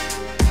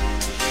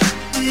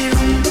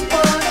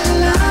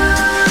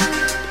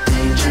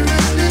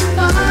 Dangerously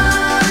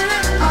fine,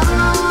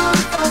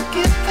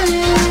 unforgiving.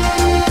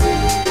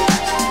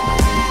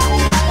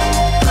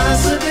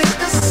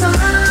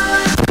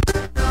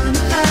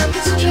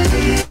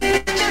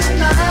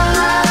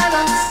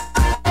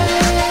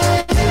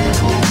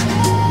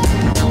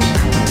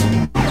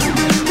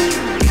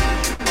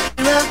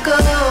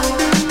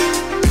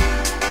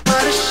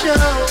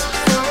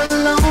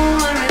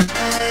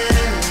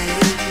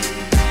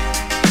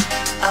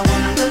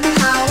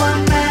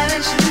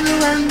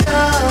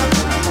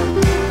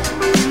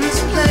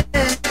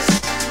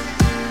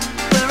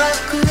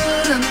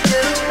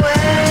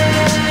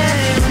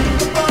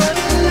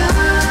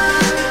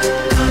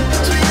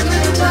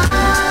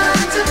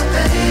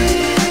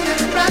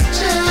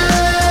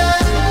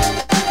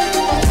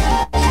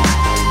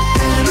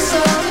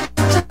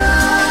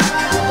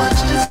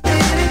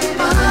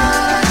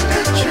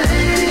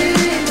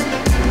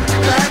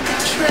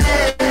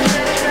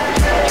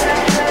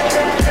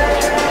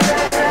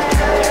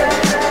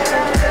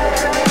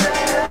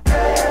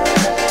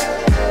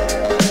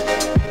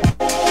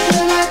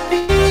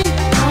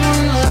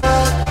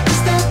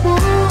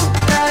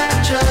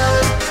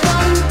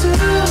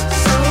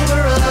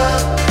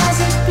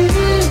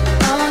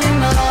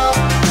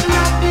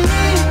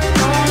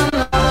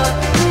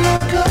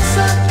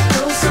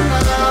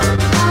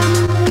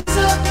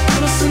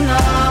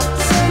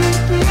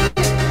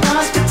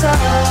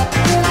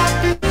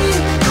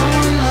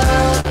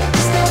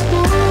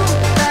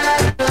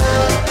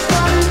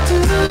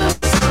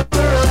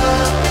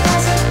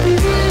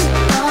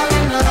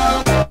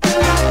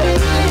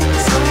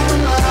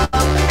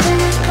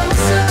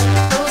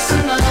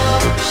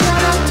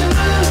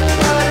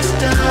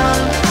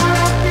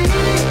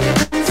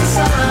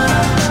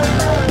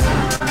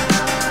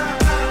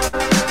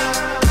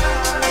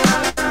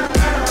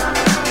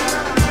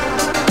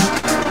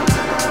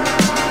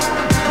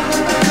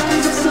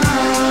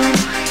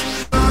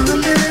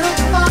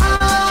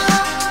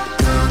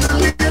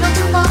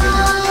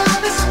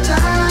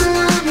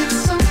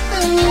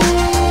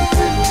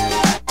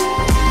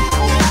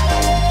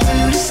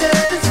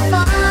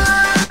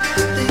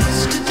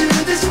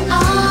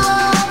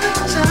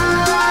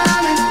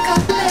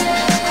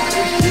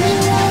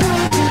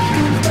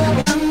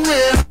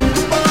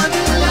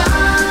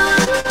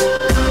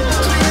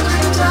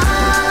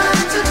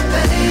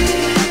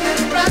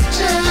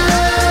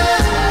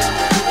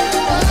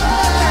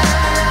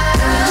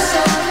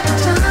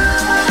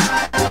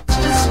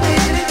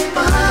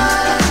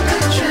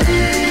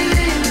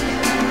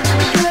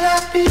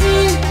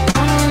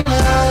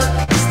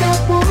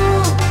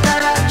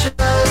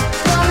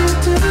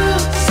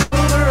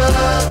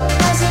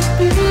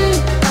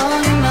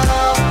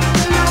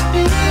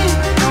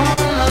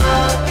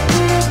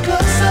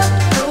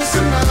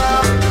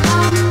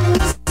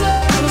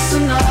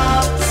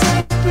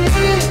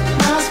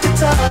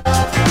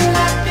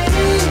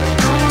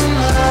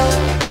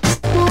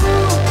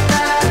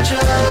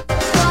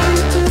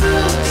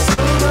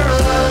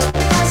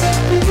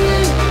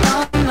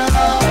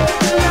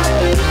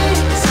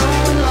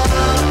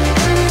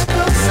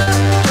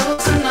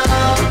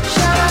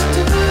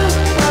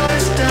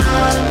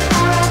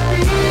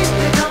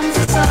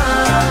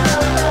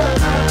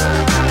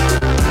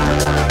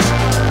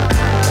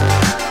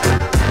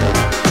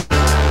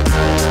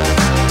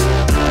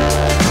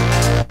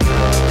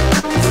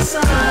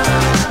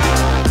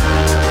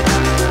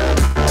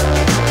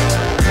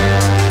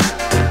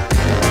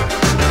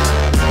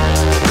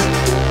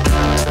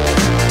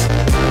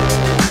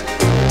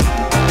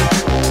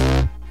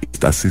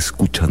 Estás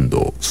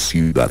escuchando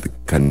Ciudad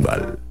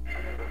Canibal.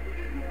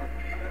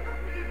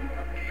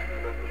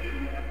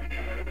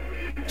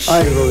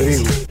 Ay,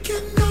 Rodrigo,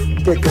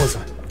 qué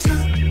cosa.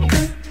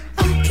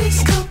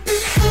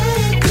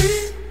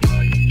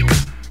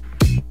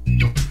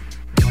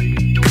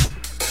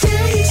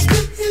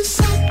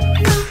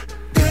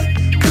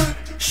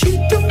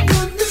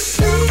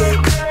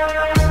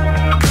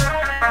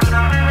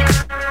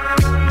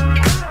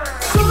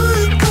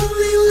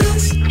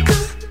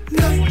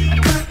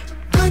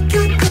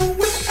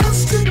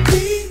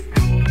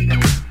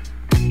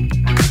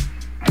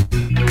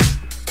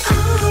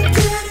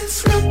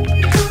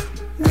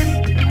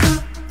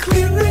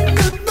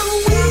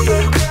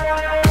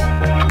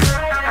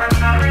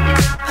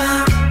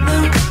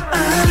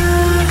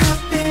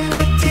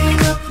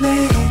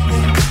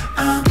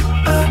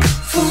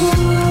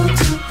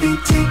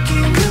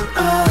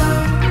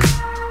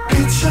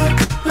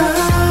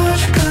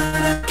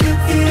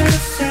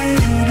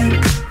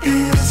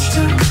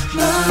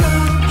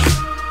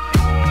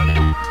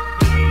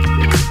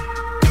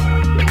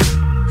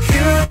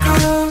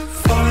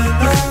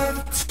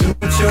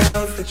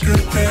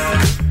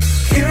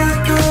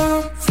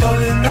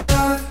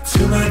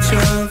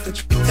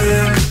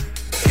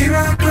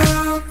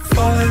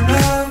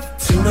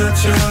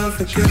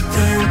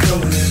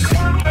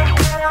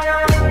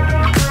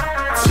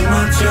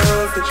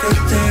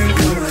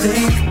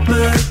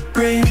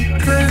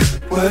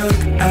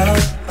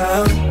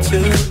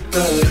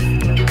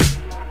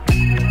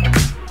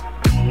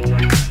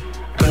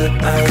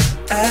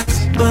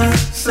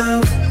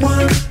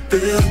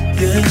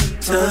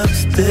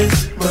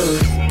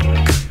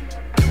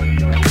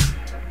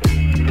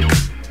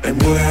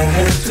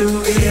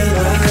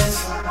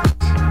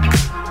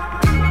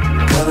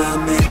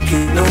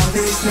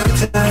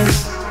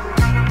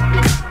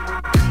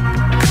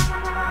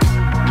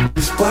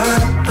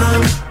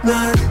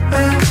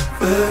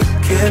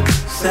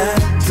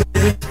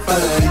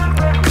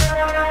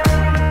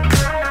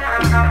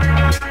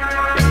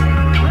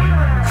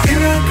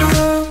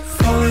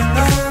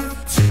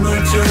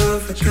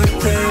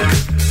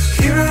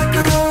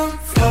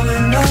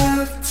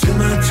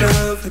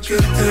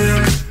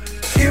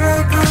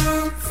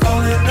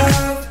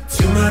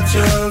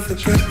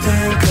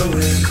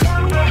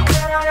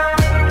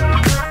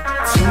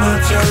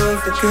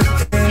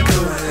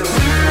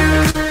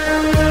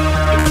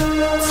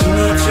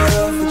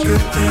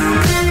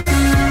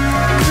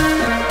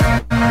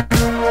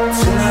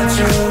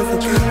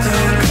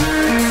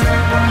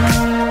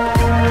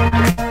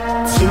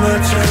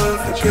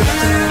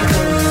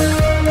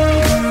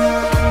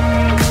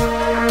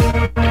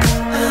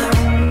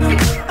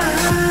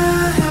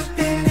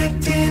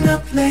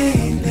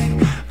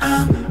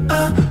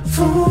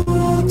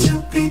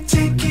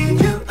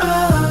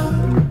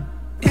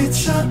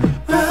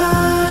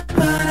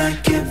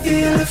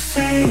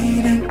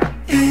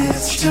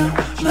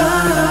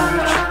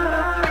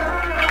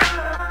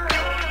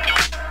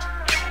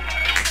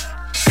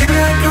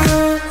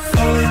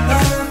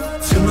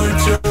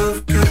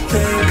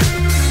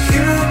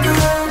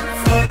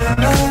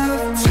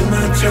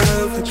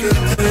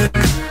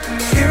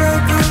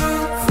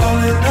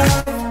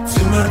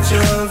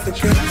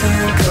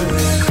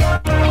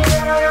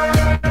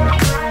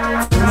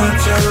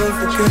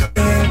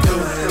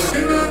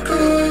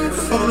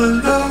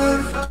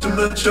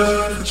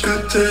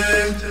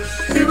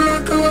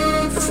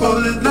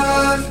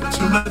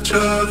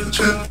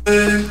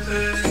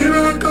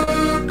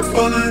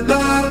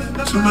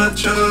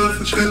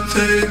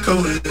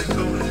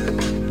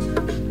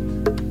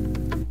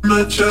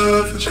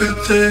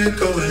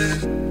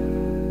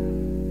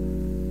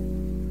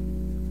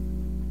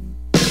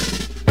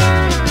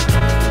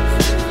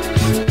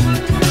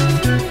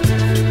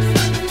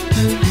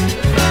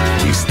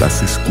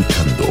 Estás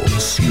escuchando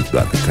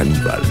Ciudad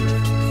Canibal.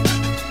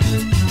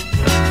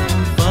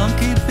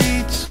 Funky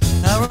beats,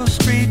 narrow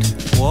street,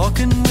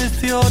 walking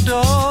with your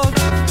dog.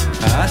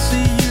 I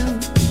see you,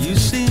 you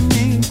see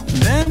me,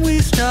 then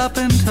we stop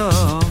and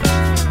talk.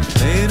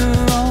 Later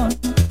on,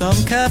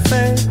 some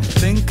cafe,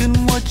 thinking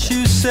what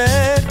you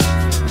said.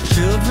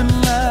 Children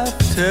laugh,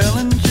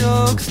 telling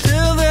jokes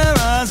till their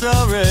eyes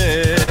are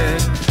red.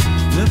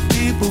 The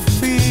people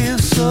feel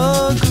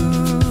so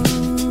good,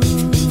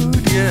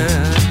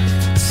 yeah.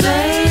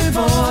 Say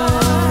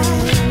boy,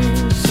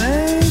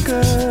 say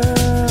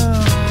girl,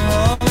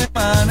 all in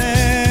my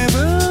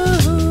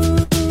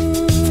neighborhood,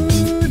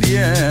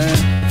 yeah.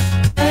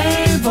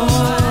 Say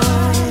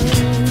boy,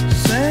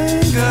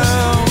 say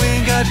girl, we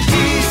got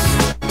peace,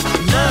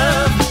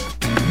 love,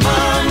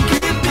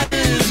 monkey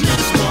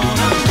business,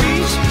 gonna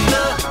reach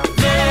the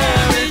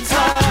very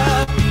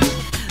top.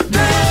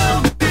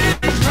 There'll be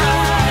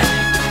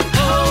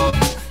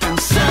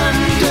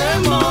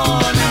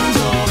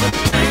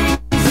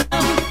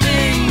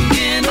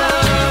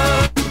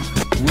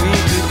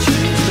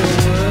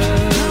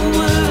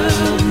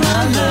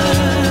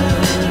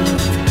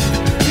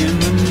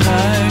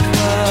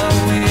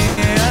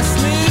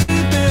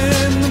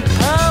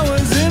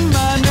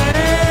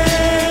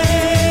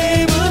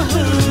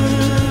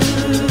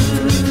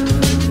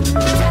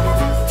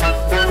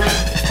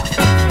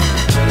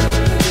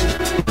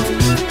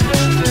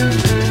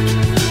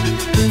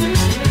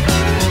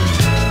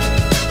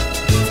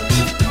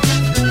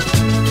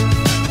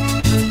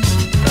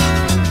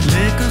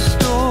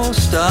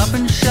Stop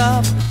and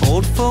shop,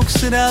 old folks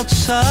sit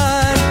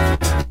outside.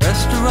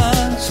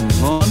 Restaurants and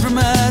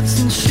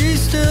laundromats, and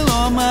she's still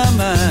on my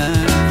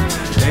mind.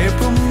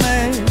 April,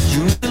 May,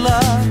 June,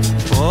 July,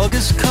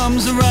 August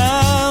comes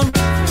around.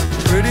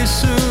 Pretty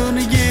soon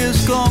a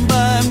year's gone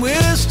by and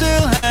we're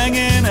still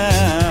hanging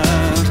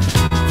out.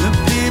 The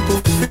people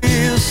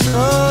feel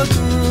so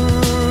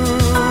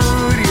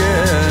good,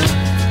 yeah.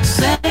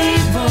 Say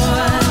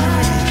boy,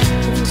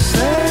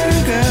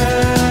 say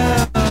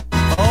girl,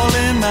 all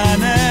in my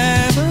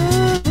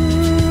neighborhood,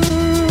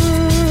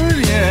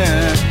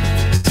 yeah.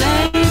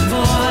 Say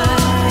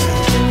boy,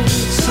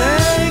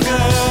 say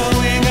girl,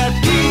 we got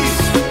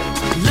peace,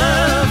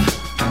 love,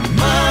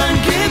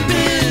 monkey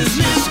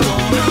business,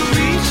 gonna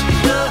reach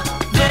the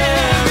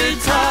very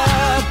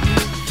top.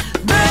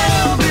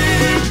 There'll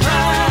be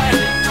pride,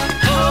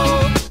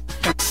 hope,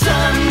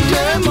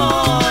 Sunday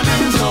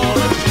mornings, all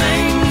the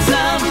things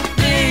I'm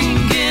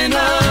thinking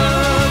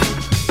of.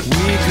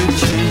 We could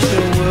change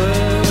the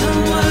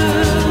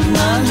world,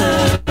 my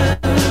love.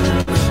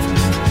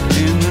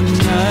 In the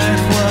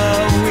night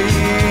while we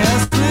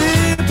are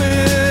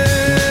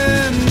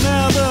sleeping,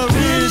 now the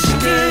rich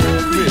get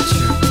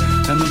richer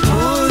and the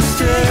poor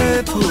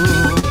stay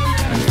poor,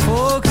 and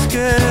folks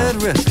get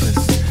restless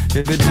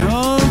if it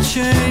don't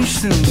change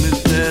soon.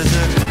 If there's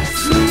a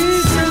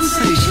sweet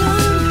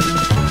sensation,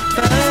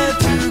 bad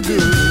to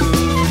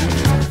good,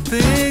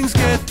 things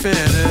get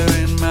better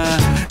in my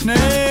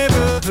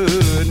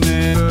neighborhood,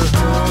 neighborhood.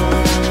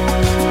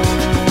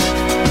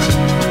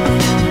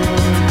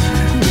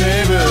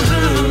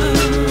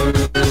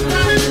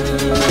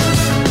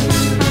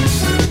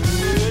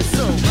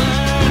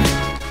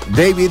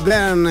 David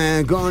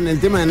Byrne con el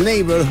tema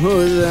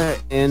Neighborhood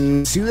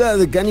en Ciudad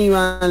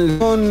Canibal.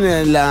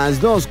 Son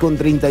las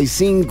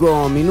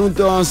 2:35.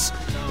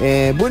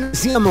 Bueno,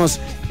 decíamos,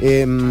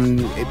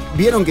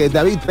 vieron que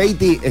David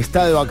Peiti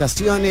está de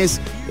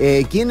vacaciones.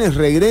 ¿Quiénes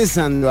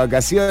regresan de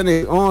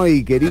vacaciones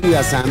hoy,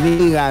 queridas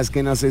amigas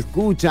que nos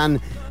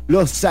escuchan?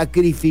 Los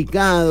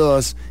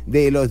sacrificados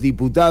de los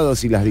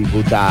diputados y las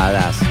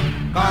diputadas.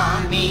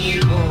 Con mi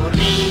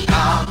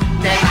burrito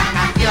de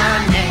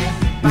vacaciones.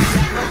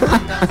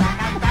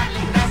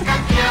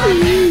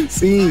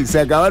 Sí, se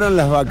acabaron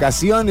las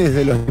vacaciones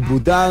de los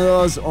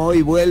diputados,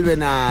 hoy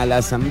vuelven a la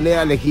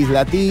Asamblea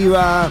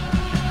Legislativa.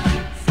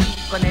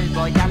 Con él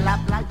voy a la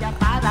playa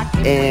para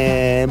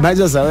que...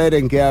 Vaya a saber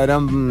en qué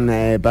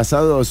habrán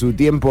pasado su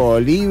tiempo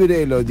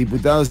libre los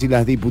diputados y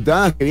las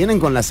diputadas, que vienen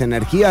con las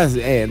energías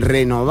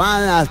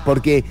renovadas,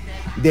 porque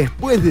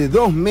después de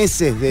 2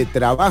 meses de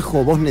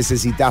trabajo vos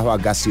necesitas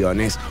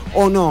vacaciones.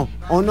 O no,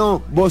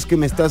 vos que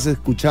me estás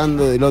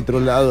escuchando del otro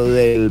lado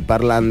del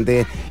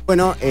parlante.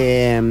 Bueno,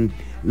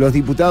 los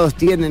diputados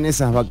tienen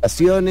esas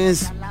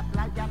vacaciones,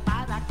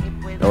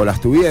 o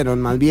las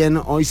tuvieron más bien,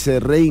 hoy se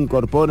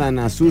reincorporan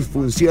a sus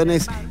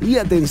funciones. Y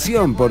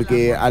atención,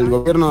 porque al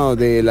gobierno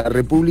de la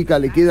República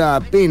le queda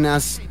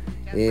apenas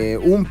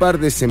un par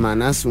de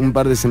semanas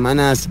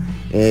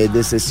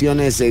de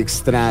sesiones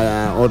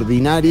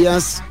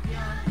extraordinarias,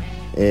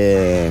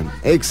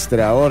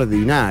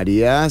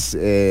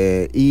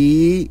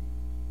 y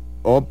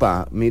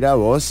opa, mira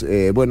vos,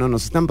 bueno,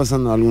 nos están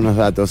pasando algunos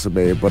datos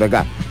por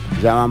acá.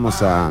 Ya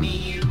vamos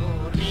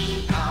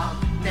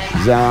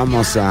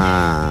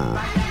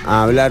a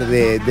hablar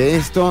de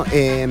esto.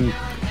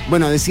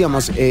 Bueno,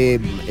 decíamos,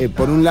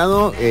 por un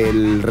lado,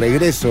 el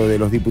regreso de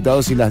los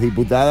diputados y las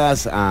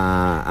diputadas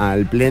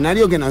al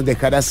plenario, que nos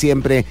dejará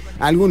siempre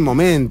algún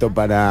momento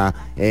para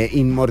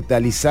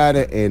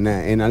inmortalizar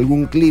en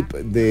algún clip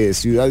de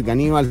Ciudad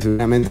Canibal.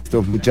 Seguramente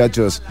estos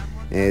muchachos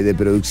de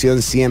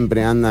producción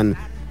siempre andan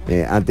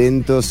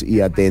atentos y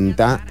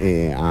atenta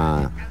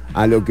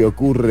a lo que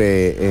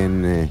ocurre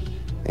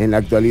en la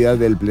actualidad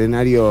del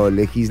plenario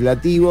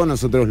legislativo.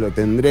 Nosotros lo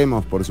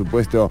tendremos, por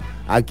supuesto,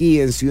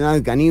 aquí en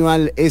Ciudad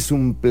Canibal. Es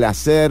un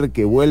placer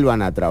que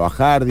vuelvan a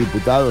trabajar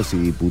diputados y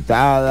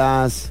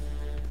diputadas.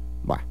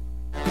 Bueno,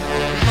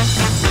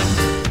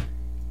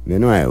 de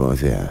nuevo, o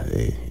sea,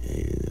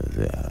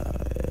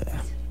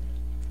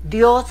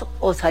 Dios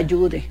os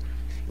ayude.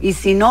 Y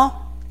si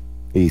no,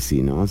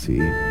 sí.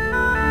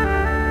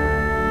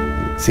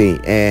 Sí,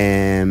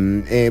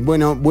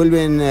 bueno,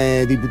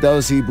 vuelven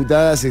diputados y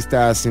diputadas.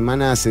 Esta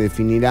semana se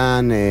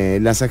definirán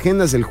las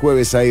agendas. El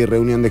jueves hay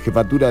reunión de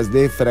jefaturas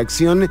de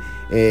fracción.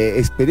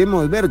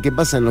 Esperemos ver qué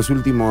pasa en los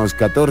últimos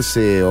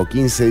 14 o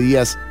 15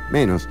 días,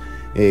 menos,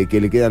 que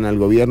le quedan al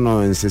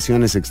gobierno en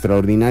sesiones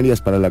extraordinarias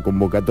para la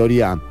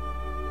convocatoria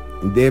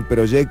de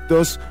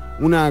proyectos.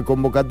 Una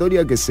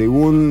convocatoria que,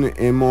 según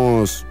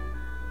hemos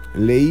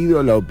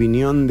leído la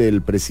opinión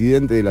del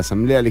presidente de la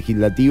Asamblea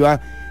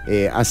Legislativa,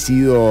 ha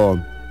sido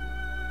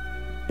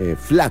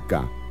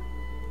flaca.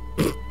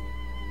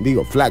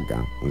 Digo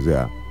flaca, o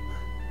sea,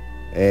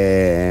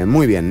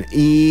 muy bien.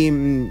 Y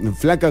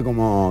flaca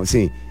como,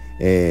 sí,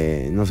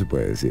 no se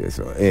puede decir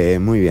eso.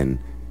 Muy bien.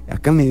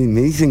 Acá me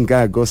dicen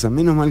cada cosa,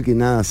 menos mal que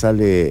nada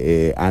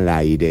sale al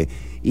aire.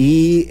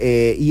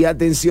 Y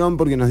atención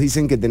porque nos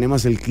dicen que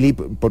tenemos el clip,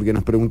 porque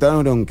nos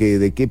preguntaron que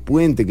de qué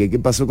puente, que qué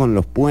pasó con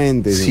los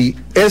puentes. Si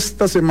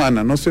esta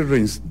semana no se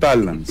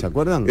reinstalan, ¿se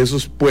acuerdan?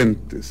 Esos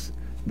puentes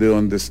de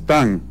donde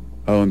están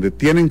a donde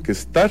tienen que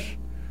estar,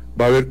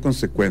 va a haber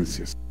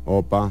consecuencias.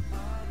 Opa.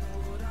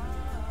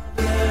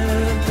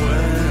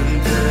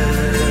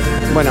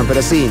 Bueno,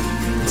 pero sí.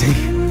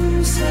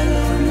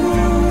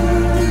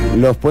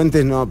 Los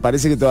puentes no,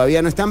 parece que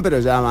todavía no están, pero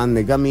ya van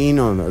de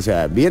camino. O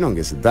sea, vieron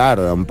que se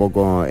tarda un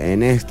poco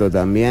en esto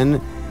también.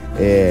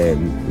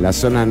 La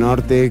zona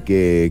norte,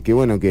 que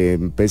bueno, que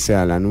pese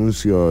al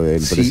anuncio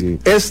del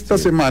presidente. Si esta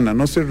semana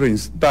no se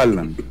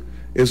reinstalan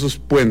esos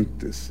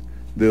puentes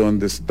de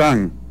donde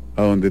están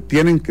a donde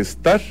tienen que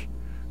estar,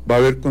 va a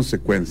haber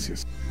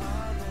consecuencias.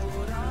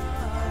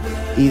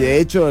 Y de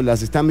hecho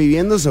las están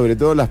viviendo sobre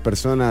todo las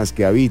personas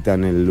que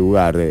habitan el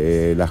lugar,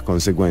 las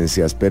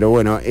consecuencias. Pero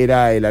bueno,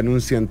 era el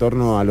anuncio en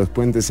torno a los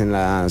puentes en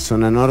la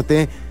zona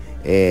norte,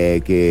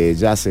 que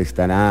ya se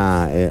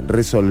estará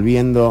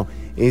resolviendo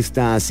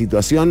esta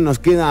situación. Nos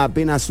queda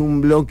apenas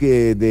un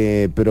bloque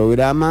de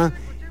programa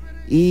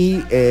y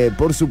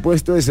por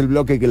supuesto es el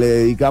bloque que le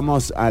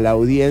dedicamos a la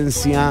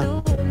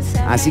audiencia.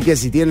 Así que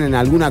si tienen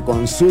alguna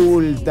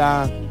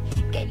consulta...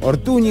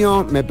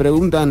 Ortuño, me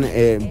preguntan,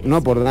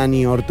 no por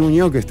Dani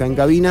Ortuño, que está en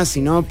cabina,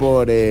 sino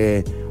por...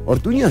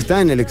 Ortuño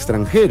está en el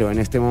extranjero en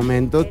este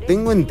momento.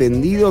 Tengo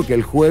entendido que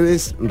el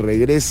jueves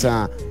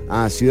regresa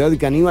a Ciudad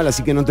Canibal,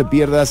 así que no te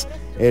pierdas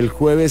el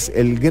jueves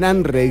el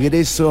gran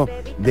regreso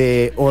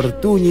de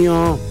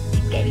Ortuño.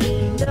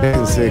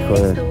 Pensé,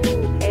 joder.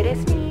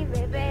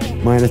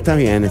 Bueno, está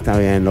bien,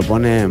 lo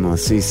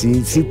ponemos.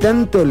 Si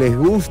tanto les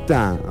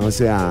gusta, o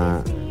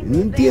sea... No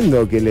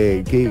entiendo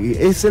que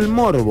es el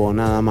morbo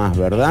nada más,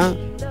 ¿verdad?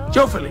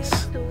 Yo feliz.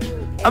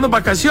 Ando en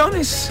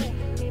vacaciones,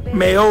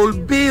 me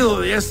olvido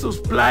de estos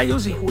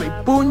playos y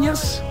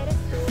juepuñas.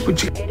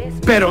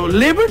 Pero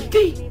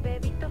Liberty,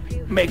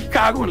 me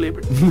cago en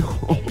Liberty. No.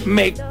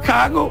 Me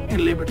cago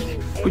en Liberty.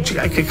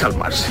 Hay que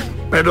calmarse.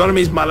 Perdón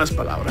mis malas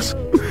palabras.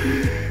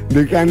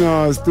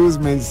 Déjanos tus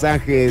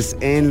mensajes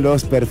en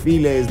los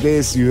perfiles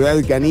de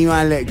Ciudad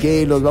Canibal,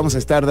 que los vamos a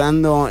estar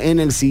dando en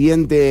el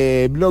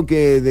siguiente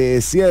bloque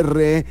de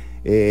cierre.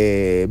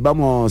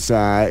 Vamos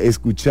a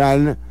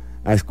escuchar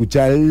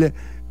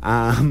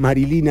a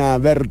Marilina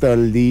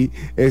Bertoldi.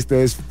 Esto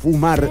es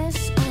Fumar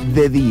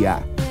de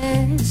Día.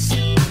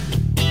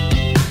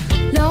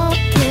 Lo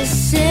que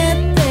se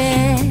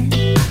ve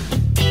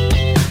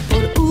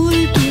por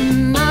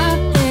última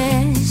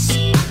vez.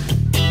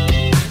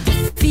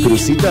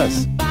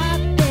 ¿Crucitas?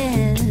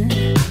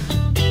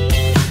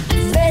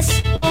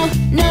 ¿Ves o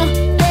no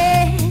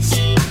ves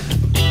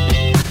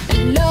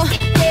lo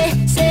que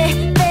se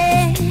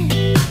ve?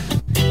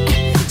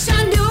 Yo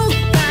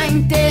nunca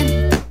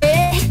intenté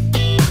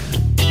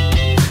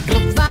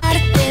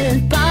robarte el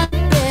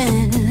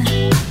papel.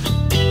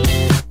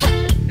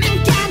 Me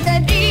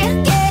encantaría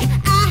que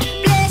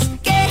hables,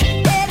 que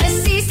te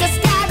resistas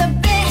cada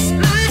vez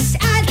más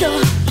alto.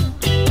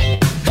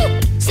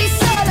 Si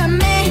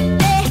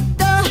solamente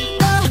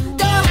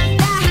todo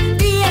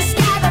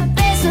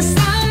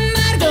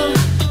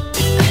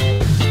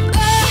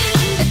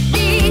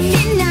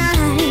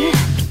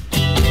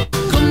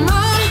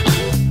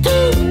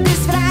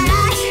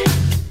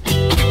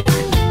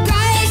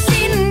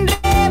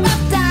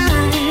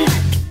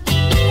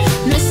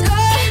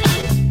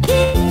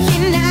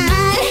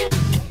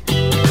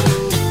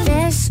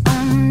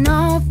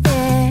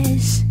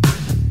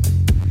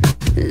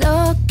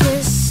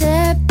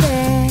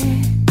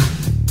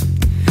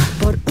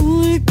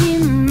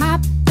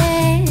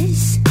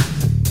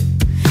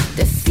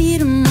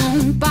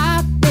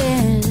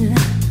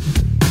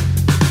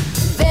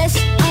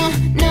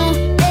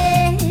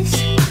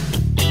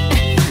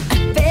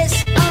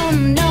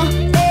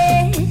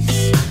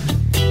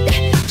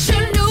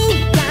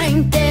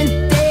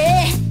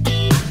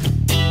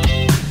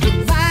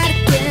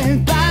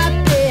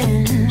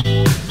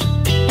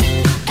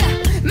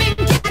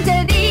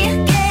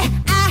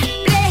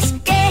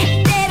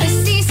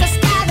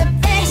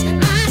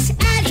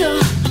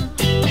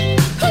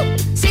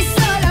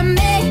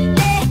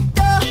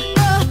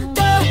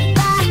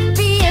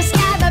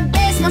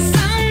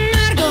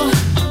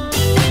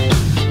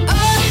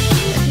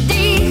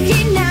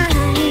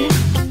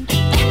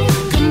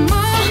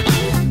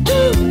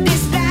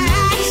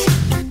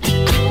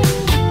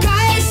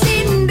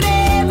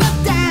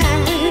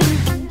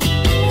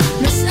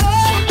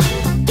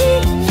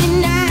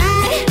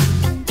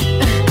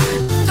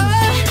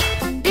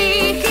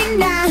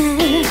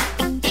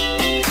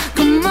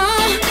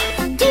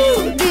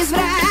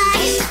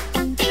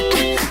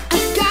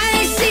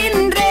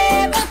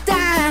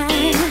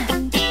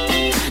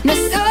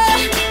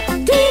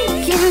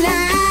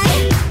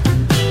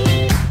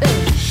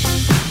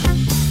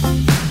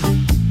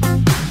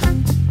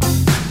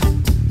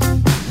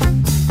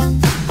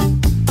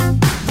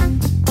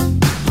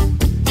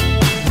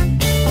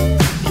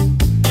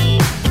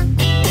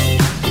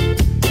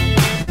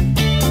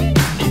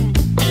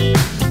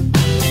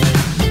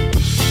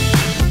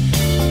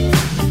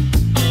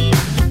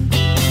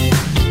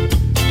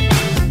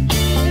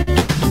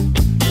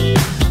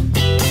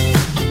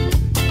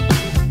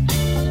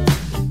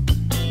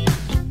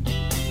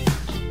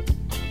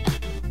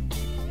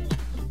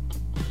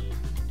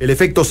El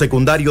efecto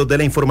secundario de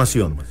la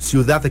información.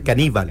 Ciudad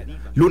Caníbal.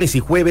 Lunes y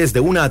jueves de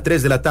 1 a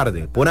 3 de la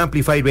tarde por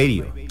Amplify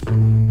Radio.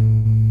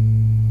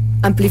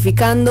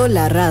 Amplificando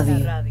la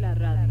radio.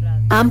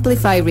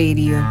 Amplify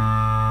Radio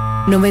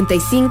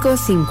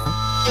 95.5.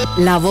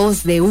 La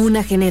voz de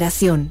una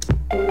generación.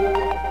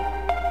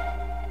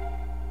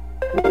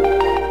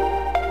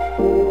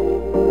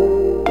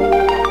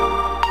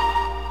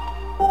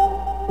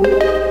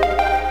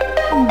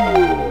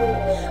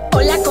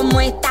 Hola, ¿cómo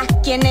estás?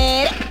 ¿Quién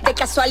eres? De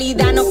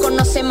casualidad no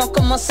conocemos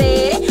cómo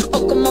seré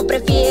o cómo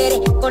prefieres.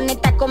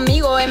 Conecta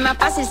conmigo, es más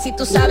fácil si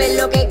tú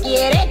sabes lo que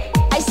quieres.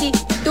 Ay, sí,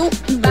 tú,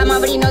 vamos a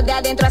abrirnos de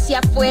adentro hacia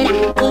afuera.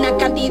 Una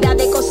cantidad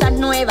de cosas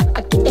nuevas,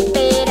 aquí te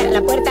espera,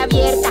 la puerta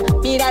abierta.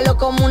 Míralo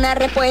como una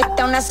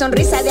respuesta, una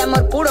sonrisa de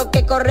amor puro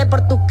que corre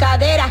por tus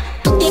caderas.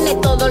 Tú tienes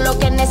todo lo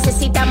que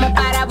necesitamos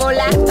para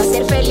volar, para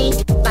ser feliz,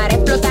 para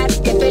explotar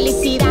de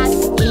felicidad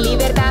y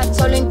libertad.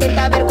 Solo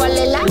intenta ver cuál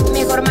es la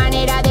mejor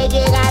manera de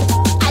llegar.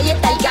 Ahí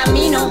está el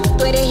camino,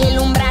 tú eres el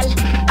umbral.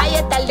 Ahí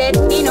está el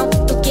destino,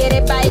 tú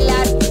quieres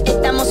bailar.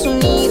 Estamos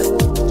unidos,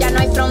 ya no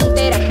hay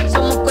frontera.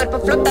 Somos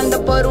cuerpos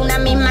flotando por una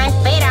misma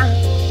esfera.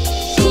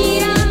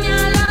 Mírame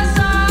a los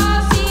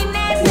ojos sin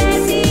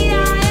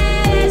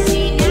necesidades,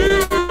 sin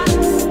nada,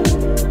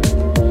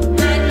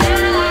 más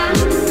nada.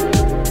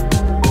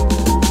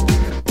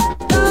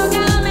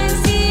 Tócame en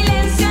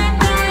silencio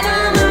entre lo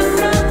más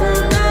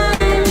profundo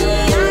de mi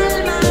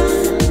alma.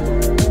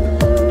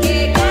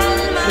 Que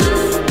calma.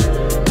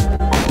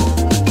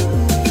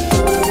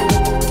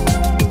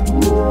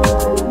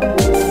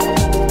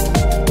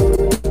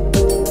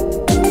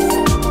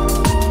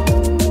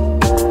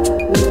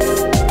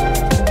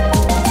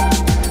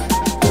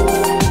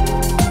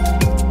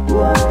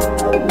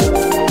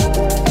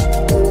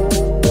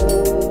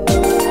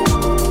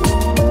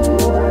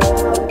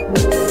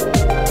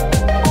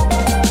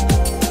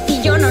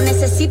 Y yo no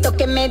necesito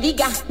que me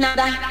digas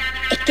nada,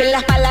 es que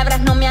las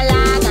palabras no me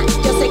halagan.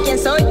 Yo sé quién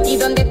soy y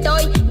dónde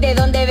estoy, de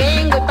dónde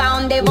vengo y pa'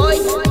 dónde voy.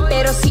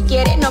 Pero si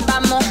quieres nos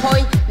vamos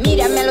hoy.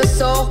 Mírame a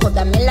los ojos,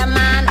 dame la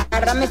mano,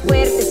 agárrame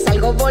fuerte,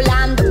 salgo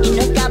volando y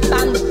no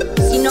escapando,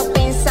 sino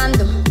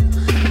pensando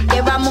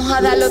que vamos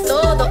a darlo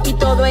todo y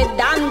todo es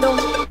dando.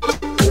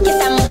 Aquí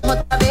estamos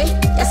otra vez,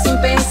 ya sin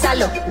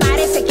pensarlo.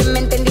 Parece que me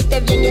entendiste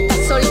bien y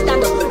estás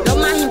soltando. Lo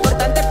más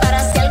importante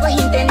para si algo es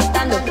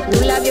intentando.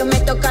 Tus labios me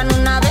tocan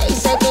una vez y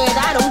se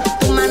quedaron.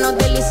 Tus manos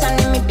deslizan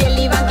en mi piel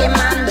y van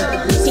quemando.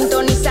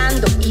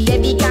 Sintonizando y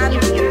dedicando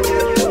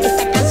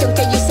esta canción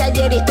que yo hice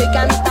ayer y estoy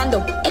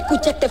cantando.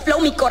 Escucha este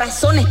flow, mi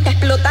corazón está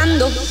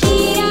explotando.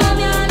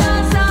 Mírame a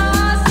los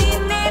ojos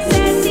sin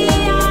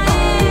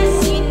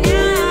necesidades, sin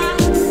nada,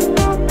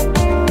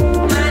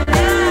 más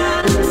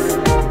nada.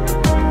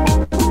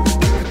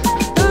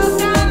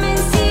 Tócame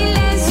en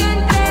silencio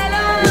entre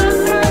lo más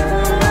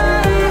profundo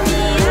de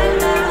mi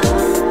alma.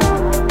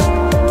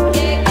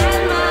 Que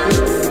calma.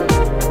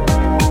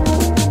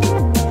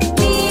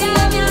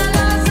 Mírame a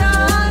los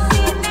ojos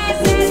sin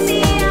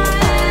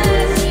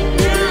necesidades, sin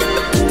nada,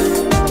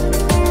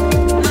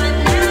 más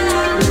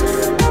nada.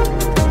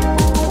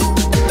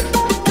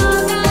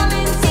 Tócame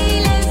en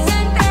silencio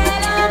entre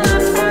lo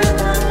más profundo de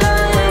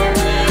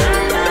mi alma.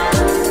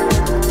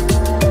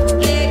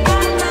 Que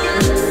calma,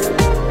 que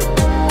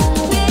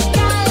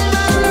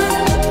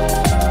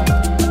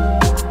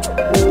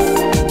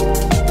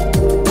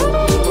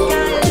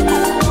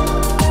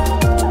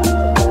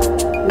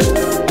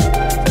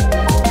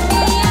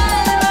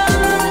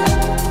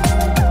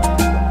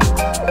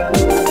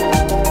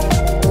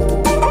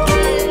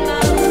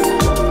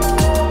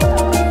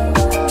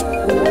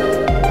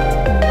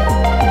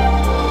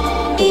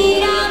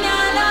Mírame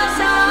a los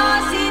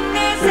ojos sin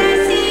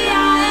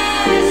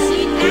necesidades,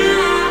 sin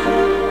nada,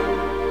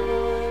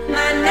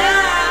 más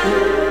nada.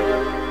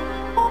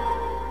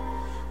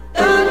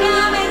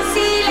 Tócame en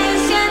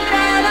silencio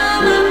entre lo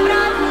más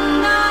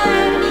profundo de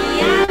mi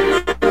alma.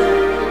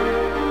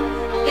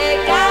 Que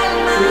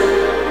calma.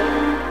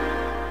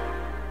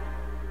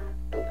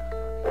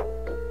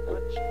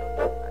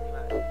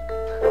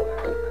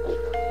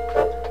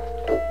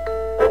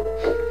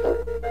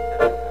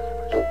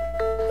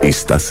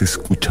 Estás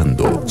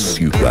escuchando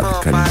Ciudad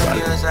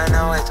Canibal. I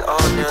know it's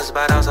old news,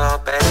 but also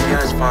bad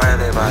news for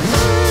everybody.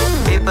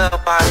 People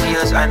pop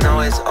views, I know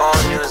it's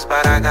old news,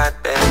 but I got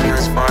bad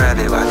news for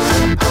everybody.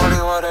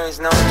 Holy water is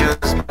no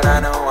juice, but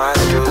I know I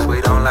choose.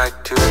 We don't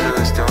like to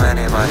lose to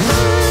anybody.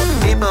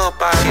 People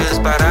buy views,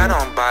 but I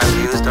don't buy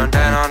views. Don't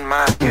down on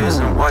my views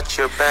and watch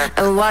your back.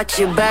 And watch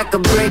your back,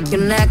 I'll break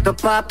your neck, I'll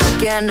pop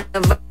again.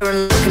 And look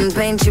and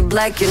paint you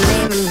black, your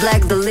name in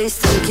black. The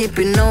least I'm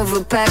keeping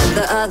overpacked.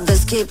 The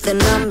others keep the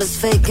numbers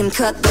fake and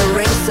cut the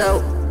ring.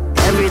 So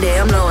every day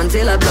I'm low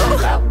until I blow.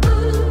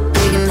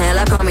 Big in hell,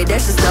 I call me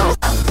Dexter Stone.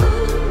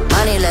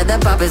 Money, let the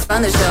puppets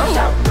run the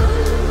show.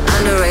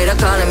 Underrated,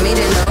 calling me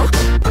to know.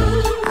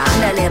 I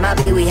Handle my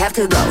beat, we have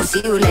to go.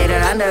 See you later,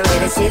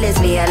 underrated, see it's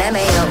me,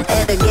 LMAO.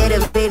 At the gate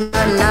of beat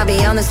button, I'll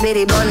be on the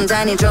speedy button.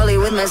 Tiny trolley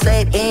with my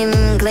slate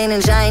in, clean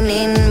and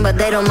shining. But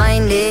they don't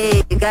mind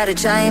it, you gotta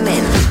chime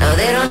in. No,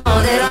 they don't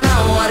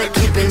know what to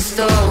keep in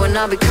store. When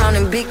I'll be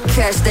counting big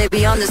cash, they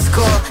be on the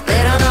score.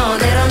 They don't know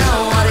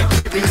what to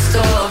keep in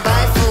store.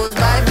 Buy fools,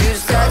 buy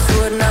views, touch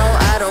wood, no,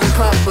 I don't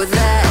pop with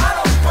that.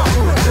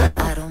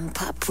 I don't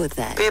pop with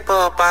that.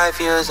 People buy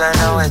views, I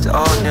know it's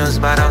old news,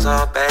 but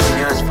also bad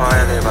news for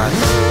everybody.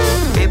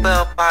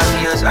 People buy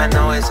views, I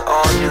know it's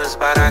old news,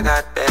 but I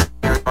got bad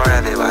news for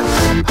everybody.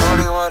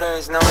 Holy water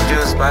is no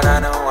juice, but I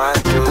know I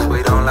choose.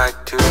 We don't like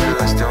to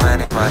lose to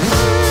anybody.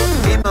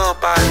 People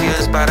buy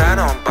views, but I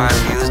don't buy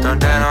views. Don't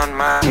down on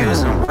my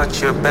views and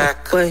watch your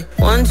back. Wait,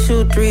 1,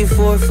 2, 3,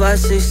 4, 5,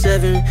 6,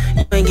 7.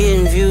 You ain't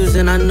getting views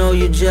and I know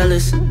you're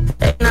jealous.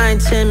 8, 9,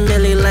 10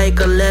 million like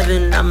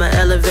 11. I'ma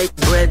elevate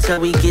the bread till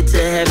we get to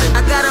heaven.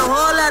 I got a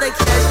whole lot of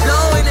cash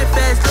flowing it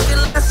fast.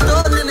 Looking like I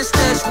stole in the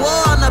stash.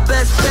 War on the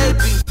best baby.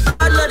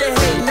 I love the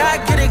hate,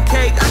 not getting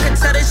cake. I can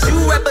tell that you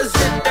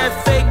represent that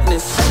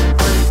fakeness.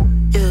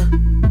 Yeah.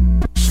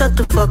 Shut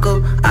the fuck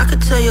up. I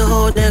could tell your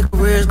whole damn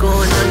career's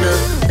going under.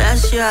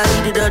 Last year I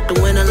heated up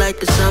the winter like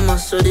the summer.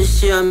 So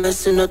this year I'm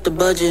messing up the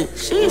budget.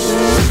 Sheesh.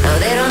 No,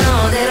 they don't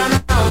know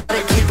what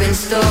to keep in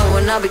store.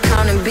 When I'll be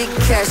counting big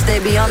cash, they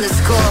be on the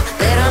score.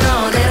 They don't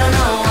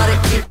know what to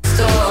keep in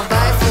store.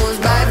 Buy fools,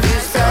 buy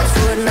views, touch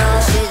wood, no.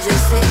 She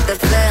just hit the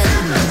fan.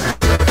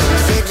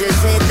 She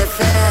just hit the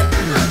fan.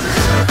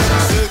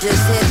 She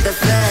just hit the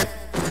fan.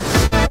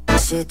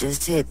 She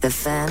just hit the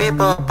fan.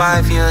 People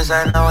buy views,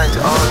 I know it's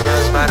old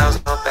news, but also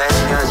bad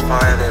news for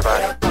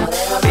everybody.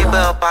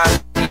 People buy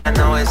views, I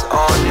know it's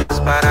old news,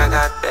 but I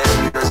got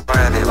bad news for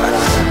everybody.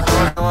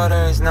 Holy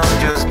water is no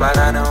juice, but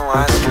I know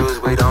I choose.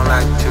 We don't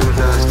like to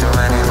lose to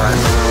anybody.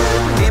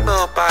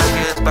 People buy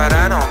views, but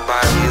I don't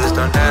buy views.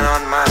 Don't down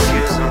on my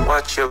views and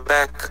watch your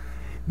back.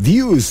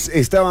 Views,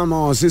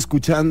 estábamos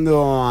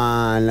escuchando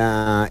a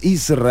la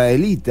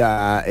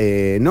israelita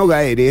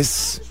Noga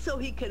Eres.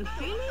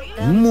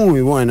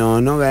 Muy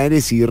bueno, Noga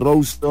Eres y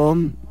Rosto.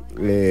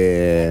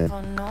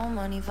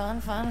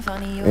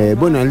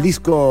 Bueno, el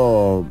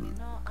disco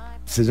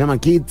se llama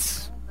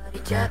Kids.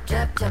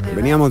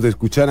 Veníamos de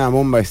escuchar a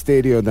Bomba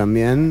Estéreo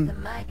también.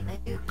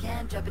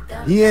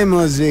 Y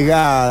hemos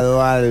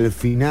llegado al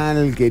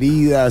final,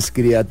 queridas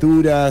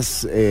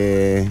criaturas.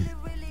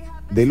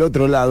 Del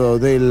otro lado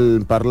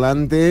del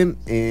parlante,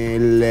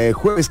 el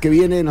jueves que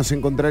viene nos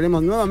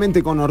encontraremos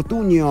nuevamente con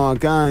Ortuño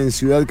acá en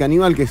Ciudad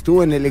Canibal, que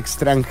estuvo en el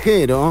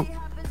extranjero.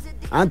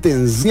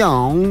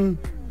 Atención,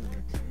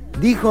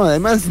 dijo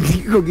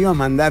que iba a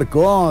mandar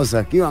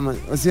cosas,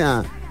 o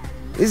sea,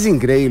 es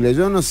increíble.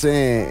 Yo no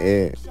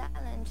sé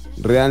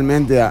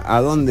realmente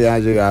a dónde ha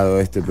llegado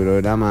este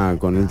programa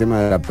con el tema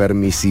de la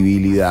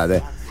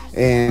permisibilidad,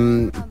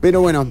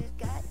 pero bueno.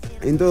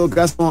 En todo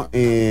caso,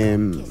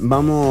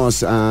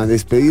 vamos a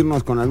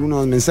despedirnos con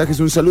algunos mensajes.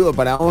 Un saludo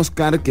para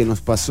Oscar, que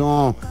nos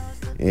pasó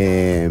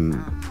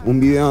un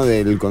video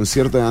del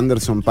concierto de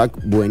Anderson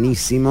 .Paak,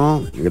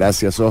 buenísimo.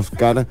 Gracias,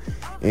 Oscar.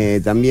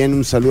 También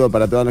un saludo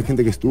para toda la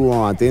gente que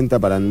estuvo atenta,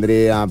 para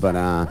Andrea,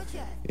 para...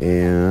 es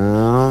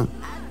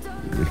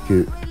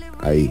que...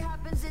 ahí.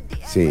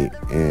 Sí.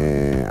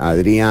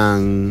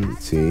 Adrián,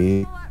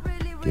 sí.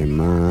 ¿Quién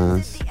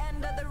más?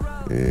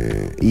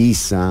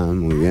 Isa,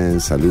 muy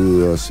bien,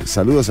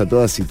 saludos a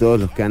todas y todos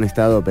los que han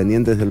estado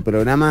pendientes del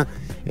programa.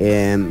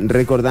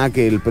 Recordá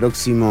que el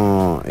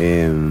próximo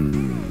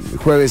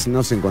jueves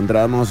nos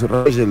encontramos.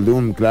 Roger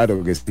Doom,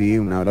 claro que sí,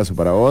 un abrazo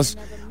para vos.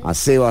 A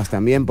Sebas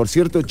también, por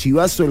cierto,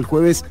 chivazo el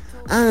jueves.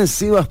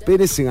 Sebas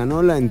Pérez se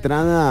ganó la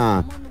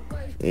entrada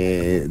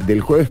del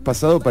jueves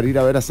pasado para ir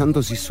a ver a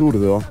Santos y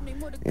Zurdo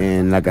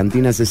en la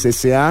cantina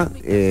CCCA,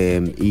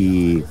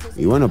 y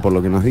bueno, por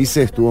lo que nos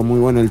dice, estuvo muy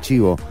bueno el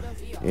chivo.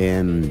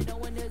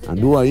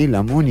 Anduvo ahí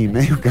la Muni,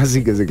 medio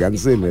casi que se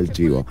cancela el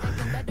chivo.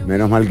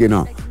 Menos mal que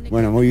no.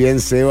 Bueno, muy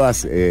bien,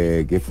 Sebas,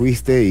 que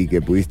fuiste y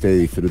que pudiste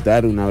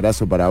disfrutar. Un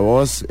abrazo para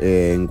vos.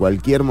 En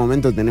cualquier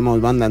momento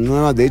tenemos bandas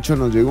nuevas. De hecho,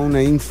 nos llegó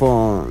una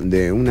info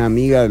de una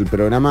amiga del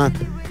programa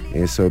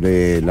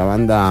sobre la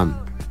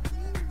banda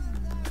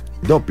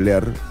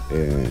Doppler,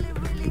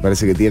 que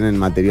parece que tienen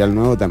material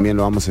nuevo. También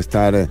lo vamos a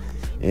estar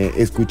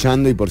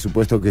escuchando, y por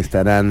supuesto que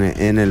estarán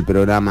en el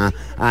programa.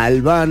 A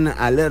Albán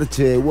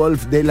Alerche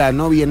Wolf de la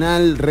No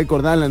Bienal,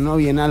 recordá, la No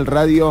Bienal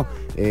Radio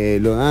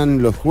lo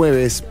dan los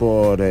jueves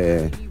por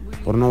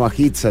Nova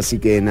Hits, así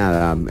que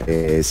nada,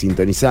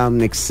 sintonizá,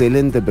 un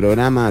excelente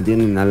programa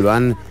tienen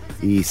Albán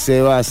y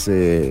Sebas,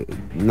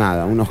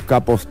 nada, unos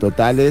capos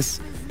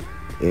totales.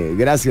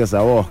 Gracias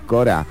a vos,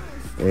 Cora.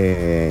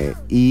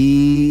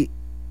 Y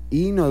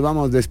nos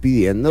vamos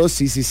despidiendo.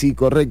 Sí,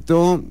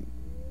 correcto.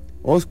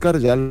 Oscar,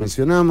 ya lo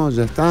mencionamos,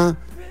 ya está.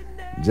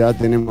 Ya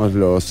tenemos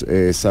los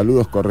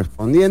saludos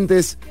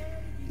correspondientes.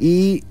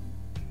 Y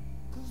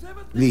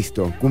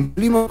listo.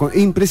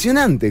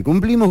 Impresionante,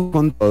 cumplimos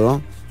con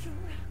todo.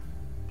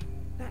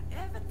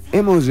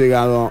 Hemos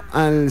llegado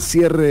al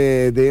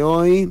cierre de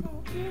hoy.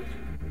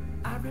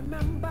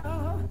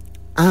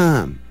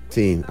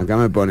 Sí, acá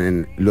me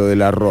ponen lo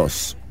del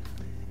arroz.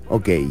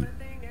 Ok.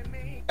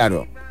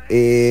 Claro.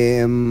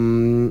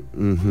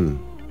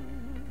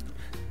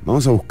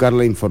 Vamos a buscar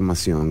la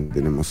información que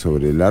tenemos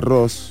sobre el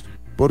arroz,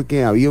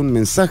 porque había un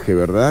mensaje,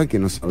 ¿verdad?, que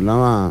nos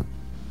hablaba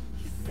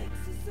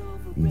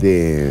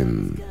de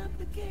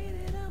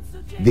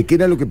qué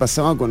era lo que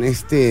pasaba con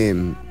este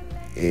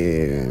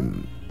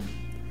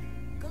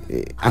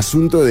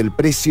asunto del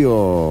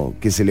precio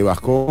que se le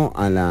bajó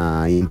a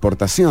la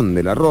importación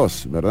del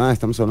arroz, ¿verdad?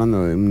 Estamos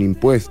hablando de un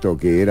impuesto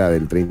que era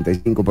del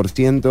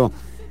 35%.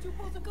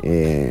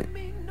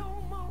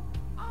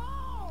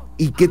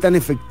 ¿Y qué tan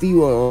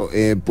efectivo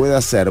puede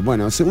ser?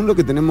 Bueno, según lo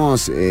que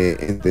tenemos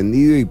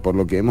entendido y por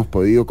lo que hemos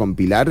podido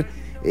compilar,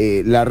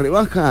 la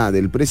rebaja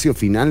del precio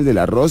final del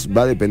arroz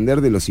va a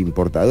depender de los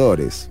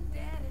importadores.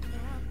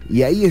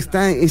 Y ahí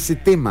está ese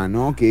tema,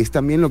 ¿no? Que es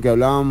también lo que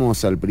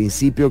hablábamos al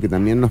principio, que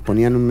también nos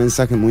ponían un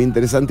mensaje muy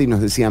interesante y nos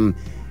decían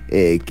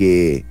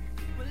que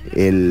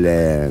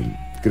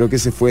creo que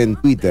ese fue en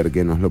Twitter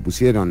que nos lo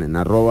pusieron, en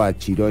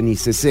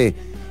 @chironicc,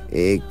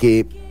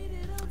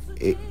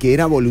 que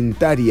era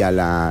voluntaria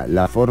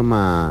la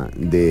forma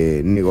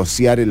de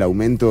negociar el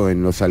aumento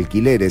en los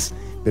alquileres,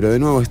 pero de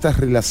nuevo estas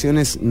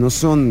relaciones no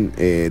son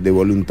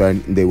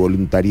de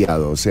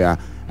voluntariado, o sea,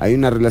 hay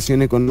una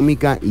relación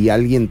económica y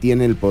alguien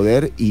tiene el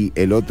poder y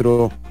el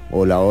otro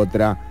o la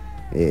otra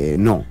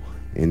no.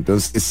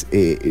 Entonces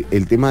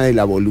el tema de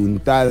la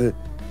voluntad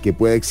que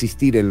pueda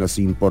existir en los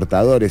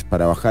importadores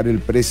para bajar el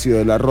precio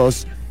del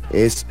arroz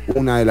es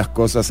una de las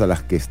cosas a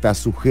las que está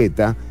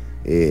sujeta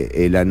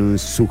el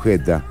anuncio,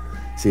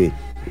 sí,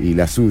 y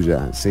la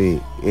suya, sí,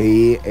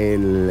 y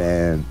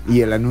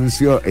el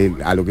anuncio,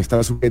 a lo que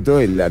estaba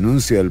sujeto el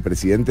anuncio del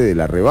presidente de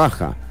la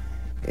rebaja.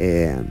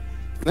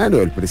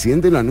 Claro, el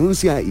presidente lo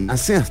anuncia y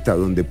hace hasta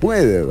donde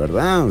puede,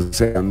 ¿verdad? O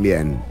sea,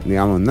 también,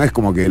 digamos, no es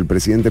como que el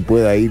presidente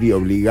pueda ir y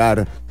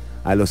obligar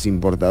a los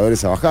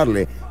importadores a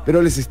bajarle,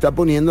 pero les está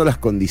poniendo las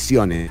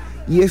condiciones,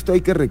 y esto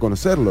hay que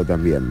reconocerlo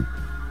también.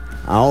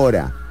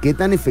 Ahora, ¿qué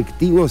tan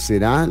efectivo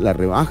será la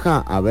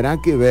rebaja? Habrá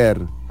que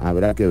ver.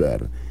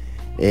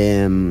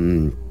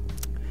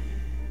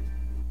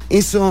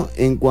 Eso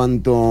en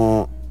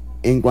cuanto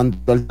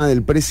al tema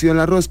del precio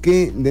del arroz,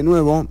 que de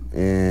nuevo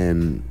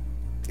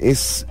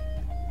es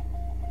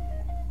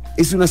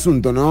un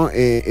asunto, ¿no?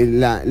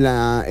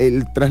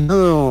 El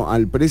traslado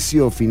al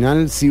precio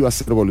final sí va a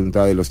ser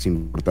voluntad de los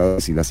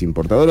importadores y las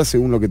importadoras,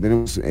 según lo que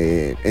tenemos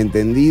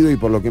entendido y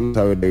por lo que hemos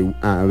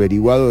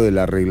averiguado de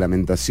la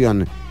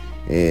reglamentación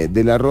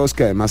del arroz,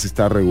 que además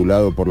está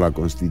regulado por la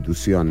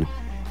Constitución.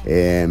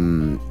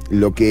 De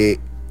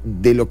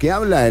lo que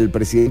habla el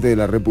presidente de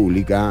la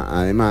República,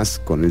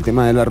 además, con el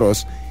tema del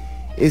arroz,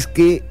 es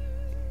que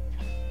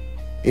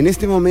en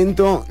este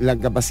momento la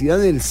capacidad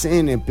del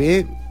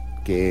CNP,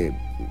 que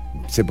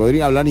se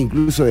podría hablar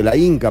incluso de la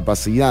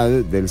incapacidad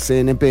del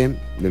CNP,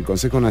 del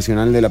Consejo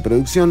Nacional de la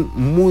Producción,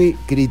 muy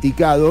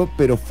criticado,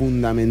 pero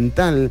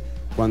fundamental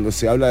cuando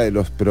se habla de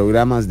los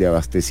programas de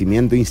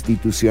abastecimiento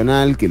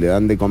institucional que le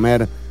dan de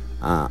comer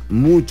a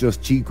muchos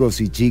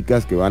chicos y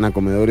chicas que van a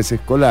comedores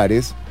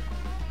escolares.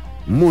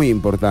 Muy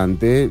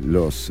importante,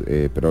 los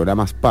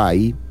programas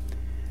PAI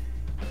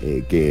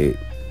que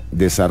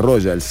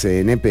desarrolla el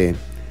CNP,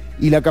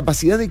 y la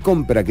capacidad de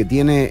compra que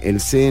tiene el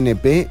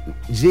CNP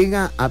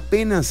llega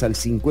apenas al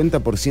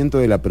 50%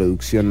 de la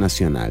producción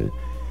nacional.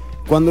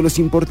 Cuando los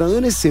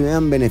importadores se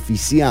vean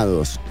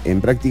beneficiados en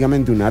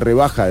prácticamente una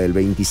rebaja del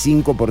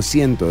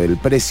 25% del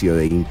precio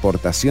de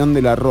importación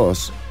del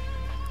arroz,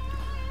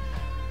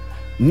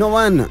 no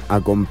van a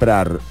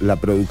comprar la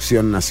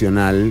producción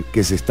nacional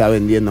que se está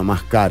vendiendo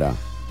más cara.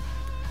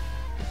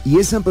 Y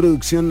esa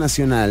producción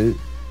nacional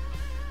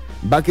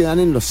va a quedar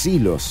en los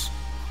silos.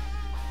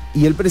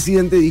 Y el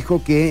presidente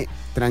dijo que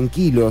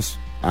tranquilos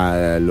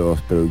a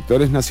los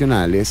productores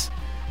nacionales,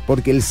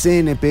 porque el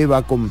CNP va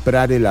a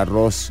comprar el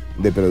arroz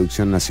de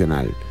producción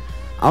nacional.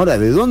 Ahora,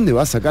 ¿de dónde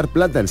va a sacar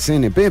plata el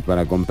CNP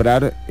para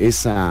comprar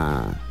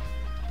esa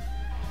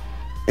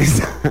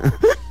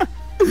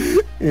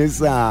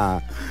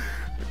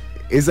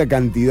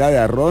cantidad de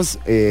arroz?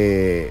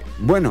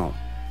 Bueno,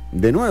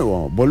 de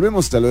nuevo,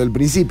 volvemos a lo del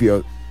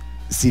principio.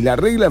 Si la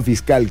regla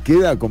fiscal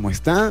queda como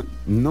está,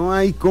 no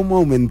hay cómo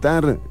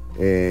aumentar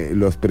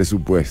los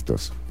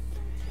presupuestos.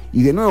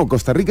 Y de nuevo,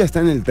 Costa Rica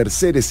está en el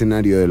tercer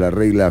escenario de la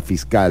regla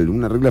fiscal.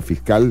 Una regla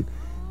fiscal,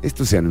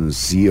 esto se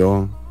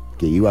anunció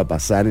que iba a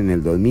pasar en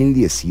el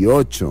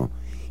 2018.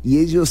 Y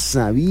ellos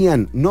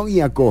sabían,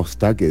 Nogui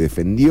Acosta, que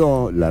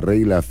defendió la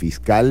regla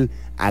fiscal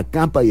a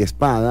capa y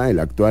espada, el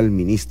actual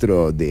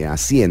ministro de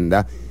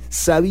Hacienda,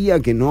 sabía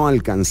que no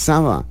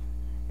alcanzaba.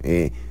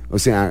 O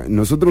sea,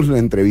 nosotros lo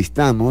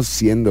entrevistamos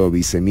siendo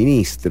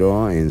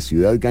viceministro en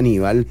Ciudad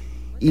Canibal,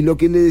 y lo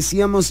que le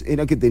decíamos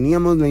era que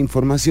teníamos la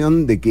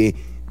información de que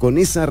con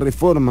esa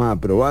reforma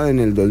aprobada en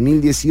el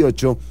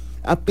 2018,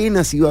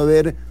 apenas iba a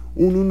haber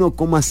un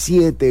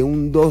 1,7,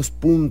 un 2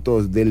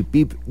 puntos del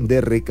PIB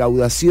de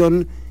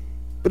recaudación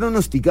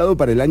pronosticado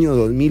para el año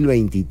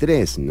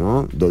 2023,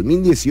 ¿no?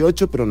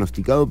 2018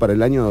 pronosticado para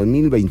el año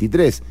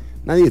 2023.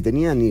 Nadie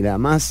tenía ni la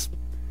más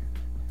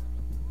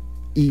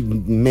y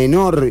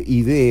menor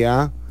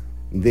idea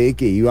de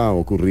que iba a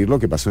ocurrir lo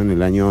que pasó en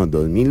el año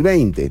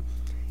 2020.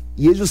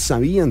 Y ellos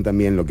sabían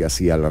también lo que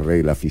hacía la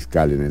regla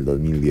fiscal en el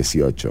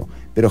 2018,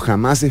 pero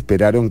jamás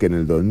esperaron que en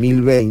el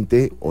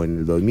 2020 o en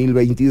el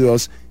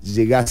 2022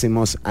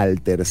 llegásemos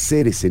al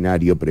tercer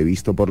escenario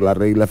previsto por la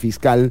regla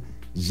fiscal,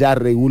 ya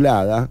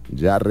regulada,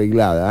 ya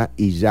arreglada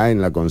y ya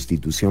en la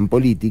Constitución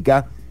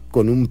política,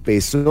 con un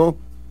peso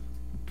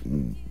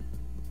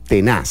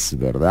tenaz,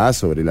 ¿verdad?,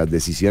 sobre las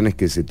decisiones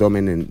que se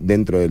tomen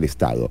dentro del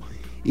Estado.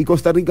 Y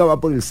Costa Rica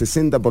va por el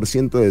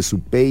 60% de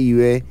su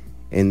PIB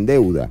en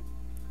deuda.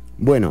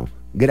 Bueno,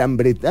 Gran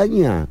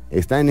Bretaña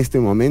está en este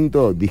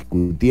momento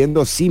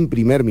discutiendo sin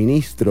primer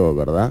ministro,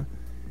 ¿verdad?,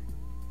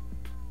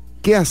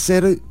 qué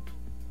hacer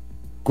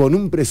con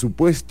un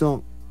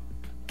presupuesto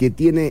que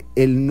tiene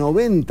el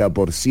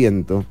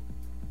 90%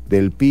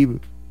 del PIB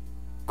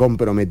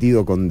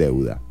comprometido con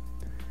deuda.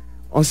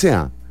 O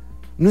sea,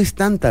 no es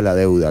tanta la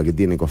deuda que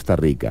tiene Costa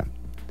Rica.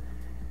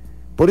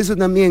 Por eso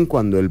también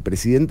cuando el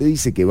presidente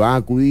dice que va a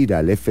acudir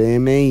al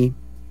FMI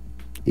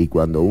y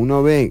cuando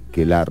uno ve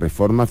que la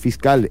reforma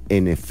fiscal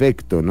en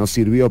efecto no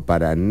sirvió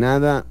para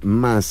nada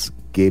más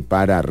que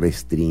para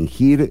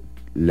restringir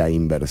la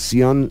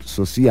inversión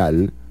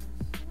social,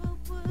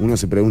 uno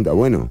se pregunta,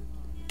 bueno,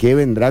 ¿qué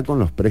vendrá con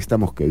los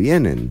préstamos que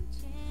vienen?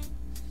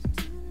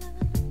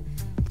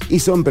 Y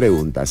son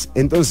preguntas.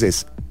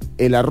 Entonces,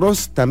 el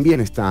arroz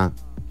también está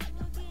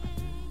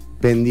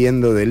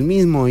pendiendo del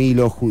mismo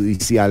hilo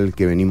judicial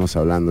que venimos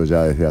hablando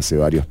ya desde hace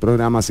varios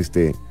programas,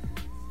 este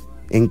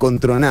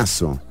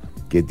encontronazo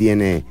que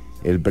tiene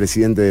el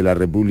presidente de la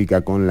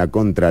República con la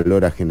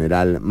Contralora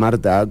General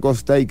Marta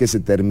Acosta y que se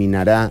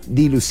terminará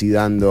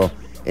dilucidando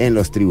en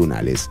los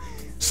tribunales.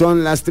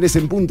 Son las 3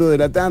 en punto de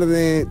la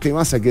tarde, te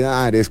vas a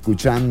quedar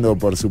escuchando,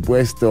 por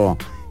supuesto,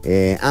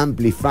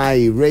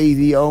 Amplify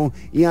Radio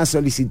y a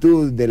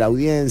solicitud de la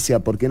audiencia,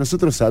 porque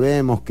nosotros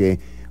sabemos que,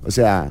 o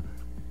sea,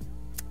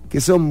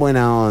 que son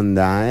buena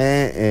onda,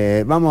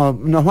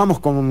 nos vamos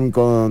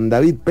con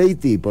David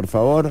Peiti, por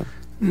favor.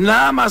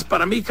 Nada más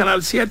para mí,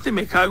 Canal 7,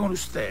 me cago en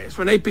ustedes.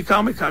 René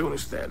Picao, me cago en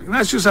ustedes.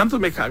 Ignacio Santos,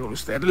 me cago en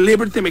ustedes.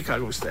 Liberty, me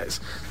cago en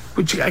ustedes.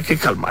 Pucha, hay que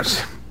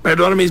calmarse.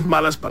 Perdón mis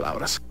malas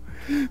palabras.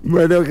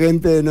 Bueno,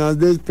 gente, nos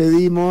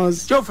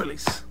despedimos. Yo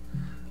feliz.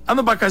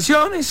 Ando en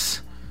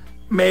vacaciones.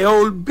 Me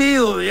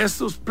olvido de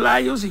estos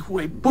playos y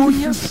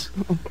juepuñas.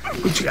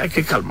 Pucha, hay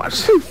que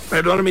calmarse.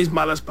 Perdón mis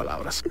malas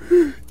palabras.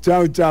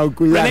 Chao, chao,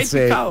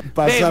 cuídate.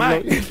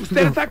 Usted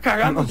está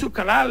cagando en su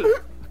canal.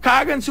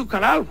 Caga en su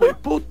canal,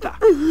 jueputa.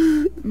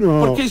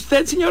 No. Porque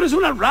usted, señor, es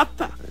una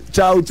rata.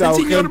 Chau, chau,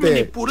 señor, gente.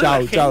 manipula Chau, a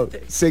la chau.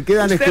 gente. Se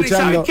quedan Ustedes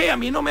escuchando. ¿saben qué? A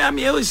mí no me da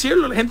miedo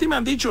decirlo. La gente me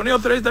han dicho una y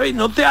otra vez, David,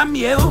 no te da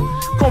miedo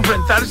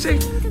confrontarse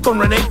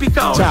con René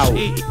Picao. Chau.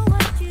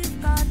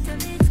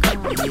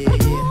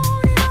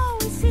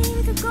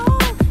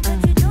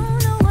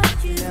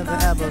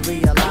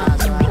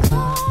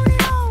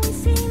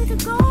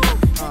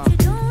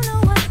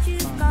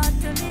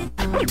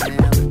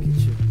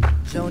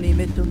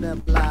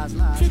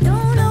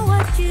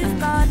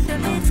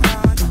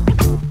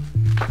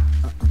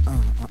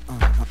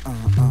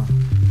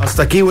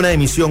 Hasta aquí una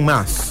emisión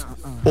más,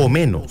 o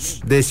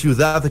menos, de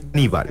Ciudad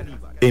Canibal.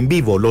 En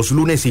vivo los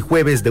lunes y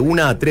jueves de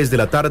 1 a 3 de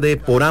la tarde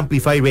por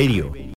Amplify Radio.